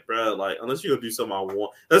just like, bro, like, unless you're going to do something I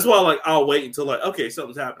want. That's why, like, I'll wait until, like, okay,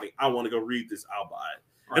 something's happening. I want to go read this. I'll buy it.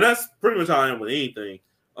 Right. And that's pretty much how I am with anything.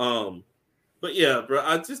 But yeah, bro,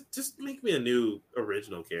 I just make me a new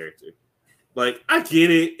original character. Like, I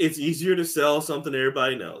get it. It's easier to sell something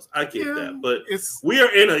everybody knows. I get that. But we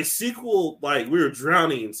are in a sequel, like, we're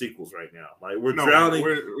drowning in sequels right now. Like, we're drowning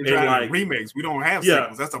in like remakes. We don't have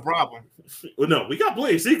sequels. That's a problem. Well, no, we got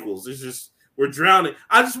plenty of sequels. It's just we're drowning.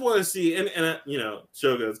 I just want to see, and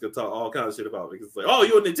Shogun's gonna talk all kinds of shit about it because it's like, oh,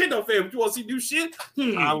 you're a Nintendo fan, but you want to see new shit?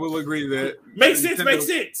 I will agree that makes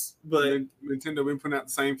sense. But Nintendo been putting out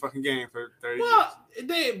the same fucking game for 30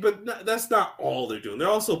 years. But that's not all they're doing. They're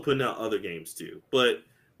also putting out other games too. But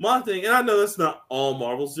my thing, and I know that's not all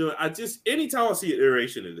Marvel's doing. I just anytime I see an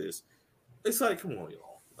iteration of this, it's like, come on,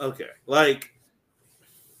 y'all. Okay, like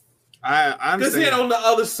I understand. Because then on the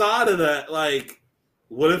other side of that, like.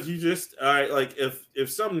 What if you just all right? Like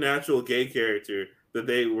if some natural gay character that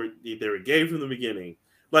they were gay from the beginning,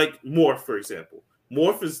 like Morph, for example.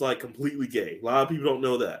 Morph is like completely gay. A lot of people don't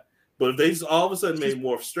know that. But if they just all of a sudden made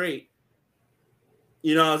Morph straight,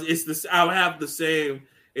 it's this. I would have the same.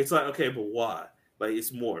 It's like, okay, but why? Like,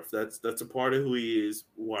 it's Morph. That's a part of who he is.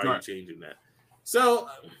 Why are you changing that? So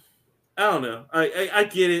I don't know. I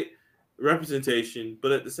get it, representation,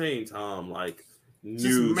 but at the same time, like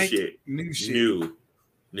new shit.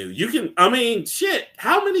 You can, I mean, shit.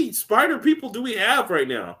 How many Spider people do we have right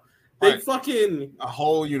now? They fucking a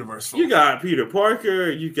whole universe. Full. You got Peter Parker.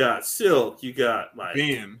 You got Silk. You got like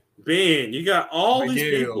Ben. You got all these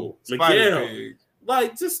people. Miguel.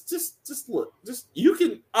 Like, just look. Just you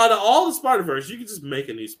can out of all the Spider-Verse, you can just make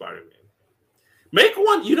a new Spider-Man. Make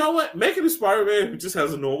one. You know what? Make a new Spider-Man who just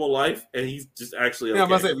has a normal life and he's just actually. Okay. Yeah, I'm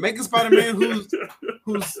about to say, make a Spider-Man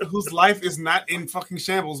whose life is not in fucking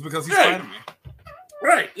shambles because he's Spider-Man.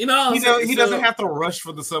 Right, he doesn't have to rush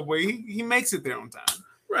for the subway. He makes it there on time.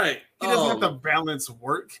 Right, he doesn't have to balance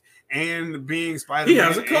work and being Spider-Man. He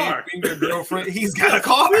has a car. And being a girlfriend. He's got a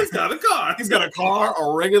car. He's got a car,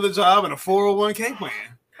 a regular job, and a 401k plan.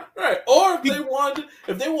 Right, or if they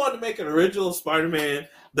wanted to make an original Spider-Man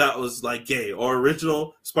that was like gay, or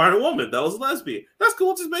original Spider-Woman that was lesbian, that's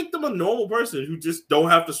cool. Just make them a normal person who just don't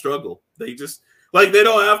have to struggle. They just. Like, they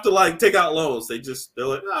don't have to, like, take out loans. They're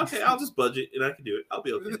like, okay, I'll just budget, and I can do it. I'll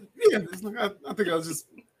be okay. Yeah, it's like, I think I'll just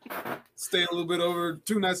Stay a little bit over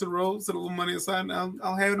 2 nights in a row, set a little money aside, and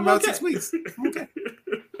I'll have it in about 6 weeks. Okay.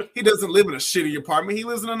 He doesn't live in a shitty apartment. He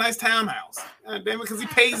lives in a nice townhouse. God damn it, because he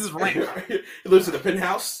pays his rent. He lives in a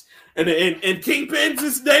penthouse, and Kingpin's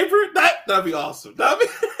his neighbor. That'd be awesome.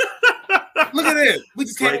 Look at that. We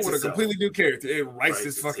just came up with a itself. completely new character. It writes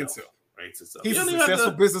his fucking self. He's a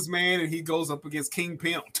successful businessman, and he goes up against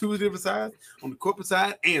Kingpin on 2 different sides, on the corporate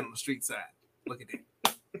side and on the street side. Look at that.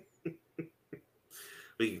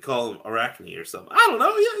 We can call him Arachne or something. I don't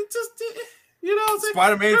know. Yeah, just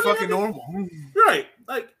Spider-Man fucking normal. Right.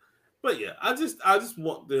 Like, but yeah, I just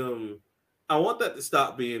want them. I want that to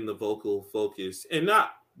stop being the vocal focus, and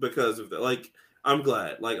not because of that. Like, I'm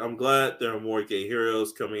glad there are more gay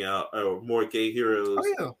heroes coming out, or more gay heroes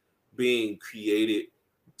being created,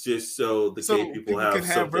 just so the gay people have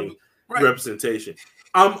something representation.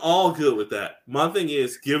 I'm all good with that. My thing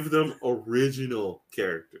is, give them original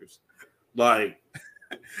characters, like.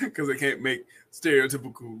 Because they can't make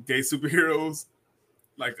stereotypical gay superheroes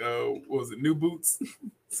like what was it, New Boots?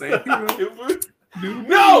 Same hero.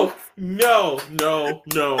 No.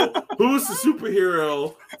 Who's the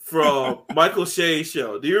superhero from Michael Shea's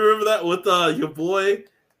show? Do you remember that with your boy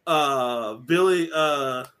Billy?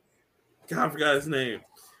 God, I forgot his name,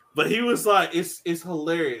 but he was like, it's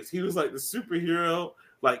hilarious. He was like the superhero,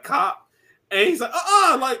 like cop, and he's like,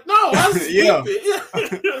 like no, I'm stupid.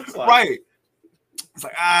 It's like, right. It's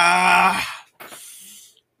like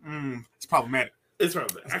it's problematic. It's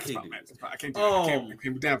problematic. I can't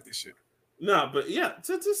be down with this shit. No, but yeah,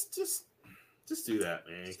 just do that,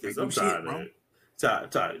 man. Because I'm tired of it.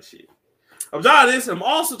 Tired of shit. I'm tired of this. I'm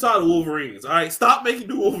also tired of Wolverines. All right, stop making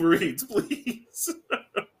new Wolverines, please.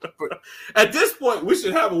 At this point, we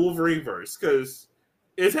should have a Wolverine verse because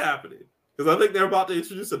it's happening. Because I think they're about to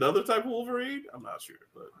introduce another type of Wolverine. I'm not sure,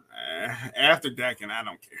 but after that, and I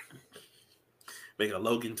don't care. Make a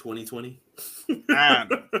Logan 2020. I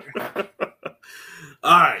don't care.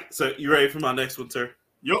 All right, so you ready for my next one, sir?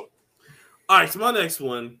 Yep. All right, so my next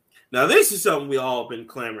one. Now, this is something we all been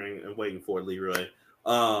clamoring and waiting for, Leroy.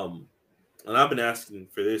 And I've been asking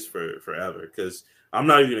for this for forever because I'm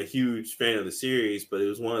not even a huge fan of the series, but it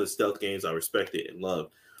was one of the stealth games I respected and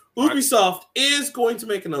loved. Ubisoft is going to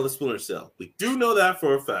make another Splinter Cell. We do know that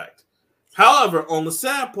for a fact. However, on the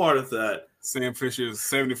sad part of that, Sam Fisher is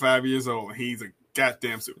 75 years old, and he's a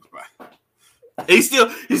goddamn super spy. He's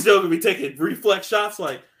still gonna be taking reflex shots.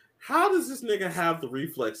 Like, how does this nigga have the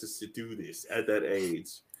reflexes to do this at that age?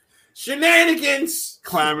 Shenanigans!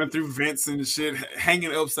 Climbing through vents and shit,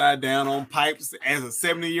 hanging upside down on pipes as a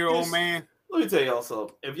 70-year-old man. Let me tell y'all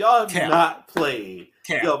something. If y'all have not played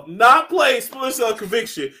Splinter Cell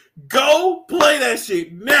Conviction, go play that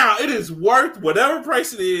shit now. It is worth whatever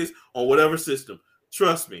price it is on whatever system.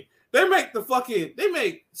 Trust me. They make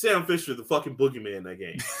Sam Fisher the fucking boogeyman in that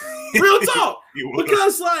game. Real talk.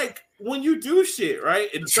 Because like when you do shit,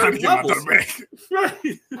 right, in certain levels,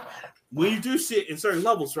 right? When you do shit in certain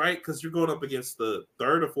levels, right? Because you're going up against the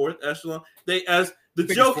 3rd or 4th echelon.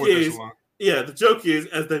 The joke is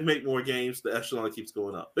as they make more games, the echelon keeps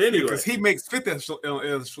going up. But anyway, because he makes 5th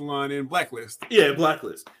echelon in Blacklist. Yeah,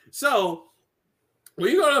 Blacklist. So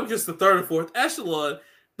when you go up against the 3rd or 4th echelon,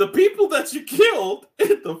 the people that you killed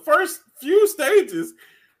in the first few stages,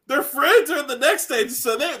 their friends are in the next stage.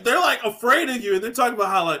 So they're like afraid of you. And they're talking about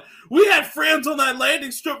how like, we had friends on that landing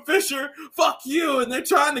strip, Fisher. Fuck you. And they're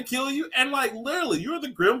trying to kill you. And like literally, you're the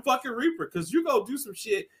Grim fucking Reaper because you go do some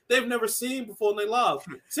shit they've never seen before in their lives.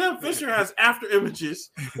 Sam Fisher has after images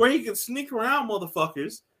where he can sneak around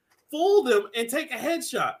motherfuckers, fool them, and take a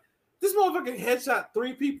headshot. This motherfucker headshot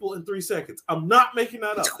 3 people in 3 seconds. I'm not making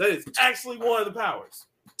that up. That is actually one of the powers.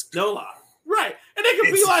 No lie. Right. And they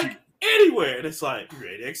can be like anywhere. And it's like, you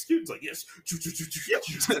ready to execute? It's like, yes.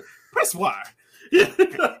 Press Y. Yeah.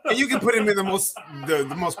 And you can put him in the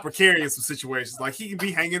most precarious of situations. Like he can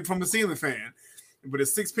be hanging from the ceiling fan. But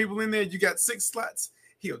there's 6 people in there, you got 6 slots.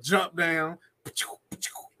 He'll jump down.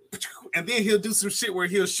 And then he'll do some shit where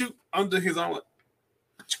he'll shoot under his own.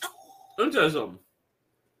 Let me tell you something.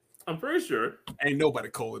 I'm pretty sure ain't nobody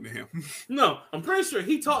colder than him. No, I'm pretty sure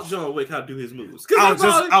he taught John Wick how to do his moves.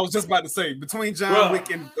 I was just about to say, between John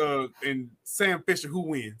Wick and Sam Fisher, who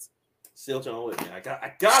wins? Still John Wick, man. I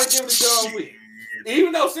gotta give it to John Wick.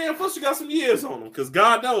 Even though Sam Fisher got some years on him, because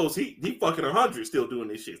God knows he fucking 100 still doing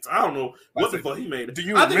this shit. So I don't know what the fuck he made. I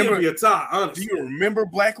think it'd be a tie, honestly. Do you remember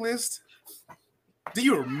Blacklist?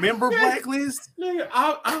 Blacklist? Nigga,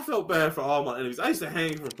 I felt bad for all my enemies. I used to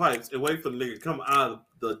hang from pipes and wait for the nigga to come out of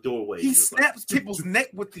the doorway. He snaps people's neck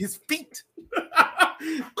with his feet. All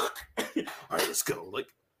right, let's go. Like,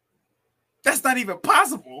 That's not even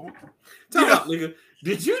possible. Tell me, nigga.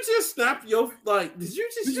 Did you just snap your Did you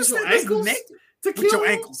just use your ankles to kill with your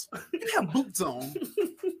him? ankles? You have boots on.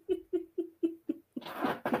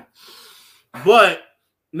 But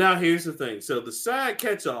now here's the thing. So the sad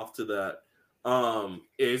catch off to that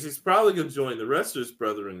is he's probably going to join the rest of his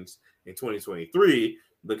brethrens in 2023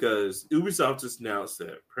 because Ubisoft just announced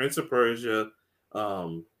that Prince of Persia.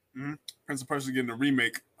 Prince of Persia getting a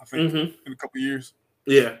remake, I think, in a couple years.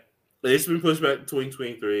 Yeah, it's been pushed back to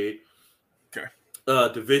 2023. Okay.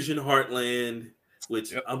 Division Heartland,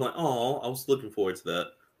 which I'm like, oh, I was looking forward to that.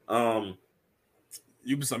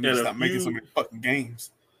 Ubisoft needs to stop making so many fucking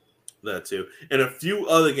games. That too. And a few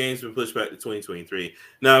other games been pushed back to 2023.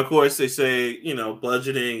 Now, of course, they say,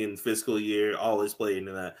 budgeting and fiscal year always play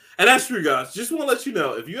into that. And that's true, guys. Just want to let you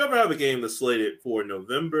know, if you ever have a game that's slated for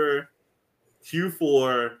November,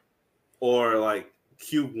 Q4, or like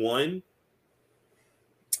Q1,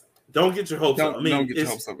 don't get your hopes up. I mean, don't get your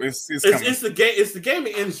hopes up. It's the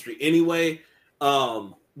gaming industry anyway.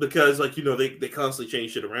 Because they constantly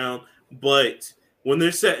change shit around. But when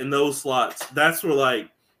they're setting those slots, that's where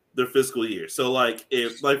their fiscal year. So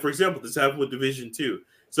if for example, this happened with Division 2.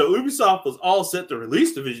 So Ubisoft was all set to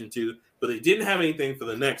release Division 2, but they didn't have anything for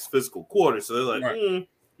the next fiscal quarter. So they're like,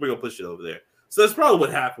 we're gonna push it over there. So that's probably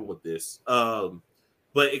what happened with this.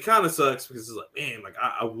 But it kind of sucks because it's like, man,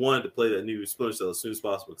 I wanted to play that new Splinter Cell as soon as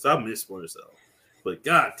possible because I miss Splinter Cell. But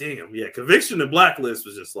god damn, yeah, Conviction and Blacklist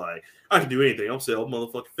was just like, I can do anything. I'm saying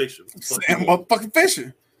motherfucking fiction. Motherfucking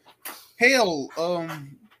fiction. Hell,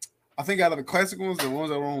 I think out of the classic ones, the ones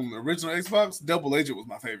that were on the original Xbox, Double Agent was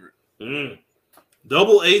my favorite.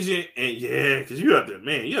 Double Agent, and because you have to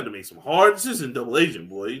make some hard decisions in Double Agent,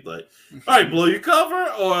 boy. All right, blow your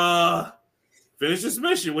cover or finish this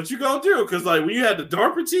mission. What you gonna do? Because when you had the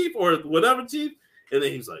DARPA chief or whatever chief, and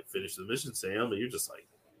then he's like, finish the mission, Sam, and you're just like,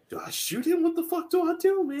 do I shoot him? What the fuck do I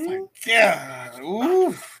do, man?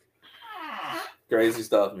 Oof. Crazy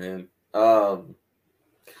stuff, man.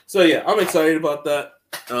 So yeah, I'm excited about that.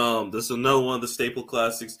 This is another one of the staple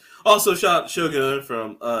classics. Also, shout out to Shogun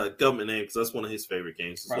from Government Name because that's one of his favorite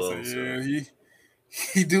games as well. Yeah,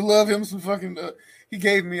 he do love him some fucking. He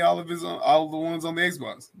gave me all of the ones on the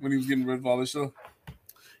Xbox when he was getting rid of all this stuff.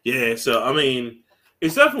 Yeah, so I mean,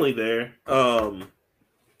 it's definitely there.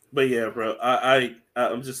 But yeah, bro,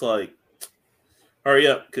 I'm just like, hurry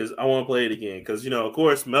up because I want to play it again. Because of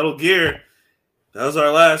course, Metal Gear. That was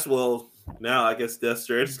our last. Well, now I guess Death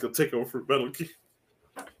Stranding is gonna take over for Metal Gear.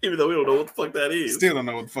 Even though we don't know what the fuck that is. Still don't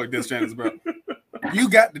know what the fuck Death Stranding is about. You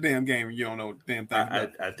got the damn game and you don't know what the damn thing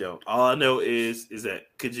about. I don't. All I know is that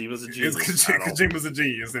Kojima's a genius. Kojima's a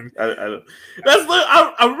genius. And I don't.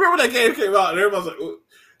 I remember that game came out and everybody was like, ooh.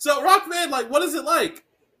 So Rockman, what is it like?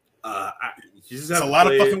 It's a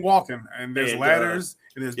lot of fucking walking and there's ladders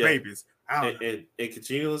and there's babies. And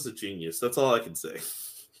Kojima's a genius. That's all I can say.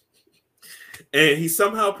 And he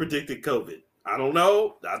somehow predicted COVID. I don't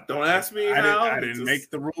know. Don't ask me how. I didn't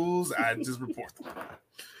make the rules. I just report them.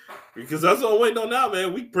 Because that's what I'm waiting on now,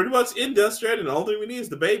 man. We pretty much in Death Stranding. The only thing we need is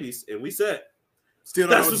the babies. And we said. Still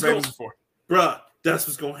don't know what the babies are for. Bruh, that's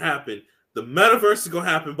what's going to happen. The metaverse is going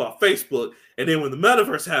to happen by Facebook. And then when the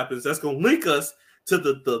metaverse happens, that's going to link us to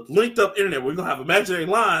the linked up internet. We're going to have imaginary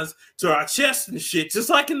lines to our chest and shit,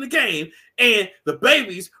 just like in the game. And the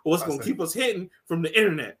babies are what's going to keep us hidden from the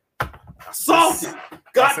internet. I solved it.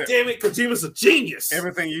 God damn it, Kojima's a genius.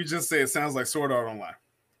 Everything you just said sounds like Sword Art Online.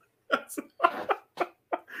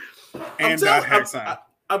 And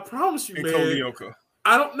I promise you, man. Kodioka.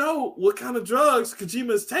 I don't know what kind of drugs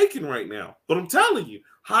Kojima is taking right now, but I'm telling you,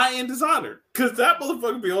 high-end designer. Because that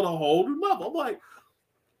motherfucker be on a whole new level. I'm like,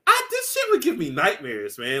 this shit would give me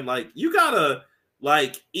nightmares, man. You gotta,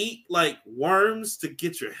 eat, worms to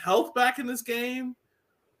get your health back in this game.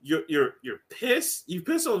 You're pissed. You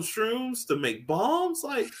piss on shrooms to make bombs.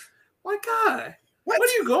 My God, what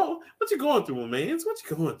are you going through, man? What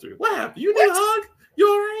you going through? What happened? You need a hug? You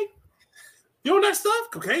all right? You on that stuff?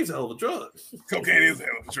 Cocaine's a hell of a drug. Cocaine is a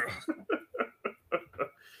hell of a drug.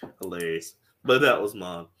 Hilarious. But that was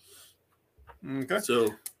mine. Okay. So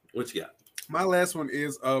what you got? My last one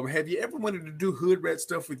is: have you ever wanted to do hood rat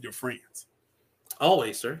stuff with your friends?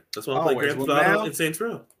 Always, sir. That's why I play Grand Theft Auto and Saints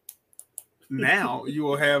Row. Now you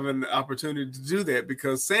will have an opportunity to do that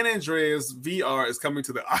because San Andreas VR is coming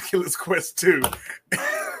to the Oculus Quest 2.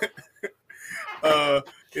 It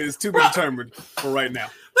is to be determined for right now.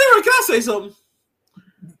 Leroy, can I say something?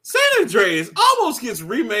 San Andreas almost gets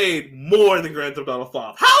remade more than Grand Theft Auto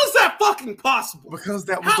 5. How is that fucking possible? Because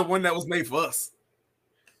that was the one that was made for us.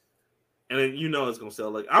 And then it's gonna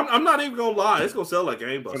sell I'm not even gonna lie, it's gonna sell like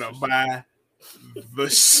gangbusters. I'm gonna buy the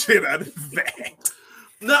shit out of that.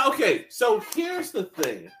 No, okay. So here's the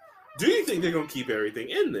thing: do you think they're gonna keep everything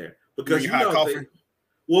in there? Because hot coffee?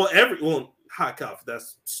 Hot coffee.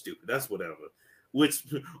 That's stupid. That's whatever.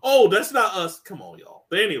 That's not us. Come on, y'all.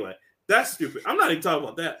 But anyway, that's stupid. I'm not even talking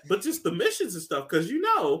about that. But just the missions and stuff, because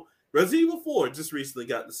Resident Evil 4 just recently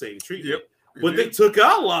got the same treatment. Yep. But they took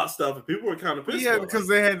out a lot of stuff, and people were kind of pissed. Yeah, because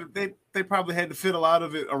they probably had to fit a lot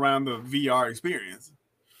of it around the VR experience.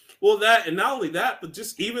 Well, that, and not only that, but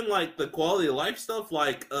just even like the quality of life stuff.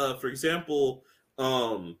 Like, for example,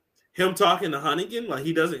 him talking to Hunnigan, like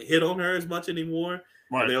he doesn't hit on her as much anymore.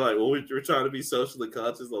 Right. And they're like, "Well, we're trying to be socially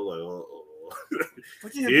conscious." I'm like, "Oh,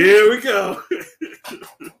 here we go."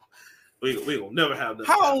 we will never have that.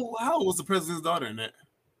 How old was the president's daughter in that?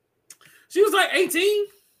 She was like 18.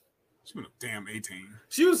 She was damn 18.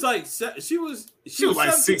 She was like she was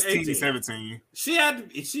like 17, 16, 18. 17. She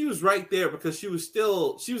was right there because she was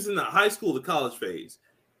in the high school to college phase.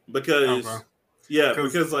 Because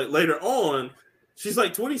because like later on, she's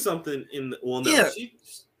like 20 something she's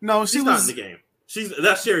not in the game.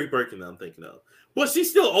 That's Sherry Birkin that I'm thinking of. But she's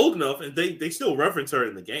still old enough, and they still reference her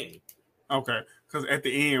in the game. Okay, because at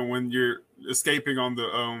the end when you're escaping on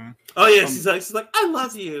the she's like, "I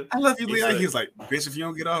love you, Leon." He's like, "Bitch, if you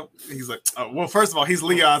don't get up," he's like, well, first of all, he's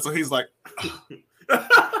Leon, so he's like,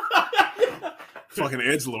 fucking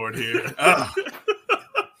edgelord here.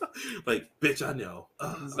 Like, bitch, I know.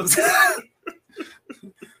 It's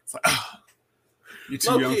like, you're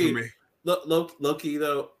too young for me. Low key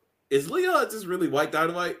though. Is Leon just really white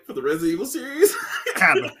dynamite for the Resident Evil series?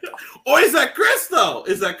 Kinda. Or is that Chris though?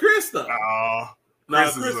 Chris is the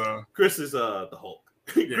Hulk.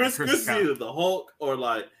 Yeah, Chris is either the Hulk or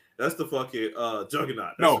like that's the fucking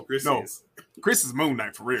Juggernaut. That's Chris is Moon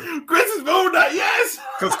Knight for real. Chris is Moon Knight, yes.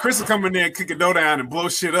 Because Chris will come in there and kick a dough down and blow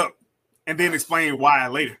shit up, and then explain why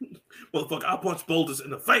later. Motherfucker, I punch boulders in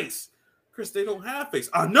the face. Chris, they don't have face.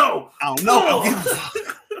 I know. I don't know.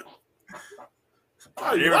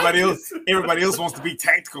 Everybody else wants to be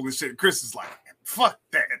tactical and shit. Chris is like, fuck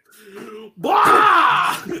that.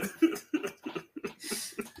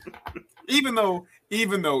 even though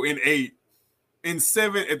in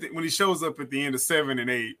 7, when he shows up at the end of 7 and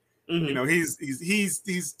 8,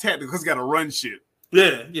 he's tactical because he got to run shit.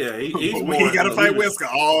 Yeah. He got to fight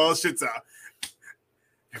Wesker. All shit's out.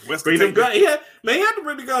 He had to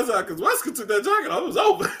bring the guns out because Wesker took that jacket off. It was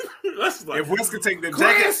over. If Wesker take that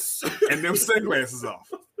jacket and them sunglasses off,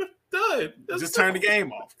 done. Just turn the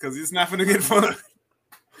game off because it's not gonna get fun.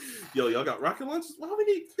 Yo, y'all got rocket launches? Why we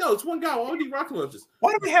need? Yo, it's one guy. Why we need rocket launches?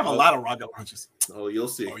 Why do we have a lot of rocket launches? Oh, you'll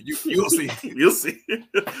see. You'll see. You'll see.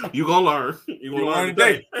 You gonna learn. You gonna learn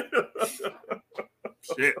today.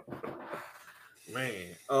 Shit,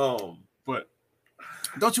 man. But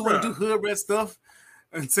don't you want to do hood red stuff?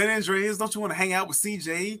 And San Andreas, don't you want to hang out with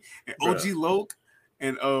CJ and OG Loke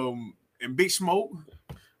and Big Smoke?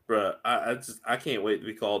 Bruh, I can't wait to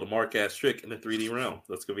be called a Mark-ass trick in the 3D realm.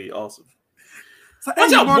 That's gonna be awesome. So,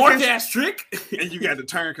 what's up, Mark-ass trick? And you got to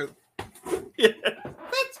turn because what the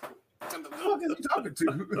fuck is you talking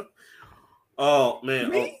to? Oh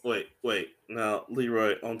man! Wait. Now,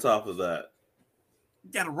 Leroy, on top of that,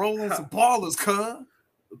 you got to roll on some ballers, cuz.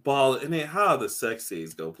 And then how the sex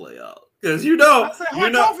scenes go play out? Because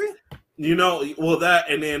coffee? Well, that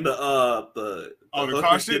and then the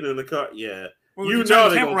car shit in the car, yeah. Well, you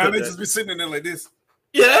know the camera around, they just be sitting in there like this.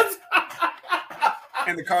 Yes.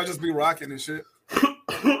 And the car just be rocking and shit.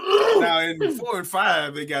 Now in 4 and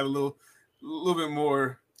 5, they got a little bit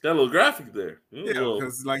more. Got a little graphic there. Yeah,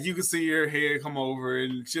 because like you can see her hair come over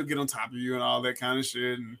and she'll get on top of you and all that kind of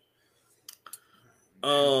shit. And...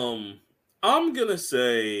 I'm gonna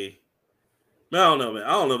say, I don't know, man.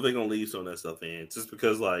 I don't know if they're gonna leave some of that stuff in, just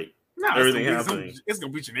because like everything happening. It's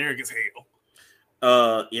gonna be generic as hell.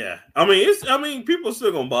 Yeah. I mean, people are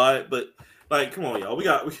still gonna buy it, but like, come on, y'all. We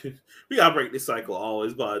gotta break this cycle.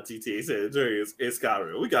 Always buy GTA San Andreas and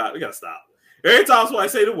Skyrim. We gotta stop. Every time I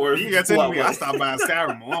say the word, you gotta tell me I stopped buying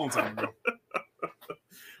Skyrim a long time ago.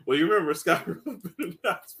 Well, you remember Skyrim been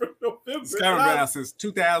announced for November. Skyrim been out since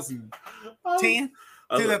 2010,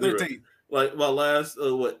 2013. Like my last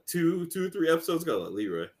 2, 3 episodes ago, like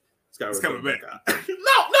Leroy, Skyrim's coming back.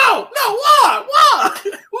 No, why?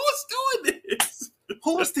 Who's doing this?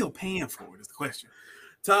 Who is still paying for it? Is the question.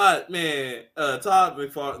 Todd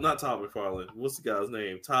McFarlane, not Todd McFarlane. What's the guy's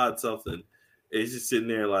name? Todd something. Is just sitting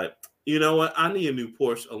there like, you know what? I need a new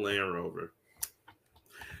Porsche, a Land Rover.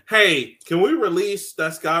 Hey, can we release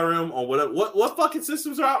that Skyrim on what fucking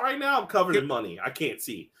systems are out right now? I'm covered in money. I can't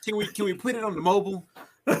see. Can we put it on the mobile?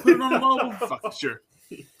 Put it on the mobile? Fucking sure.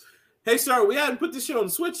 Hey, sir, we hadn't put this shit on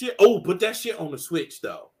the Switch yet. Oh, put that shit on the Switch,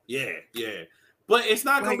 though. Yeah. But it's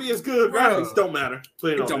not gonna Like, be as good. bro. Graphics don't matter.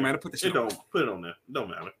 Put it, It on don't there. matter. Put the shit It on. don't. Put it on there. It don't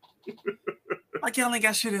matter, Like y'all ain't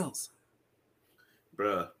got shit else.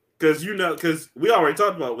 bruh. Because we already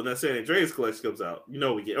talked about when that San Andreas collection comes out. You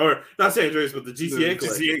know we get, or not San Andreas, but the GTA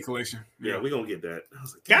collection. GTA collection. Yeah, we gonna get that. I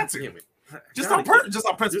was like, Got to. damn it. Just Gotta on get it. just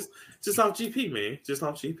on principle. Just off GP, man. Just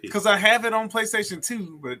off GP. Because I have it on PlayStation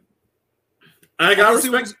 2, but I gotta see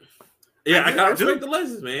what- respect. Yeah, I gotta I do. respect the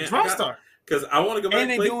legends, man. it's Rockstar. Because I want to go back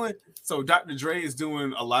And and they play. doing so. Dr. Dre is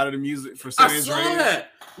doing a lot of the music for San I Andreas, saw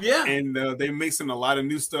that. Yeah. and they mixing a lot of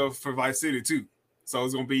new stuff for Vice City too. So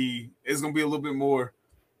it's gonna be a little bit more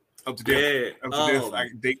up to date,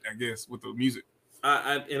 I guess, with the music.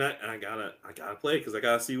 I gotta play because I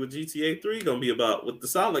gotta see what GTA 3 gonna be about with the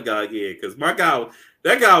solid guy again. Because that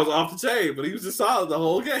guy was off the chain, but he was just solid the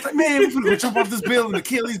whole game. Like, man, we're gonna jump off this building to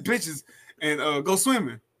kill these bitches and go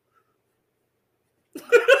swimming.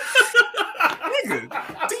 Nigga,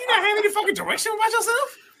 do you not have any fucking direction about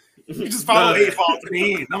yourself? You just follow 8Ball to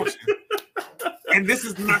the end, don't you? And this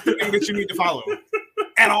is not the thing that you need to follow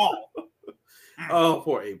at all. Oh,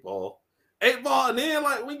 poor 8Ball. 8Ball, and then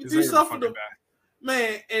like when you do stuff with the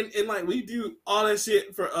man, and like we do all that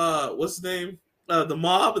shit for what's his name? The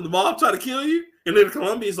mob, and the mob try to kill you, and then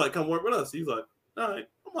Columbia's like, come work with us. He's like, all right.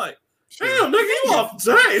 I'm like, damn, nigga, you off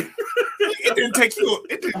the chain. It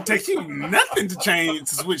didn't take you nothing to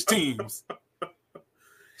switch teams.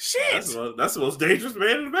 Shit. That's the most dangerous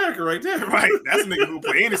man in America right there. Right. That's a nigga who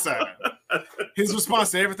play any side. His response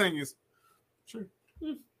to everything is sure.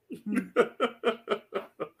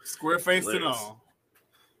 Square faced and all.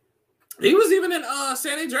 He was even in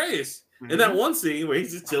San Andreas. In that one scene where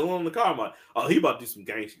he's just chilling on the car. I'm like, oh, he about to do some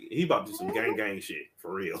gang shit. He about to do some gang shit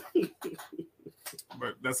for real.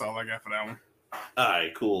 But that's all I got for that one. All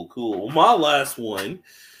right, cool. My last one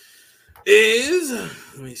is,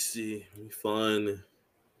 let me see, fun.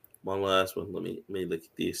 My last one. Let me look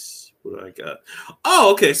at this. What do I got?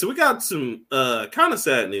 Oh, okay. So we got some kind of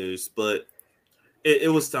sad news, but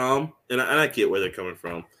it was Tom, and I get where they're coming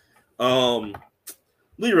from.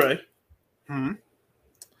 Leroy,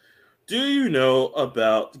 do you know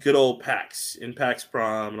about good old PAX and PAX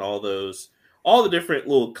Prime and all the different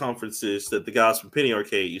little conferences that the guys from Penny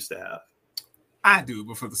Arcade used to have? I do,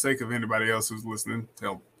 but for the sake of anybody else who's listening,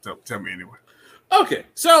 tell me anyway. Okay,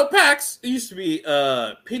 so PAX used to be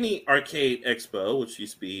Penny Arcade Expo, which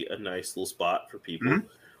used to be a nice little spot for people.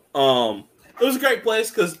 It was a great place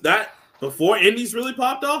because that before indies really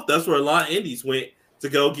popped off, that's where a lot of indies went to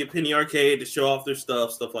go get Penny Arcade to show off their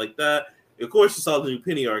stuff like that. Of course, you saw the new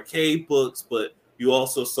Penny Arcade books, but you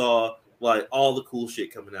also saw like all the cool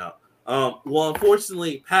shit coming out. Well,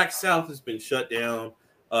 unfortunately, PAX South has been shut down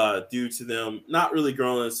due to them not really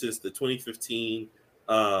growing since the 2015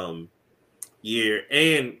 year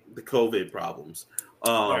and the COVID problems.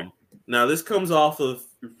 Right. Now, this comes off of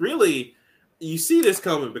really, you see this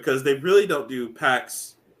coming because they really don't do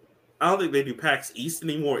PAX. I don't think they do PAX East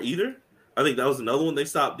anymore either. I think that was another one they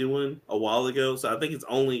stopped doing a while ago. So I think it's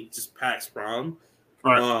only just PAX Prime.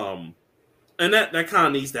 Right. And that kind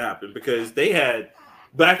of needs to happen because they had,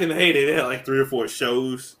 back in the heyday, they had like 3 or 4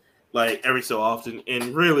 shows like every so often.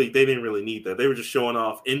 And really, they didn't really need that. They were just showing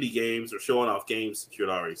off indie games or showing off games that you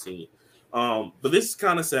had already seen. But this is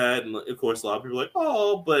kind of sad. And of course, a lot of people are like,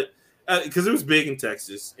 oh, but because it was big in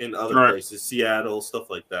Texas and other places, Seattle, stuff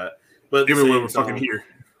like that. But everywhere we're fucking here.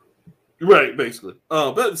 Right, basically.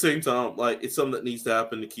 But at the same time, like it's something that needs to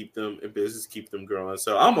happen to keep them in business, keep them growing.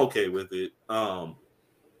 So I'm okay with it. But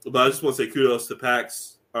I just want to say kudos to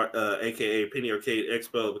PAX, aka Penny Arcade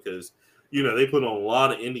Expo, because they put on a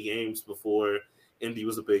lot of indie games before indie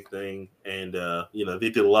was a big thing, and they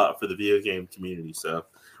did a lot for the video game community. So,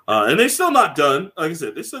 and they're still not done. Like I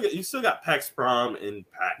said, you still got PAX Prime and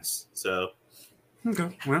PAX. So,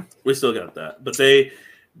 okay, well, we still got that, but they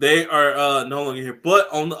are no longer here.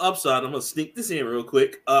 But on the upside, I'm going to sneak this in real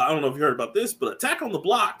quick. I don't know if you heard about this, but Attack on the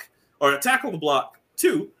Block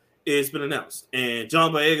 2 has been announced. And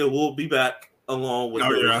John Boyega will be back along with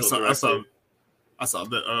I saw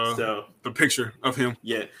the picture of him.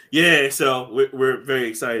 Yeah. So we're very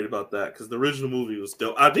excited about that because the original movie was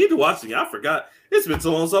dope. I need to watch it. I forgot. It's been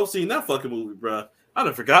so long since I've seen that fucking movie, bro. I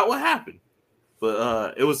done forgot what happened.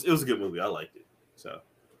 But it was a good movie. I liked it. So.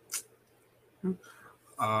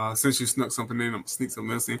 Since you snuck something in, I'm gonna sneak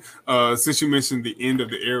something else in. Since you mentioned the end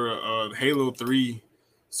of the era, the Halo 3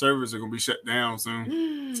 servers are gonna be shut down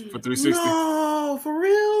soon for 360. No, for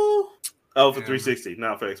real? Oh, for 360,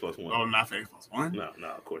 not for Xbox One. Oh, not for Xbox One? No,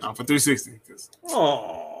 of course not. For 360.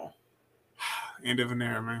 Oh. End of an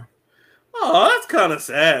era, man. Oh, that's kind of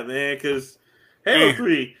sad, man, because Halo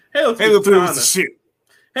 3 was the shit.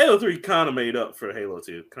 Halo 3 kind of made up for Halo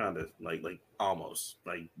 2, kind of like almost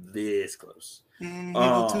like this close.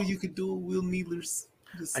 Halo 2, you could dual wield needlers.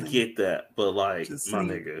 I get that, but like Just my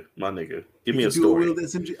saying. nigga, give me a story.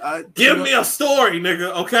 SMG. Give me a story,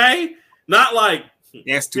 nigga. Okay, not like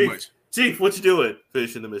That's too much. Chief, what you doing?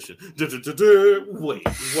 Finishing the mission.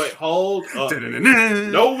 Wait, hold up.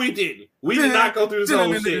 No, we didn't. We did not go through this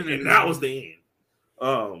whole shit, and that was the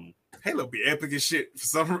end. Halo be epic as shit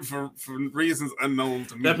for reasons unknown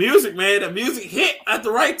to me. That music, man, that music hit at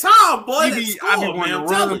the right time, boy. I be wanting to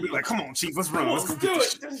run and be like, come on, Chief, let's run. Let's go do get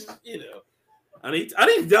it. this shit. You know, I need to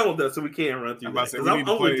download that so we can't run through. I'm about to say, we need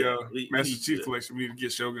to play Master Chief Collection. We need to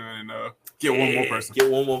get Shogun and get one more person.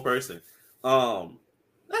 Get one more person.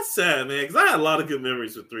 That's sad, man, because I had a lot of good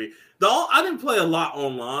memories with 3. I didn't play a lot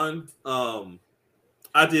online.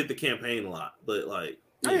 I did the campaign a lot, but like,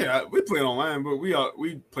 we played online, but we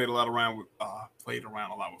played a lot around with a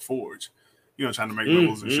lot with Forge. You know, trying to make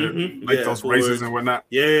levels and shit, like those Forge. Races and whatnot.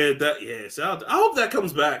 Yeah, So I hope that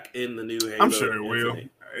comes back in the new Halo. I'm sure it will.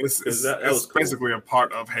 It's basically a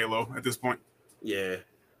part of Halo at this point. Yeah.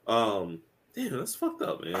 Damn, that's fucked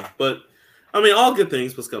up, man. But I mean, all good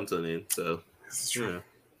things must come to an end. So this is true. Yeah.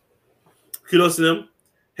 Kudos to them.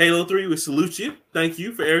 Halo 3, we salute you. Thank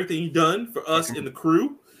you for everything you've done for us in the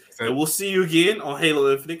crew. And we'll see you again on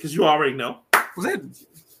Halo Infinite, because you already know. Was that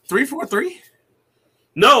 343?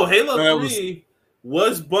 No, Halo 3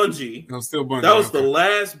 was Bungie. It was still Bungie. That was the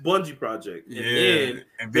last Bungie project. And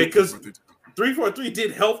and because 343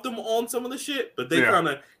 did help them on some of the shit, but they kind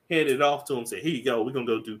of handed it off to them and said, here you go, we're going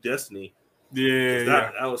to go do Destiny.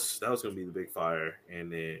 That was going to be the big fire.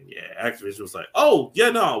 And then, Activision was like, oh, yeah,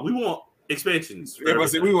 no, we want expansions.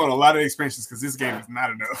 We want a lot of expansions because this game is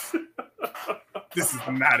not enough. This is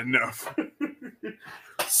not enough.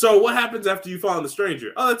 So what happens after you find the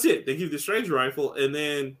stranger? Oh, that's it. They give you the stranger rifle, and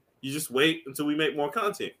then you just wait until we make more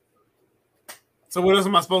content. So what else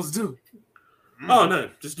am I supposed to do? Oh, no.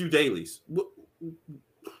 Just do dailies.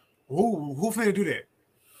 Who finna do that?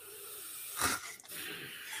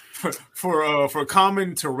 for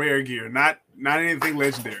common to rare gear, not anything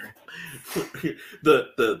legendary.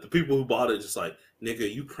 The people who bought it just like,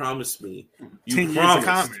 nigga, you promised me. 10 years of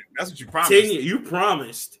common. That's what you promised. 10 years. You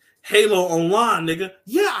promised Halo Online, nigga.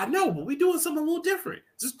 Yeah, I know, but we doing something a little different.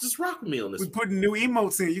 Just rock with me on this. We putting new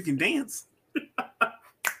emotes in. You can dance.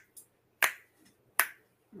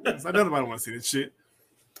 I know nobody want to see this shit.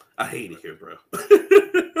 I hate it here, bro.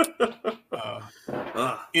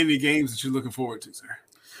 Any games that you're looking forward to, sir?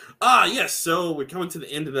 Yes. So we're coming to the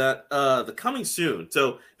end of that. The coming soon.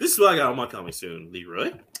 So this is what I got on my coming soon,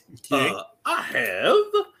 Leroy. Okay. I have.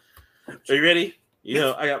 Are you ready? You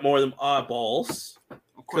know, I got more of them oddballs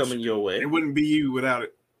coming your way. It wouldn't be you without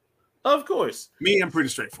it. Of course. Me, I'm pretty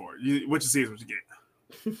straightforward. What you see is what you get.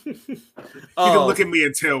 You can look at me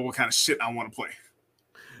and tell what kind of shit I want to play.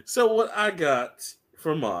 So what I got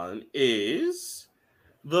for mine is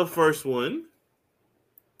the first one.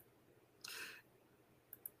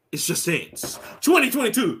 It's Just Dance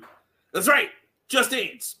 2022. That's right. Just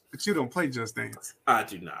Dance. But you don't play Just Dance. I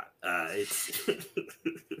do not.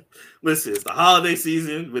 Listen, it's the holiday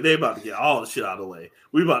season, but they about to get all the shit out of the way.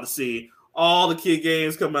 We about to see all the kid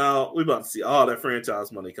games come out. We about to see all that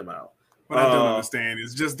franchise money come out. What I don't understand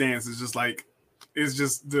is Just Dance is just like, it's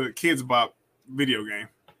just the Kids Bop video game.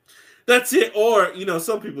 That's it. Or, you know,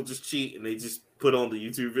 some people just cheat and they just put on the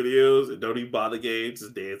YouTube videos and don't even buy the game,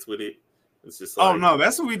 just dance with it. It's just like, oh no,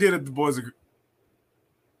 that's what we did at the Boys.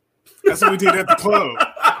 That's what we did at the club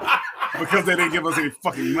because they didn't give us any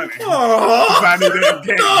fucking money. Oh, I knew they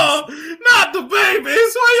games. No, not the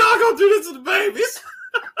babies. Why y'all gonna do this to the babies?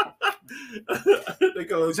 Did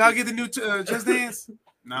y'all get the new Just Dance?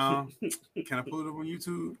 No. Can I pull it up on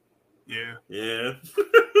YouTube? Yeah.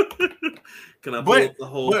 Can I pull up the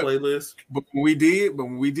whole playlist? But when we did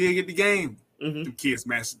get the game, the kids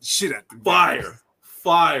smashed the shit out the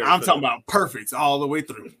Fire. I'm talking about perfect all the way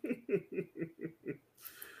through.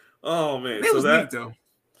 Oh man. It was neat though.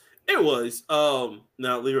 It was.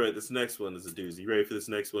 Now Leroy, this next one is a doozy. You ready for this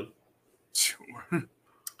next one? Sure.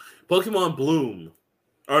 Pokemon Bloom.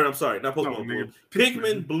 Or I'm sorry, not Pokemon Bloom.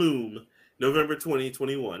 Pikmin Bloom, November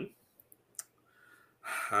 2021.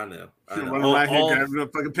 I know. Running out here grabbing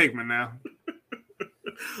up fucking Pikmin now.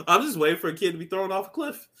 I'm just waiting for a kid to be thrown off a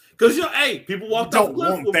cliff. Because, people walk off a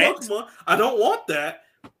cliff with Pokemon. I don't want that,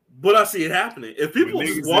 but I see it happening. If people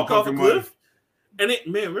just walk off a cliff,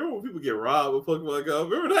 remember when people get robbed with Pokemon Go?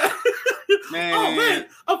 Remember that? Man. Oh, man,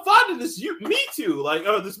 I'm finding this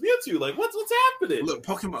Mewtwo. This Mewtwo. Like, what's happening? Look,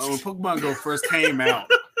 when Pokemon Go first came out,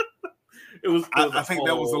 I think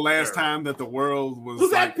that was the last time that the world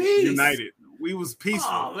was like, united. We was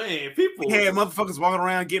peaceful. Oh man, people We had motherfuckers walking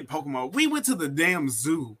around getting Pokemon. We went to the damn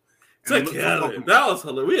zoo. and looked for together. Pokemon. That was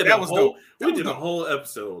hilarious. We had That a was whole dope. That we was did a dope. whole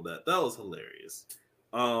episode of that. That was hilarious.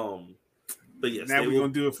 But yes, Now they we're will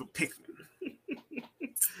gonna do it for Pikmin.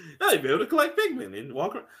 they'll be able to collect Pikmin and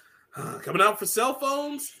walk around. Coming out for cell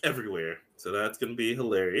phones everywhere. So that's gonna be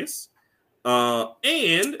hilarious. And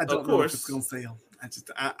I don't of know if it's course, gonna sell.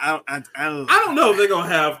 I I don't know if they're gonna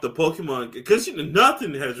have the Pokemon because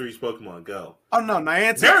nothing has reached Pokemon Go. Oh no,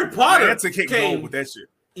 Niantic. Harry Potter Niantic can't came- go with that shit.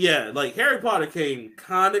 Yeah, like Harry Potter came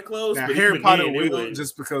kind of close. Now but Harry even Potter then, it will was-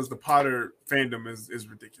 just because the Potter fandom is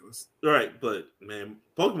ridiculous. right. But man,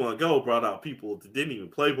 Pokemon Go brought out people that didn't even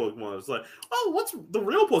play Pokemon. It's like, oh, what's the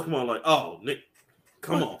real Pokemon like? Oh, Nick,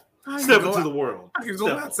 come on, step into the world. I can go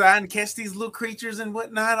Step on. outside and catch these little creatures and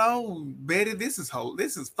whatnot. Oh, Betty, this is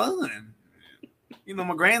fun. You know,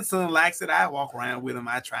 my grandson likes it. I walk around with him.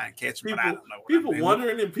 I try and catch him, but I don't know. What People I'm doing.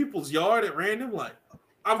 wandering in people's yard at random, like,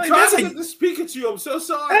 I'm Like, trying that's to how get this Pikachu. I'm so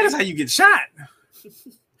sorry. That is how you get shot. Remember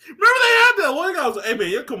they had that one guy was like, hey man,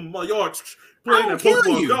 you come to my yard playing I'll that kill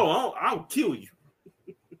Pokemon you. Go. I'll kill you.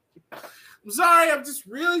 I'm sorry, I'm just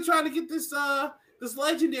really trying to get this this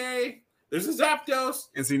legendary. There's a Zapdos.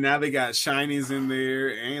 And see, now they got shinies in there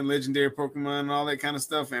and legendary Pokemon and all that kind of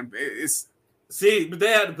stuff. And it's See, but they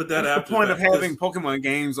had to put that what's after the point that, of having Pokemon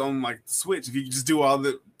games on like the Switch if you can just do all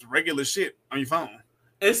the regular shit on your phone.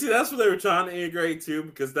 And see, that's what they were trying to integrate too,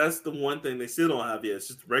 because that's the one thing they still don't have yet. It's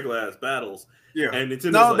just regular ass battles. Yeah. And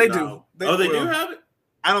Nintendo's No, like, they no. do. They do will. have it?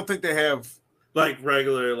 I don't think they have Like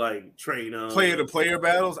regular, like train player to player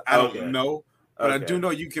battles. I Okay. don't know. But I Okay. do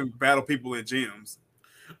know you can battle people in gyms.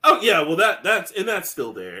 Oh yeah, well that's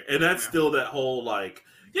still there, and that's Yeah. still that whole like,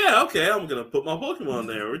 yeah, okay, I'm gonna put my Pokemon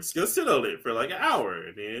there. We're just gonna sit on it for like an hour,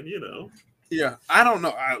 and then Yeah. I don't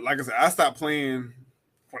know. Like I said, I stopped playing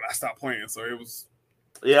when I stopped playing. So it was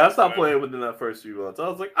Yeah, I stopped playing within that first few months. I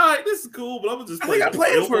was like, all right, this is cool, but I'm gonna just I play. think I the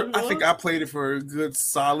played real it for Pokemon. I played it for a good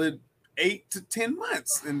solid 8 to 10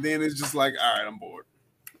 months. And then it's just like, all right, I'm bored.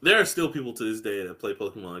 There are still people to this day that play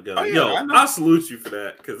Pokemon Go. Oh, yeah, Yo, I know. I salute you for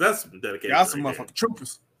that because that's some dedication. Y'all some right there. motherfucking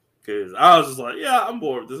troopers. Because I was just like, yeah, I'm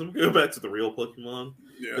bored with this. I'm going back to the real Pokemon.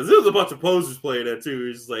 Yeah. Because there was a bunch of posers playing that too.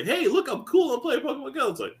 It's just like, hey, look, I'm cool. I'm playing Pokemon Go.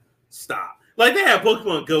 It's like, stop. Like, they had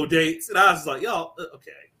Pokemon Go dates. And I was just like, y'all,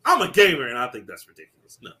 okay. I'm a gamer, and I think that's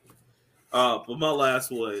ridiculous. No. But my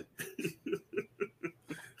last one.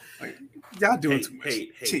 Like, y'all doing too much.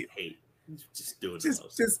 Chill. hate. Just doing the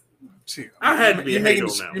most. Just chill. I had to be You're a making hater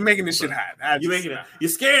this, on that you're one. making this shit hot. You're making it. You're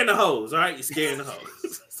scaring the hoes, all right? You're scaring the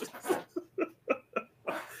hoes.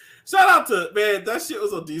 Shout out to man, that shit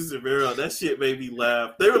was on decent Vero. That shit made me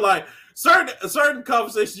laugh. They were like certain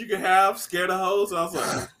conversations you can have, scare the hoes. And I was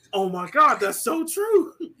like, oh my god, that's so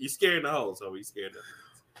true. You scaring the hoes, so we scared them.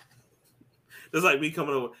 It's like me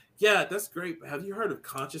coming over. Yeah, that's great. But have you heard of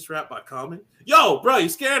Conscious Rap by Common? Yo, bro, you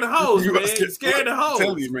scaring the hoes, man. You scaring the hoes. I'm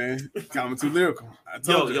telling you, man. Common too lyrical. I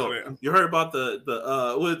told you. Man. You heard about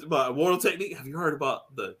what about Immortal Technique? Have you heard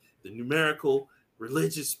about the numerical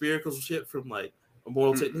religious spiritual shit from like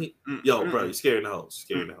Immortal Technique? Yo, bro, you scaring the hoes.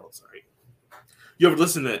 Scaring the hoes, all right? You ever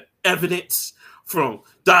listen to Evidence from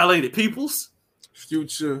Dilated Peoples?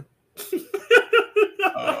 Future. Who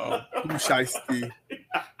Shiesty.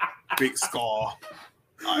 Big Scar.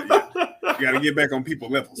 Yeah. You gotta get back on people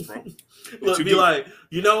levels, bro. Look, be like,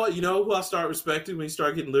 you know what? You know who I start respecting when you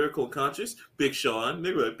start getting lyrical and conscious? Big Sean.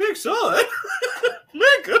 Nigga, like, Big Sean?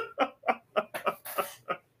 Nigga.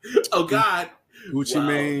 Oh, God. Gucci Wow.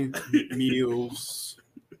 Mane, Meals,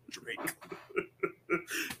 Drake.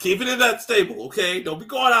 Keep it in that stable, okay? Don't be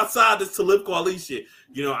going outside this Talib Kweli shit.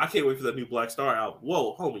 You know, I can't wait for that new Black Star album.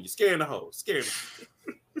 Whoa, homie, you're scaring the hoes. Scaring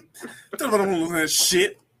the I don't want that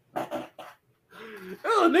shit.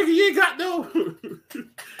 Oh, nigga, you ain't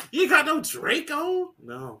got no Drake on?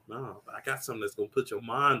 No. I got something that's gonna put your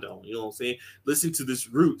mind on. You know what I'm saying? Listen to this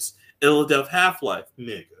Roots, Ill Death Half-Life,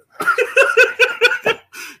 nigga.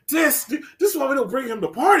 This is why we don't bring him to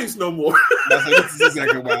parties no more. That's like, this is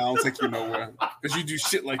exactly why I don't take you nowhere. Because you do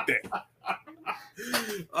shit like that.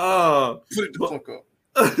 Put it the fuck up.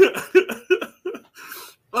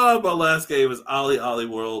 My last game is Ollie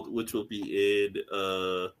World, which will be in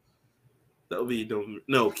that will be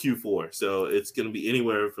Q4. So it's gonna be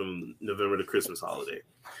anywhere from November to Christmas holiday.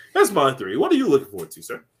 That's my 3. What are you looking forward to,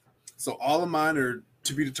 sir? So all of mine are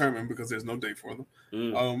to be determined because there's no date for them.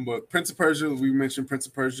 But Prince of Persia, we mentioned Prince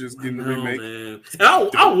of Persia is getting a remake. Man. And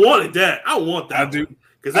I wanted that. I want that. I do.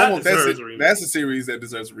 Because that deserves a remake. That's a series that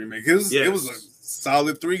deserves a remake. It was a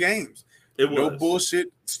solid 3 games. It was. No bullshit.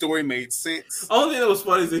 Story made sense. Only thing that was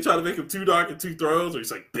funny is they try to make him too dark and two throws, or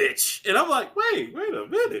he's like, bitch. And I'm like, wait a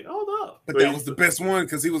minute, hold up. But that was the best one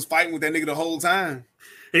because he was fighting with that nigga the whole time.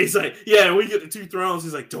 And he's like, yeah, and we get the two thrones.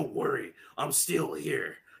 He's like, don't worry, I'm still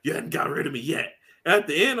here. You hadn't got rid of me yet. And at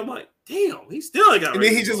the end, I'm like, damn, he still ain't got rid of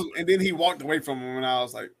me. And then he walked away from him, and I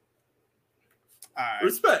was like, all right.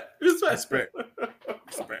 Respect, bro.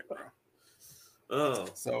 Oh.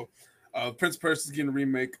 So, Prince of Persia is getting a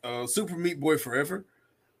remake. Super Meat Boy Forever.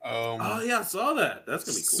 Oh yeah, I saw that. That's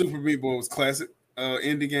gonna be cool. Super Meat Boy was classic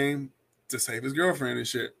indie game to save his girlfriend and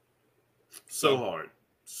shit. So hard.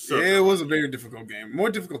 It was a very difficult game. More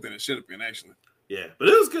difficult than it should have been, actually. Yeah, but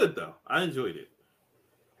it was good though. I enjoyed it.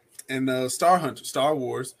 And Star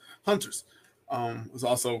Wars Hunters was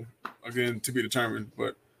also, again, to be determined.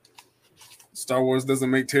 But Star Wars doesn't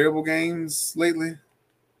make terrible games lately.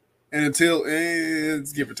 And until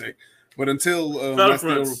it's give or take. But until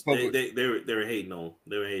Battlefront, they were hating on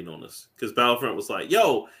us because Battlefront was like,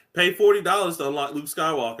 "Yo, pay $40 to unlock Luke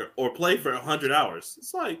Skywalker, or play for 100 hours."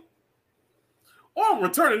 It's like, "Oh, I'm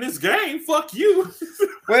returning this game. Fuck you."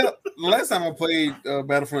 Well, the last time I played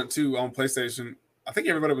Battlefront 2 on PlayStation, I think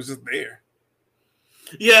everybody was just there.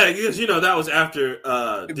 Yeah, because that was after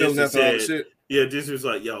Disney said, all the shit. Yeah, Disney was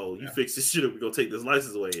like, "Yo, you fix this shit up, we're gonna take this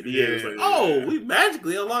license away." And EA was like, "Oh, we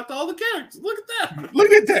magically unlocked all the characters. Look at that!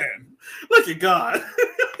 Look at that! Look at God!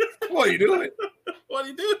 What are you doing? What are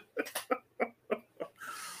you doing?"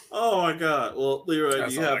 Oh my God! Well, Leroy,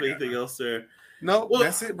 do you have anything else there? No,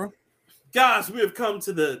 that's it, bro. Guys, we have come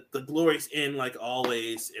to the glorious end, like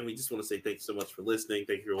always, and we just want to say thank you so much for listening.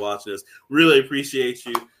 Thank you for watching us. Really appreciate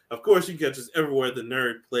you. Of course, you can catch us everywhere. The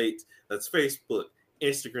Nerd Plate. That's Facebook,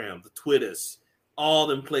 Instagram, the Twitters, all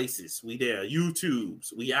them places. We there.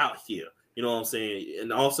 YouTubes. We out here. You know what I'm saying?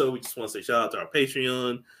 And also, we just want to say shout out to our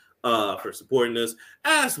Patreon for supporting us,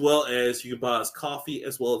 as well as you can buy us coffee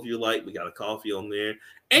as well if you like. We got a coffee on there.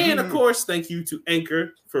 And of course, thank you to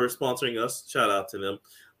Anchor for sponsoring us. Shout out to them.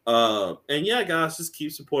 And yeah, guys, just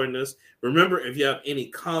keep supporting us. Remember, if you have any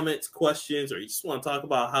comments, questions, or you just want to talk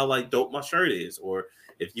about how dope my shirt is, or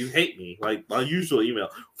if you hate me, like my usual email,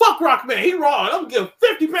 fuck Rockman, he wrong. I'm gonna give him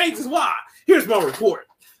 50 pages why. Here's my report.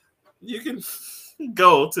 You can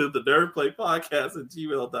go to the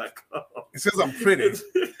nerdplaypodcast@gmail.com. It says I'm pretty. So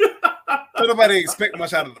nobody expect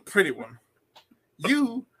much out of the pretty one.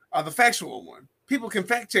 You are the factual one. People can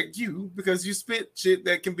fact check you because you spit shit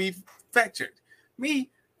that can be fact checked.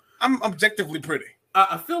 Me, I'm objectively pretty.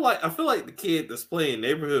 I feel like the kid that's playing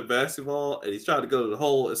neighborhood basketball and he's trying to go to the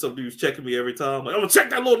hole and some dude's checking me every time. Like, I'm gonna check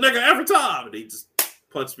that little nigga every time, and he just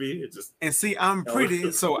punched me. And see, I'm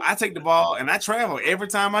pretty, so I take the ball and I travel every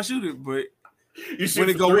time I shoot it. But you shoot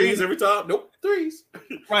it threes every time? Nope, threes.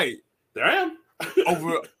 Right there I am.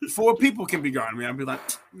 Over 4 people can be guarding me. I'll be like,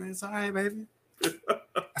 man, it's all right, baby.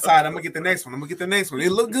 That's all right. I'm gonna get the next one. It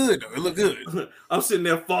look good though. It look good. I'm sitting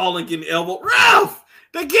there falling, getting elbowed. Ralph,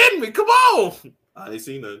 they're getting me. Come on. I ain't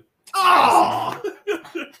seen nothing.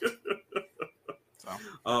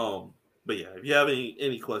 Oh. But yeah, if you have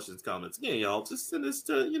any questions, comments, again, y'all, just send us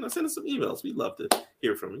some emails. We'd love to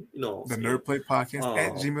hear from you. The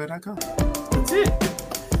nerdplaypodcast@gmail.com. That's it.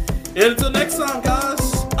 And until next time,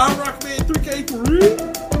 guys, I'm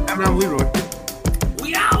Rockman3K3. And I'm Leroy.